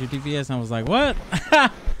complain about your DPS and I was like, what?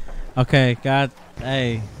 Okay, God.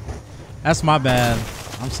 Hey, that's my bad.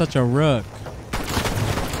 I'm such a rook.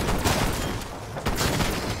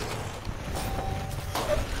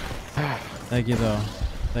 Thank you, though.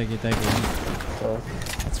 Thank you, thank you.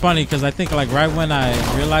 It's funny because I think like right when I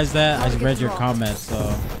realized that, I read your comment,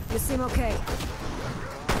 so. You seem okay.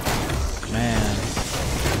 Man.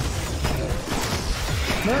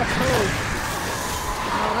 Now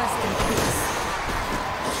rest in peace.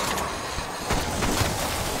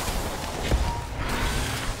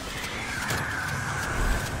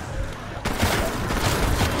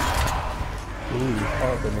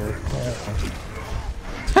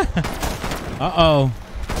 Uh-oh.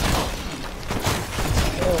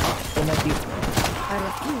 I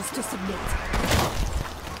refuse to submit.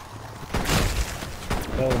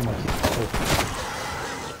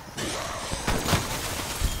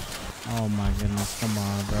 Oh my goodness. Come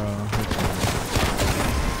on, bro.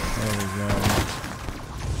 There we go.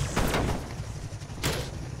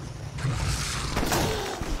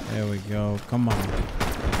 There we go. Come on.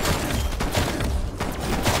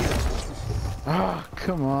 Ah,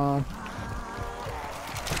 come on.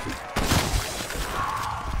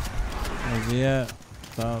 Where's he at?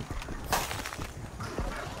 Stop.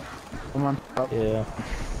 Come on. Up. Yeah.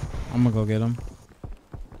 I'm gonna go get him.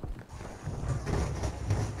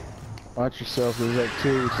 Watch yourself. There's like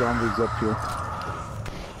 2 zombies up here.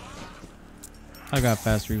 I got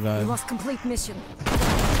fast We revive. must complete mission.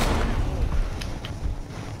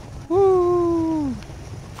 Woo!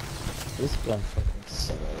 This gun fucking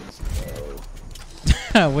sucks,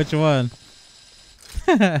 bro. Which one?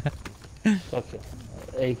 Fucking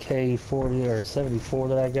AK-40 or 74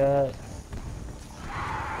 that I got.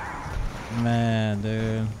 Man,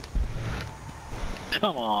 dude.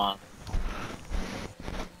 Come on.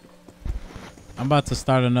 I'm about to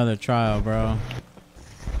start another trial, bro.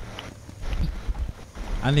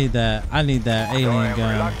 I need that alien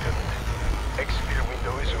gun. Exfil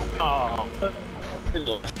window is open.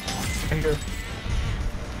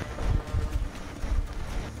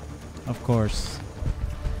 Of course.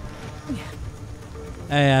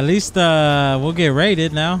 Hey, at least we'll get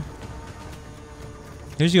rated now.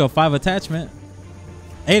 Here's your 5 attachment.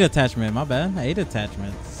 8 attachment, my bad. 8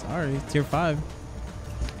 attachments. Sorry, tier 5.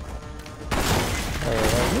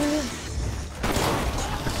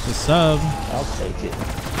 The sub. I'll take it.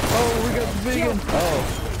 Oh, we got the big one.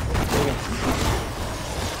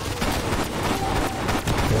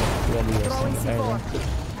 Throwing C4.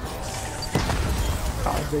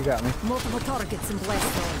 Oh, they got me. Multiple targets in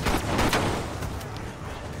blast zone.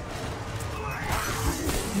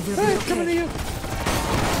 You will be Hey, okay. coming to you.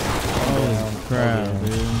 Holy crap,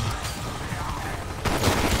 dude.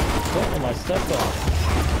 What am I stuck on?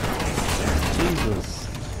 Jesus.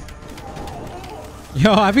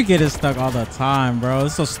 Yo, I be getting stuck all the time, bro.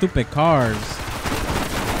 It's so stupid cars.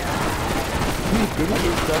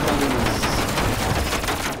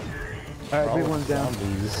 Alright, big one's down.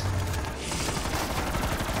 Zombies.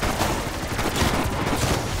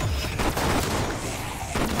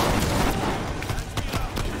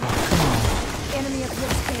 Enemy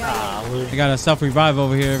appears KIA. I got a self-revive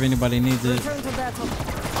over here if anybody needs it. Return to battle.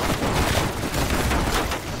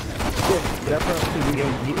 That probably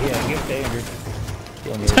Yeah, get dangerous.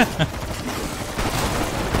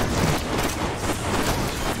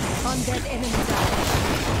 Undead enemy down.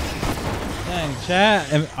 Dang,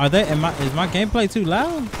 chat. Is my gameplay too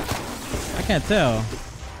loud? I can't tell.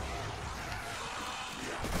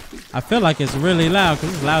 I feel like it's really loud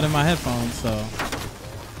because it's loud in my headphones, so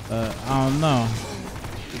I don't know.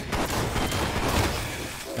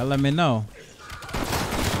 Gotta let me know.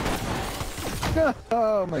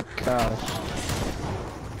 Oh my gosh.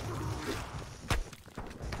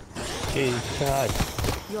 Hey, God.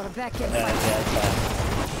 You're back in Yeah, fight. it's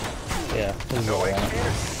fine. Yeah, this is all right.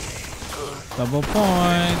 Double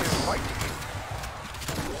points.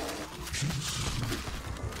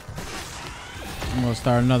 I'm gonna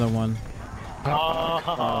start another one.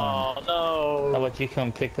 Oh, no. How about you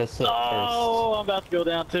come pick us up first? Oh, I'm about to go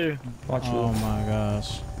down too. Why don't you, Oh my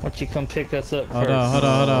gosh. why don't you come pick us up Hold first? on, hold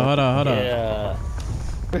on, hold on, hold on, hold on. Yeah.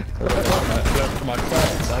 That's my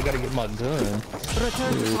class. I gotta get my gun.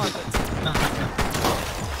 Return to target.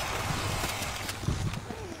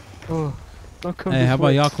 Oh, don't come Hey, this how about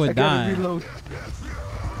way. y'all quit I gotta dying? reload.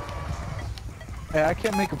 Hey, I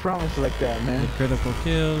can't make a promise like that, man. Critical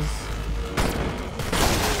kills.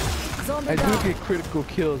 Zombie I do down. get critical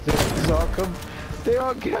kills. They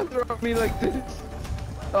all gather on me like this.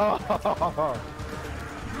 Oh.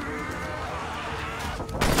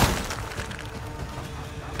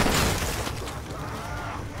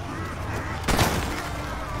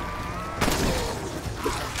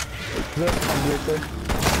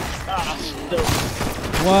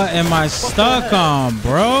 What am I stuck on,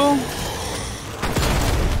 bro?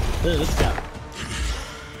 This guy.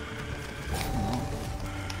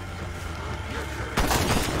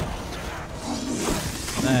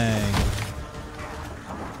 Dang.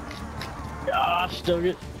 Gosh, still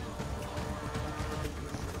get.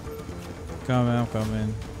 Coming, I'm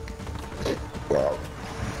coming.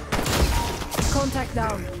 Contact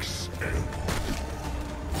down.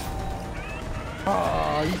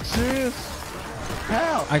 Oh, you serious?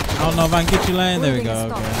 How? I don't know if I can get you laying. There we go.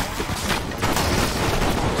 Building Okay. stop.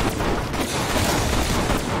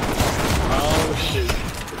 Oh shoot.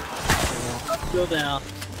 Go down.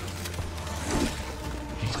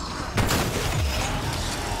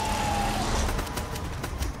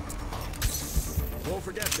 Won't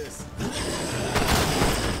forget this.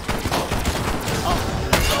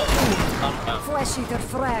 Flesh eater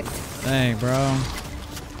fragged. Dang, bro.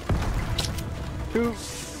 Shoot.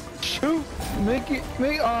 Shoot. Make it.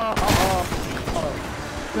 Man.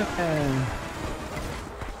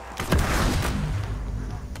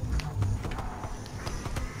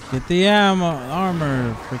 Get the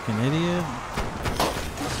armor, freaking idiot.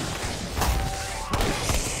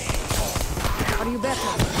 Are you better?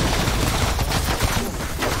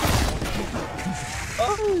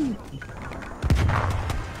 Oh.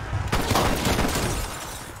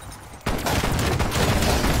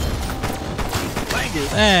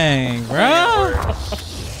 Dang, bro.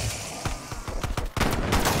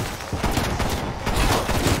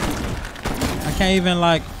 I can't even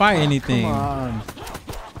like fight anything. Come on.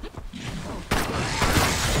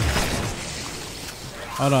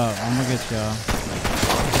 Hold up, I'm gonna get y'all.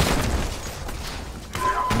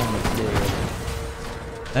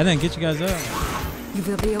 That didn't get you guys up. You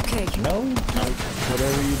will be okay. No.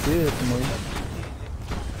 Whatever you did, man.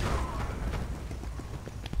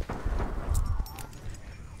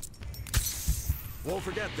 Won't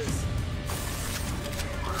forget this.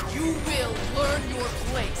 You will learn your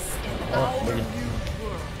place in our new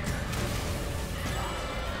world.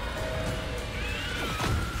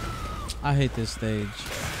 I hate this stage.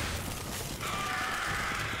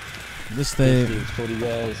 This stage. 40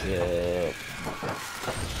 guys, yeah.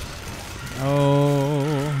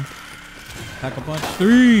 Oh. Pack a punch.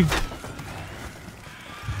 3.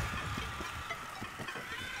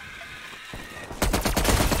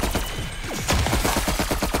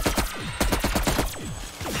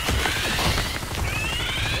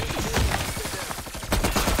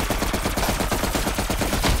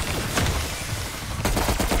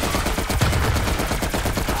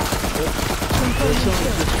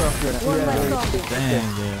 Dang,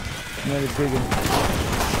 yeah. Another big one.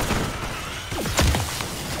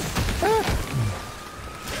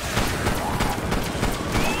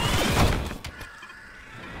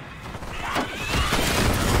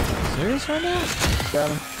 Serious right now? Got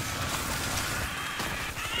him.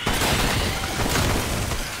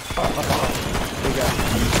 They got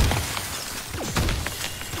him.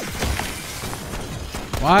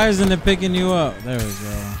 Why isn't it picking you up? There we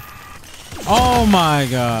go. Oh my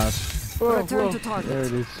gosh. Return to target. There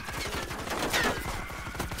it is.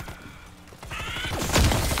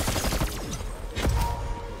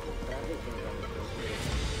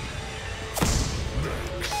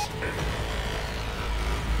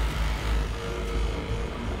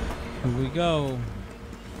 Here we go.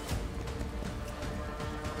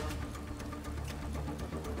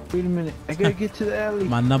 Wait a minute. I gotta get to the alley.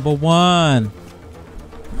 My number 1.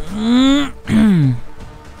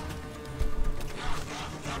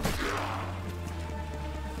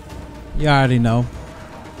 You already know.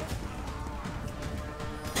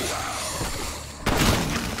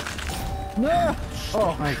 No!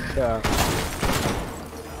 Oh my god.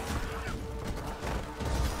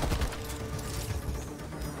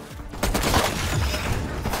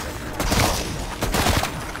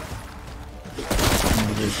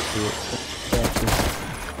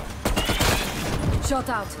 Shot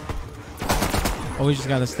out. Oh, we just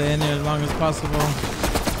gotta stay in there as long as possible.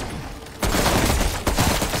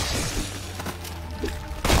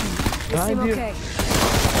 You seem okay.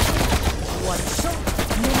 One shot,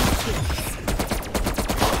 many kills.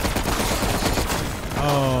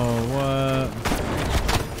 Oh, what?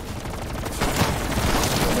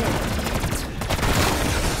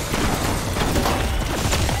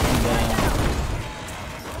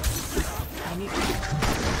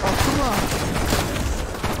 Oh, come on.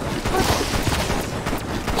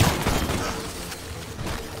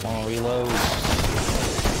 Come on, reload.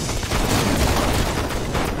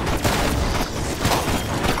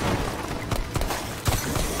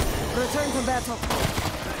 Return to battle.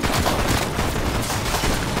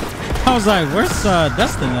 I was like, where's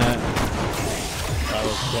Dustin at?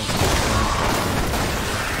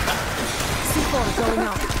 C4 going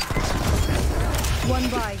out. One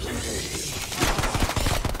by.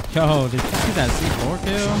 Yo, did you see that C4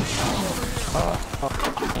 kill?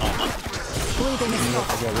 Bleeding is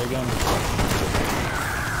stopped. Okay, we're going.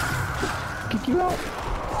 Kick you out.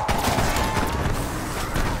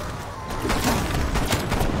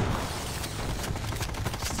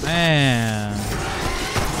 Man.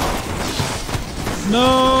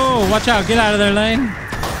 No! Watch out. Get out of there, Lane.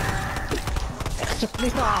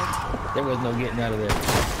 Lethal out. There was no getting out of there.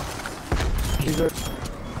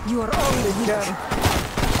 You are only weak.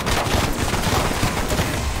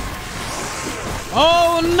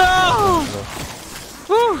 Oh no!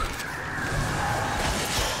 Whew.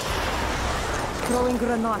 Throwing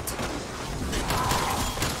grenade.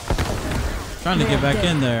 Trying to get back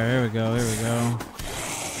in there. Here we go. Here we go.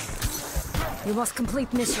 You must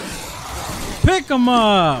complete mission. Pick him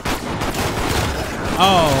up.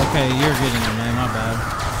 Oh, okay. You're getting him, man. My bad.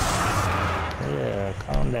 Yeah,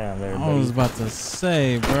 calm down there, I buddy. was about to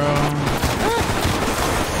say, bro.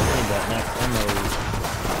 That next ammo.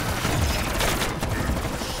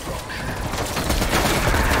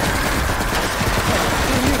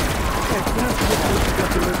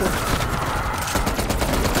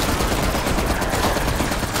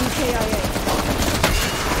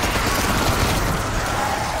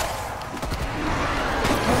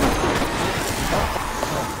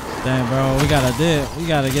 Damn, bro, we gotta dip. We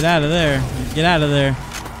gotta get out of there. Get out of there.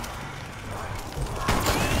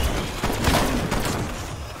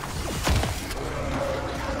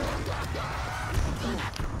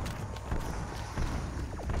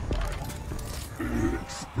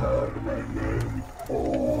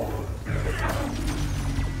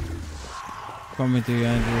 Coming through,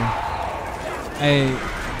 Andrew. Hey.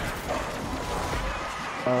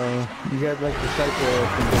 You guys like the cycle?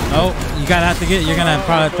 Oh, you gotta have to get. You're gonna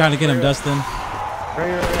probably try to get him, Dustin.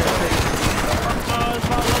 Right.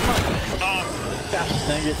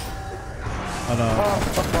 Dang it. Hold on.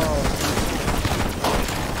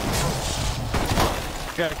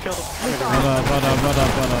 Gotta kill him. Hold up.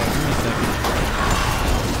 Give me a second.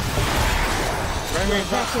 Bring me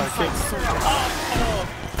back.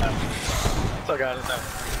 Still got it now.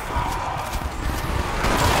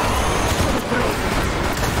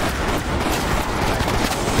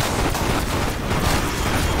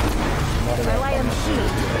 Rely on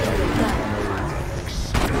shield.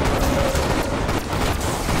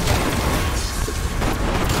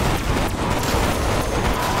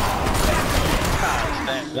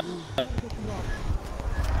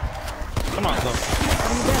 Come on, go.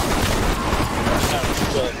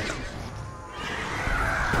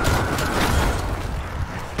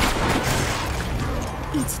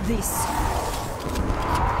 Eat this.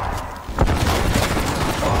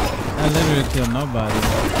 I literally killed nobody.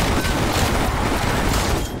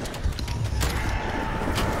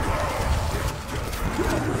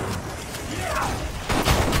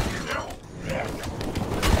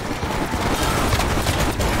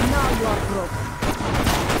 Now you are broken.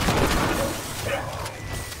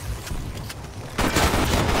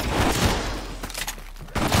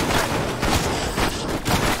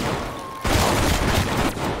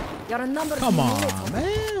 You're a number. Come on,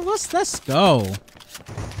 man. Let's go.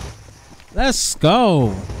 Let's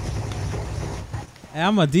go. Hey,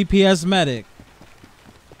 I'm a DPS medic.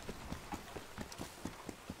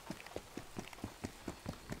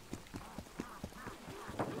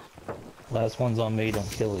 Last one's on me. Don't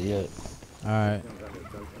kill it yet. All right.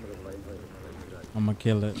 I'm gonna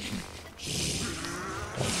kill it. Don't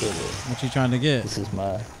kill it. What you trying to get? This is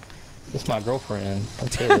my girlfriend. I'll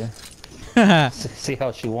tell you. See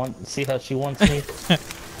how she wants me.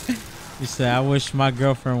 You said I wish my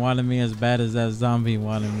girlfriend wanted me as bad as that zombie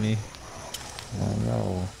wanted me. I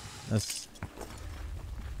know. That's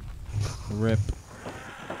rip.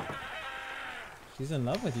 She's in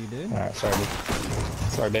love with you, dude. All right, sorry, babe.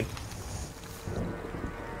 Sorry, babe.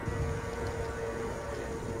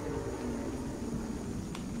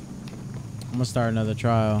 I'm gonna start another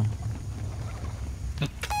trial.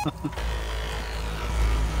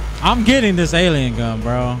 I'm getting this alien gun,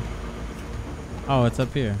 bro. Oh, it's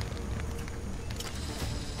up here.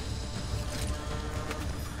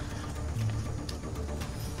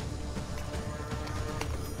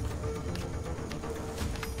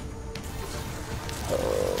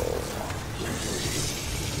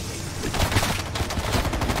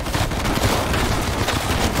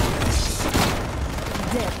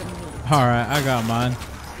 All right, I got mine.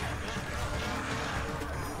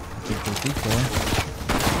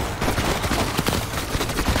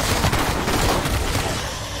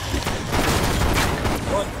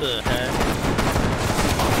 What the heck?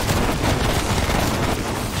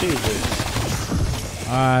 Jesus.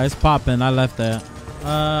 Alright, it's popping. I left that.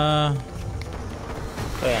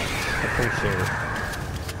 Thanks. I appreciate it.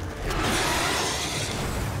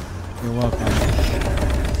 You're welcome.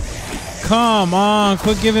 Come on,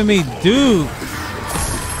 quit giving me Duke. Now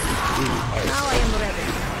I am ready.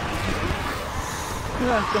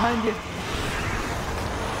 Yeah, behind you.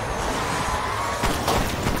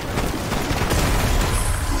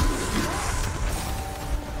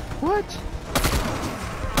 What?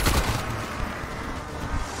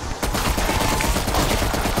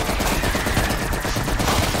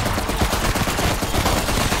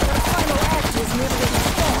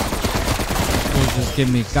 Just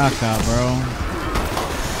give me caca, bro. I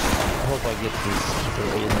hope I get this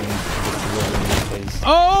alien in the face.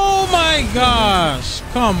 Oh my gosh!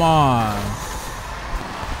 Come on.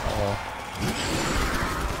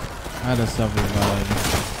 I had a self-revive.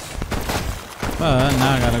 But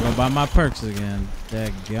now I gotta go buy my perks again.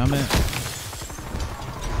 Dadgummit.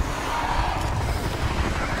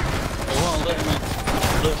 It won't let me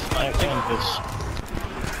lift my fingers.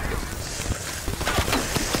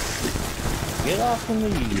 Get off of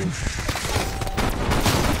me.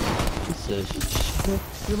 Piece of shit.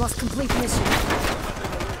 You must complete mission.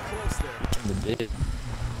 The dick.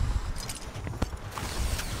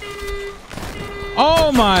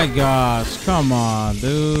 Oh my gosh! Come on,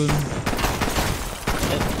 dude.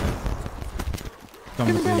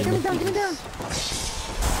 Coming for you. Give me down.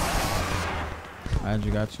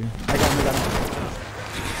 Andrew got you. I got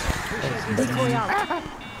him. Decoy out.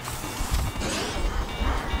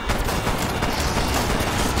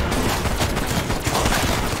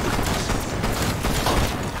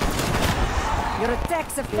 Your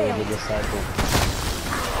attacks have failed.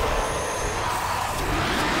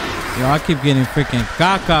 Yo, I keep getting freaking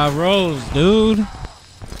caca rolls, dude.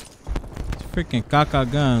 It's freaking caca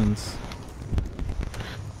guns.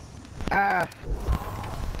 Ah.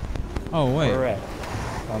 Oh wait. Correct.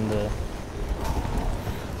 On the.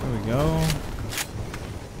 There we go.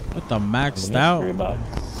 What the maxed out?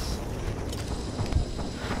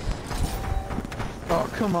 Oh,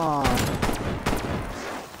 come on.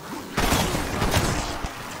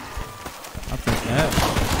 I'll take that.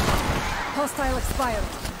 Hostile expired.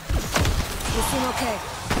 You seem okay.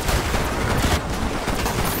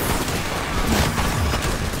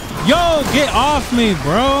 Yo, get off me,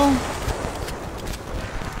 bro.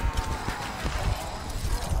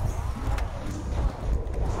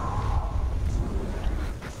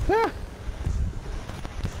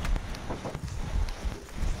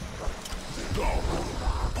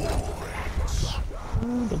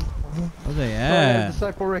 Where they at?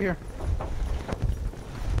 Disciple right here.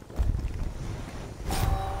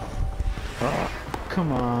 Oh,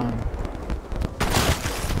 come on.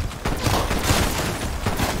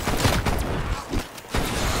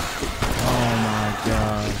 Oh my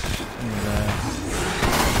gosh. Look at that.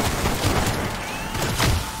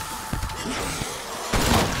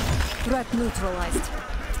 Threat neutralized.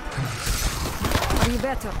 Are you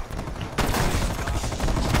better?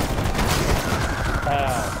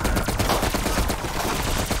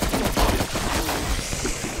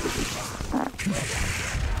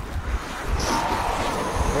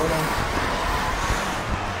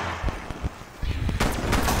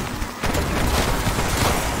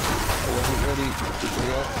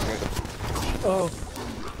 Oh.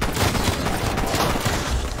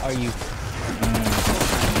 Are you?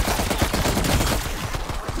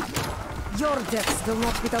 Your deaths will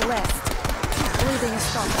not be the last. Bleeding is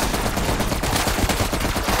stopped.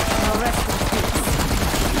 Now rest in peace.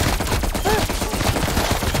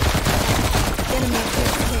 Enemy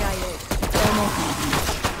KIA.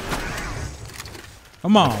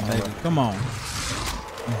 Come on, baby. Come on.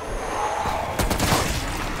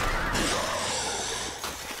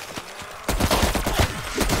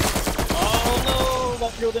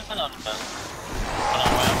 I'm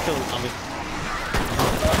killing zombie.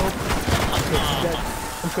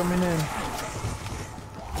 I'm coming in.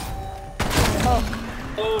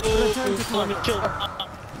 Return to zombie kill.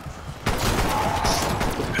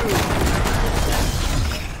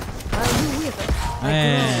 Are you with it?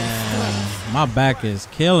 Man, my back is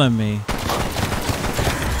killing me.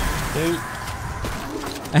 Dude.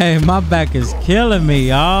 Hey, my back is killing me,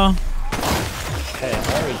 y'all. Hey, I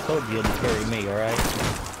already told you to carry me, alright?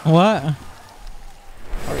 What? I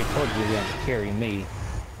already told you to carry me.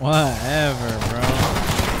 Whatever, bro.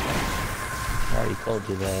 I already told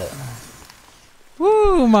you that.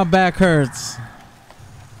 Woo, my back hurts.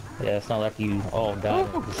 Yeah, it's not like you all died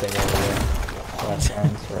at the same area last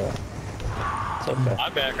time, so it's okay. My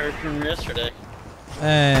back hurt from yesterday.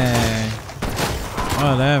 Hey,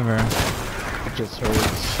 whatever. It just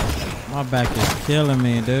hurts. My back is killing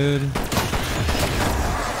me, dude.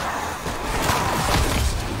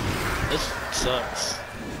 This sucks.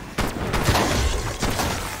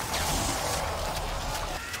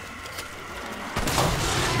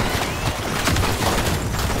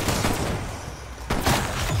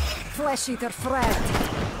 Flesh eater fragged.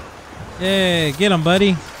 Yeah, get him,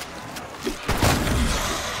 buddy.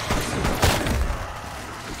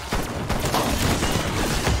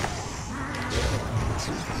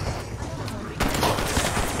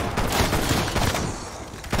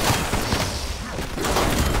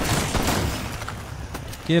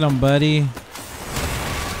 Get him, buddy.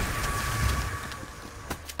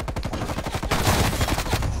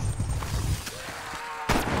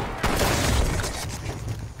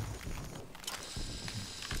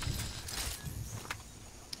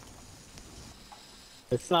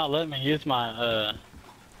 It's not letting me use my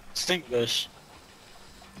stink bush.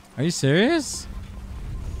 Are you serious?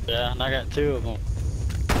 Yeah, and I got 2 of them.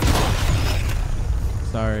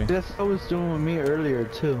 Sorry. That's what I was doing with me earlier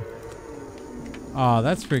too. Oh,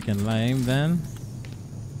 that's freaking lame then.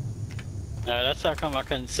 That's how come I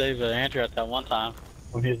couldn't save Andrew at that one time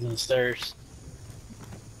when he was in the stairs.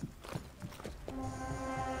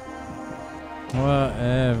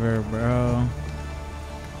 Whatever, bro.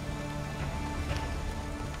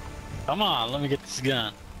 Come on, let me get this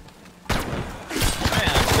gun. Man,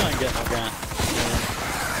 I still ain't getting no gun.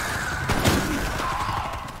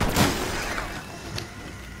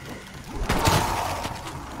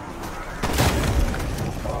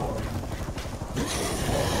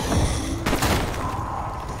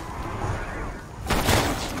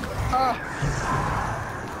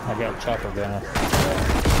 I got a chopper gun.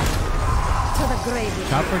 To the grave.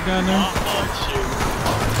 Chopper gunner? Oh, shoot.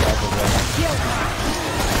 Chopper gun.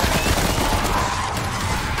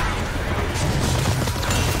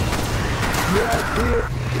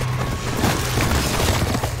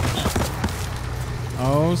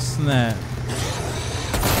 Oh snap.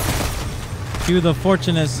 Cue the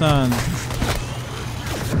fortunate son.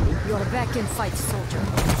 You're back in fight, soldier.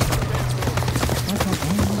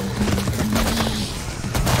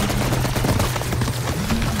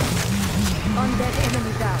 Undead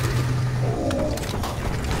enemy down.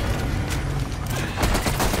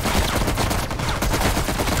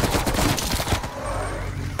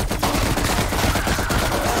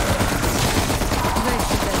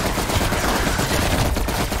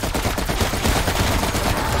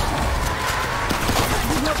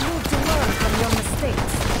 Do not need to learn from your mistakes.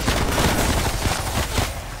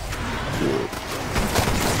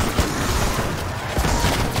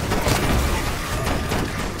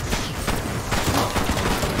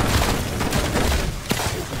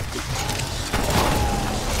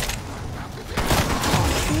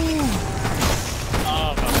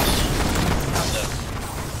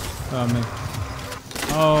 Oh man.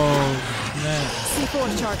 Oh man. C4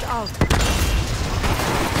 charge out.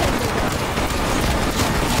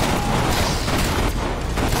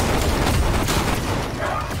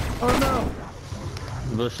 Oh no.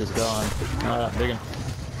 The bush is gone. Big one.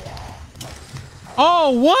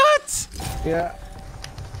 Oh what? Yeah.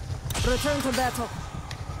 Return to battle.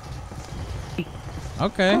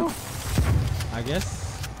 Okay. I guess.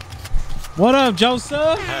 What up,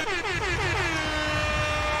 Joseph?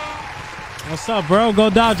 What's up, bro? Go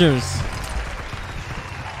Dodgers.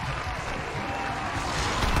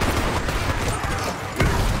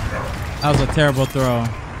 That was a terrible throw.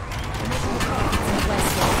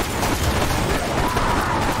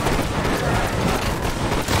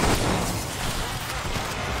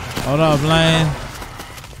 Hold up, Blaine.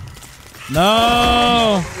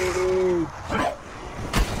 No!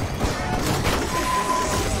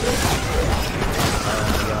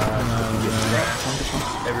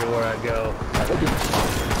 Everywhere I go.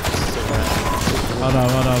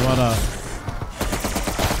 Hold up.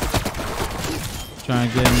 Try and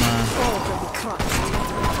get him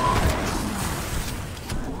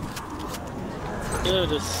Dude,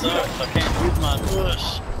 this sucks. I can't use my bush.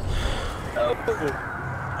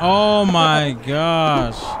 Oh my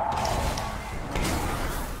gosh.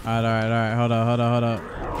 Alright. Hold up. Oh,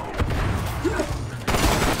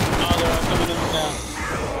 they're all coming in now.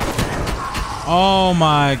 Oh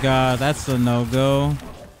my god, that's a no-go.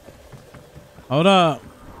 Hold up.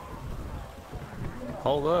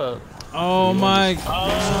 Hold up. Oh my god.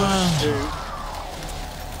 Oh,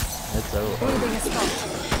 It's over.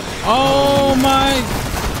 Oh my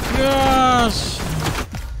gosh.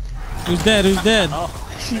 Who's dead? Oh,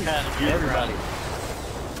 Everybody.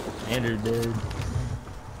 Andrew dead.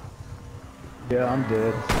 Yeah, I'm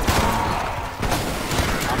dead.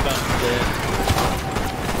 I'm about to dead.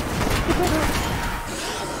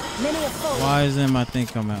 Why isn't my thing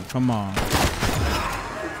come out? Come on. It's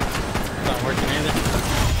not working either.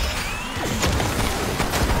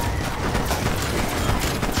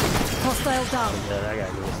 Hostile down. Yeah, I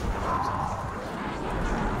gotta go.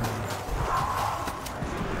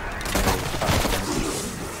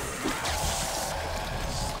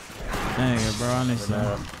 Dang it, bro. I need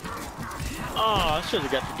some. Oh, I should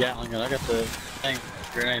have got the Gatling gun. I got the thing,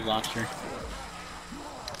 grenade launcher.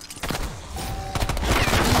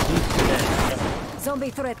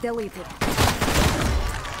 Zombie threat deleted.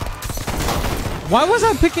 Why was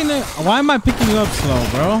I picking it? Why am I picking you up slow,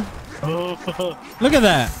 bro? Look at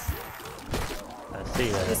that. I see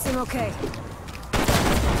You that. seem okay.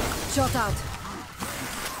 Shot out.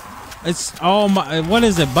 It's oh my. What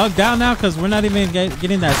is it? Bugged out now because we're not even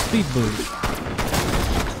getting that speed boost.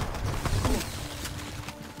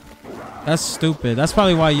 That's stupid. That's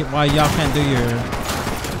probably why y'all can't do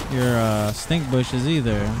your stink bushes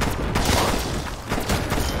either.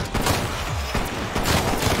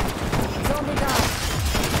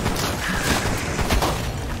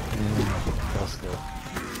 Let's go.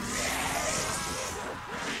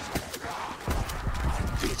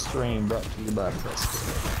 Stream brought to you by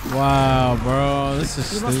Fresco. Wow, bro, this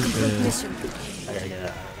is You must complete stupid. mission. I gotta get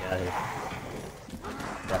out. I gotta get out.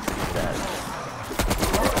 That's that.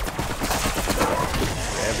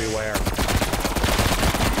 Everywhere.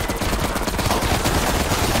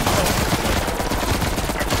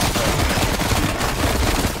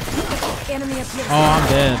 Enemy appears. Oh, I'm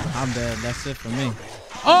dead. I'm dead. That's it for me.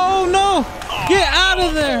 Oh no! Get out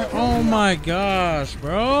of there! Oh my gosh,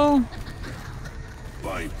 bro.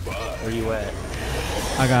 Where you at?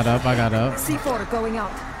 I got up. I got up. C4 going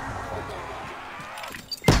out.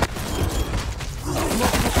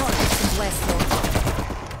 Multiple targets in blast zone.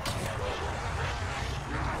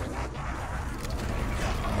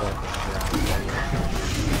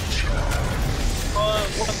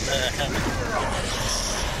 What the heck?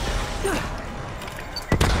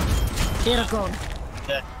 They're gone.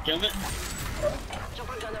 That kill it?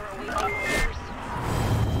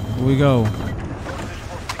 Here we go.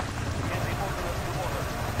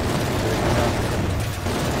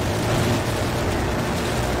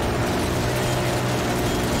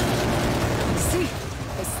 See,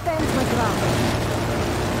 I stand my ground.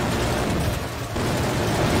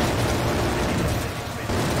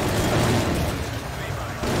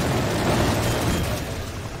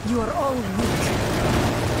 You are all weak.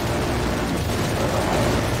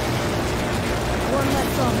 One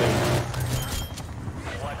left on me.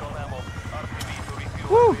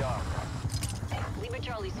 Woo! Lieber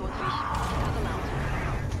Charlie, Swordfish. Cut them out.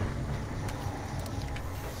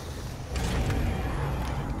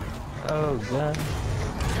 Oh god.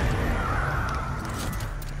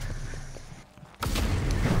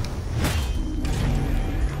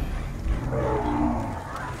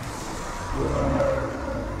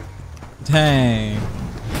 Dang.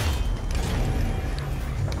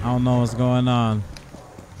 I don't know what's going on.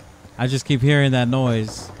 I just keep hearing that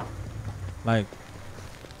noise. Like.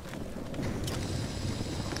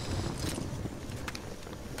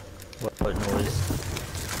 What noise?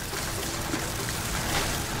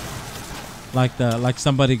 Like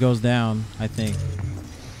somebody goes down, I think.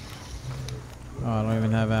 Oh, I don't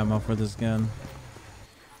even have ammo for this gun.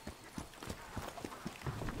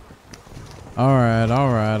 Alright. Give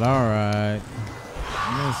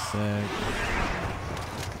me a sec.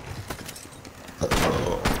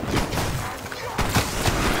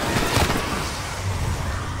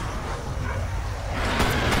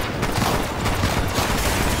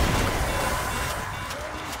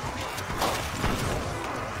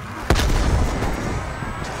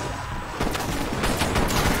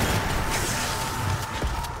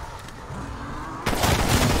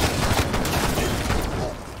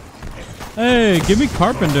 Hey, give me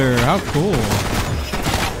Carpenter. How cool.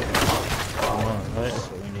 That's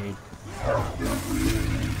what we need.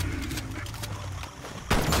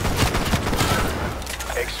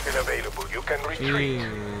 Exfil available. You can retreat.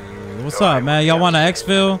 Hey, what's up, man? Y'all want to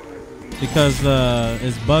exfil? Because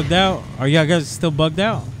it's bugged out? Are y'all guys still bugged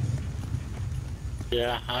out?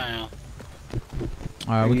 Yeah, I am.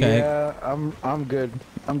 Alright, we can. Yeah, I'm good.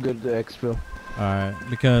 I'm good to exfil. Alright,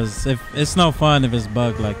 because if it's no fun if it's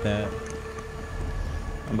bugged like that.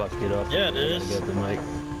 I'm about to get up. Yeah, it is. Get the mic.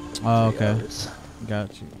 Oh, okay. 3 hours.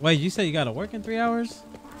 Got you. Wait, you said you gotta work in 3 hours?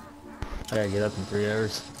 I gotta get up in 3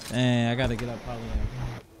 hours. Dang, I gotta get up probably in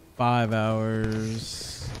 5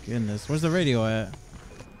 hours. Goodness, where's the radio at?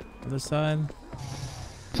 Other side?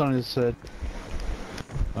 It's on his side.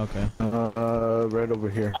 Okay. Right over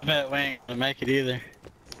here. I bet we ain't gonna make it either.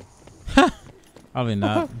 Probably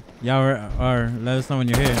not. Y'all or let us know when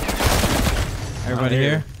you're here. Everybody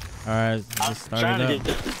here? Alright, just start Trying it to up.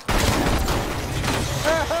 get this.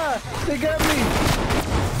 They got me!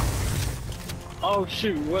 Oh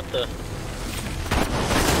shoot, what the?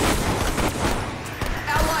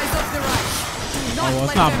 Allies of the right. Do Oh, well, it's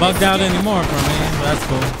let not them bugged out escape. anymore for me, but that's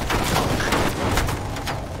cool.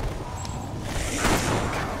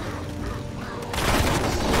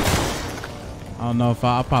 I don't know if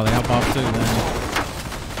I'll probably hop off too then.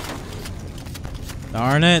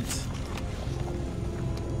 Darn it.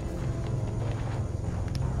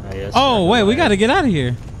 Yes, Oh, wait, we gotta get out of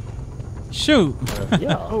here. Shoot.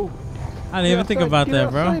 Yeah. Oh, I didn't even think about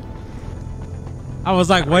that, bro. I was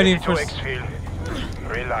like waiting for. Exfil.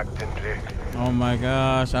 Reluctantly. Oh my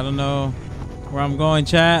gosh, I don't know where I'm going,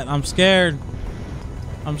 chat. I'm scared.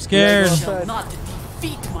 I'm scared. Shall not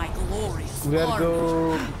defeat my glorious We gotta army,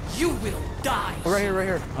 go. you will die. Oh, right here, right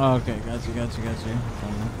here. Oh, okay, got you.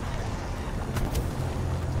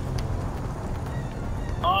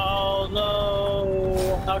 Oh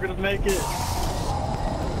no, I'm not gonna make it.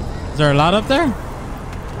 Is there a lot up there?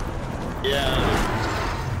 Yeah.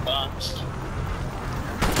 Bunch.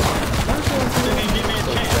 Give me a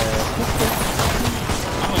chance.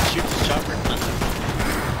 I'm gonna shoot the chopper.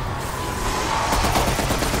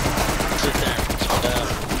 Sit there and chill out.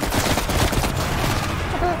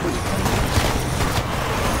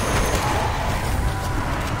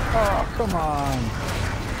 Oh, come on.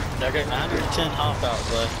 I got 110 hop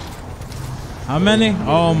outs left. How many?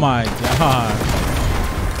 Oh my god.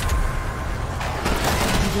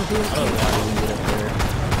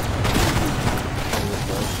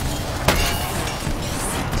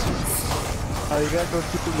 Oh, you gotta go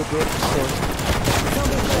through the grocery store.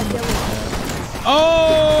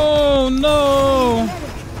 Oh no!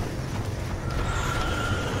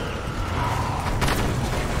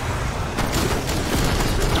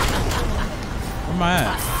 Where am I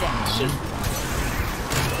at?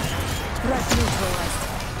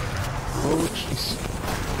 Oh, jeez.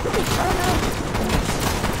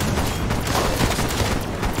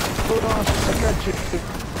 Hold on, I got you.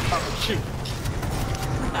 Oh, shoot.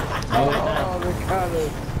 Oh, they got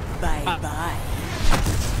it. Bye bye.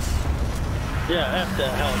 Yeah, F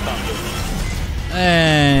that helicopter.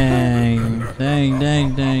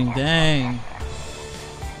 Dang.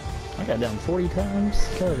 I got down 40 times.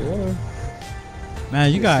 God, whoa.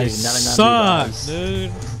 Man, you guys 99 suck, revives.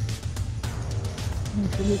 dude.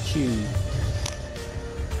 Look at you.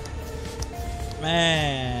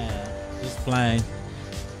 Man, just playing.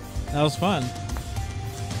 That was fun.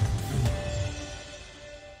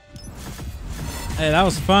 Hey, that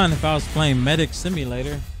was fun if I was playing Medic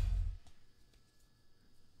Simulator.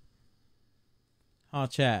 Huh,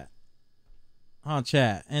 chat.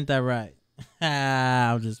 Ain't that right?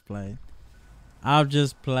 I'm just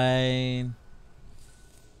playing.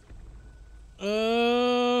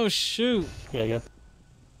 Oh, shoot. Yeah, yeah.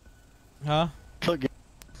 Huh? Look at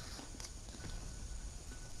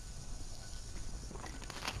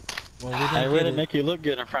Well, I really make you look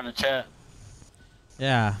good in front of chat.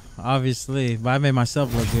 Yeah, obviously. But I made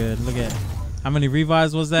myself look good. Look at how many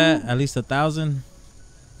revives was that? At least 1,000.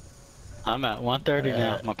 I'm at 130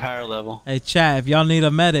 now, my power level. Hey, chat, if y'all need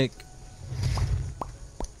a medic,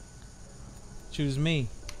 choose me.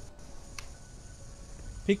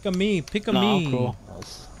 Pick a me. I'm cool.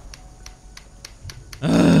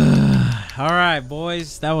 All right,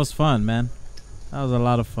 boys. That was fun, man. That was a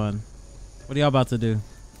lot of fun. What are y'all about to do?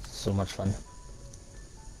 So much fun.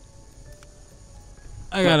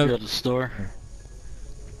 I gotta go to the store.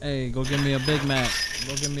 Hey, go get me a Big Mac.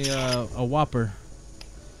 Go get me a Whopper.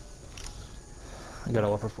 I got a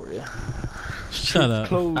Whopper for you. Shut up.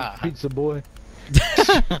 Close, pizza boy.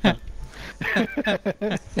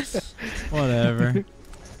 Whatever.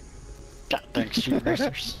 God, thanks, shoot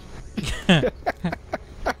racers.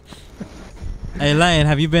 Hey, Lane,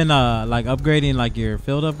 have you been like upgrading like your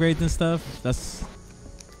field upgrades and stuff? That's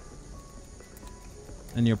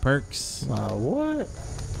and your perks. What? Your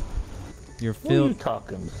What are you field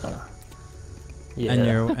talking about? Yeah. and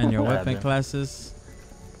your I weapon haven't. classes.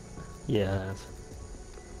 Yeah.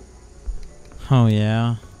 Oh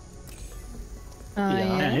yeah.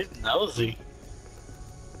 Man, it's nosy.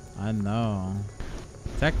 I know.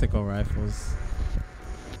 Tactical rifles.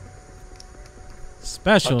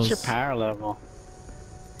 Specials. What's your power level?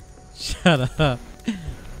 Shut up.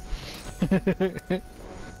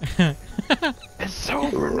 It's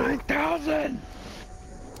over 9,000.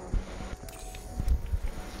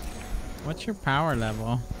 What's your power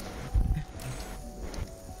level?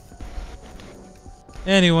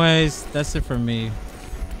 Anyways, that's it for me.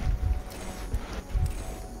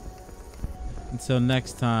 Until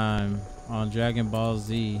next time on Dragon Ball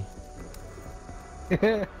Z.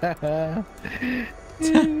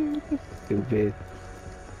 Stupid.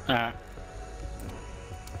 Alright.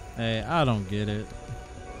 Hey, I don't get it.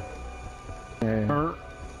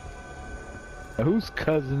 Whose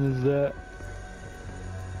cousin is that?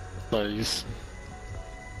 Please.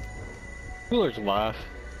 Cooler's wife.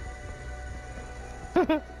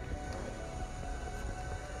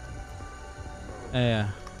 Yeah,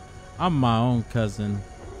 I'm my own cousin.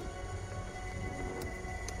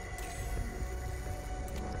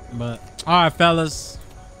 But all right, fellas,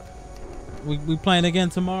 we playing again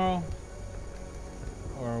tomorrow,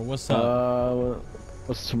 or what's up?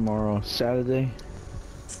 What's tomorrow? Saturday.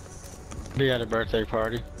 Be at a birthday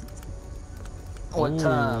party. What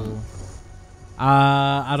time?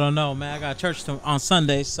 I don't know, man. I got church on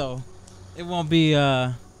Sunday, so It won't be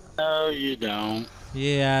No, you don't.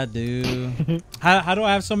 Yeah, I do. How do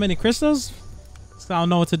I have so many crystals? I don't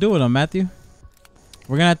know what to do with them, Matthew.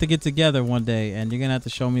 We're gonna have to get together one day, and you're gonna have to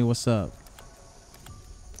show me what's up.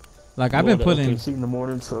 Like I've been putting. See in the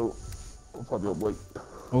morning, so I'll probably up late.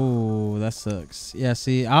 Oh, that sucks. Yeah,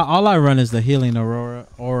 see, all I run is the healing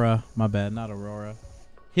aura. My bad, not aurora.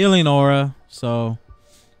 Healing aura. So,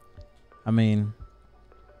 I mean,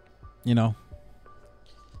 you know,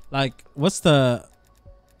 like what's the?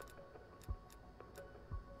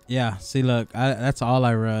 Yeah, see, look, that's all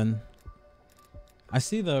I run. I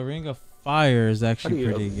see the Ring of Fire is actually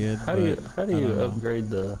pretty good. How do you upgrade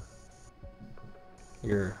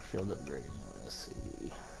your field upgrade? Let's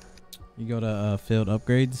see. You go to field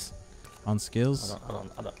upgrades on skills.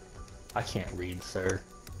 I can't read, sir.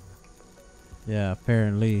 Yeah,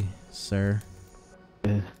 apparently, sir.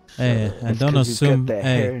 Yeah. Hey, and don't assume. Got that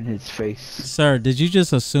Hey, hair in his face. sir, did you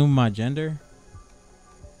just assume my gender?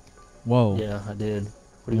 Whoa. Yeah, I did.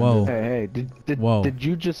 What are you Whoa. gonna Hey, did Whoa. did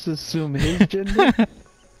you just assume his gender?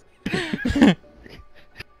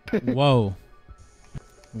 Whoa.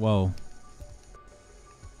 Whoa.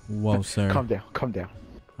 Whoa, sir. Calm down. Calm down.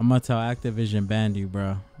 I'm gonna tell Activision banned you,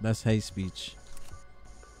 bro. That's hate speech.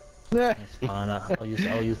 That's fine.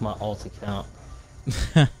 I'll use my alt account.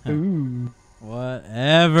 Ooh.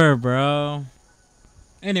 Whatever, bro.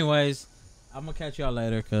 Anyways, I'm gonna catch y'all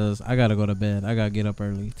later because I gotta go to bed. I gotta get up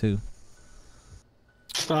early too.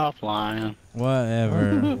 Stop lying.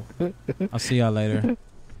 Whatever. I'll see y'all later.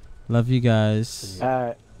 Love you guys.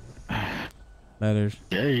 Later.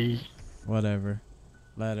 Yay. Whatever.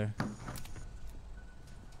 Later.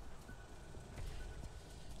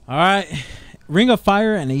 All right. Ring of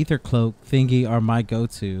Fire and Ether Cloak thingy are my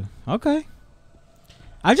go-to. Okay.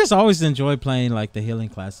 I just always enjoy playing like the healing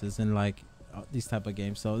classes and like these type of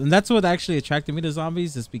games. So, and that's what actually attracted me to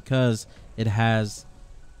zombies, is because it has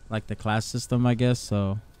like the class system, I guess.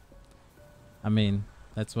 So, I mean,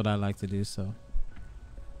 that's what I like to do. So,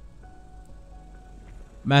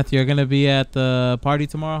 Matthew, you're gonna be at the party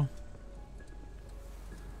tomorrow?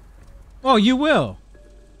 Oh, you will.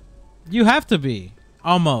 You have to be.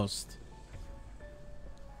 Almost.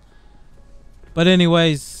 But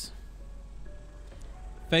anyways,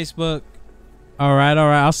 Facebook. All right.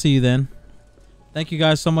 I'll see you then. Thank you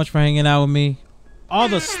guys so much for hanging out with me. All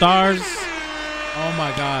the stars. Oh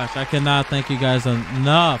my gosh. I cannot thank you guys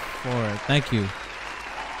enough for it. Thank you.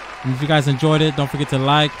 And if you guys enjoyed it, don't forget to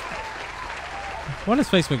like. What does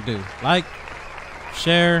Facebook do? Like,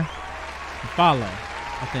 share, and follow,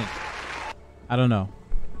 I think. I don't know.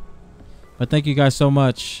 But thank you guys so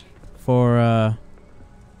much for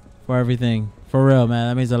everything. For real, man.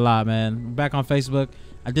 That means a lot, man. I'm back on Facebook.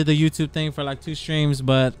 I did the YouTube thing for like 2 streams,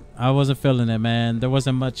 but I wasn't feeling it, man. There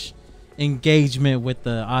wasn't much engagement with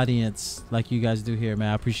the audience like you guys do here,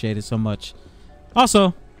 man. I appreciate it so much.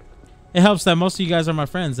 Also, it helps that most of you guys are my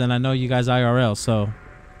friends, and I know you guys IRL, so.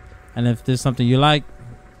 And if there's something you like,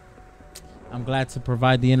 I'm glad to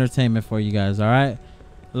provide the entertainment for you guys, all right?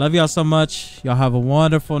 I love y'all so much. Y'all have a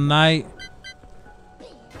wonderful night.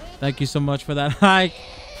 Thank you so much for that like.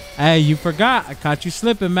 Hey, you forgot. I caught you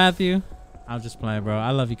slipping, Matthew. I'm just playing, bro.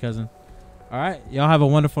 I love you, cousin. All right. Y'all have a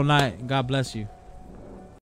wonderful night. God bless you.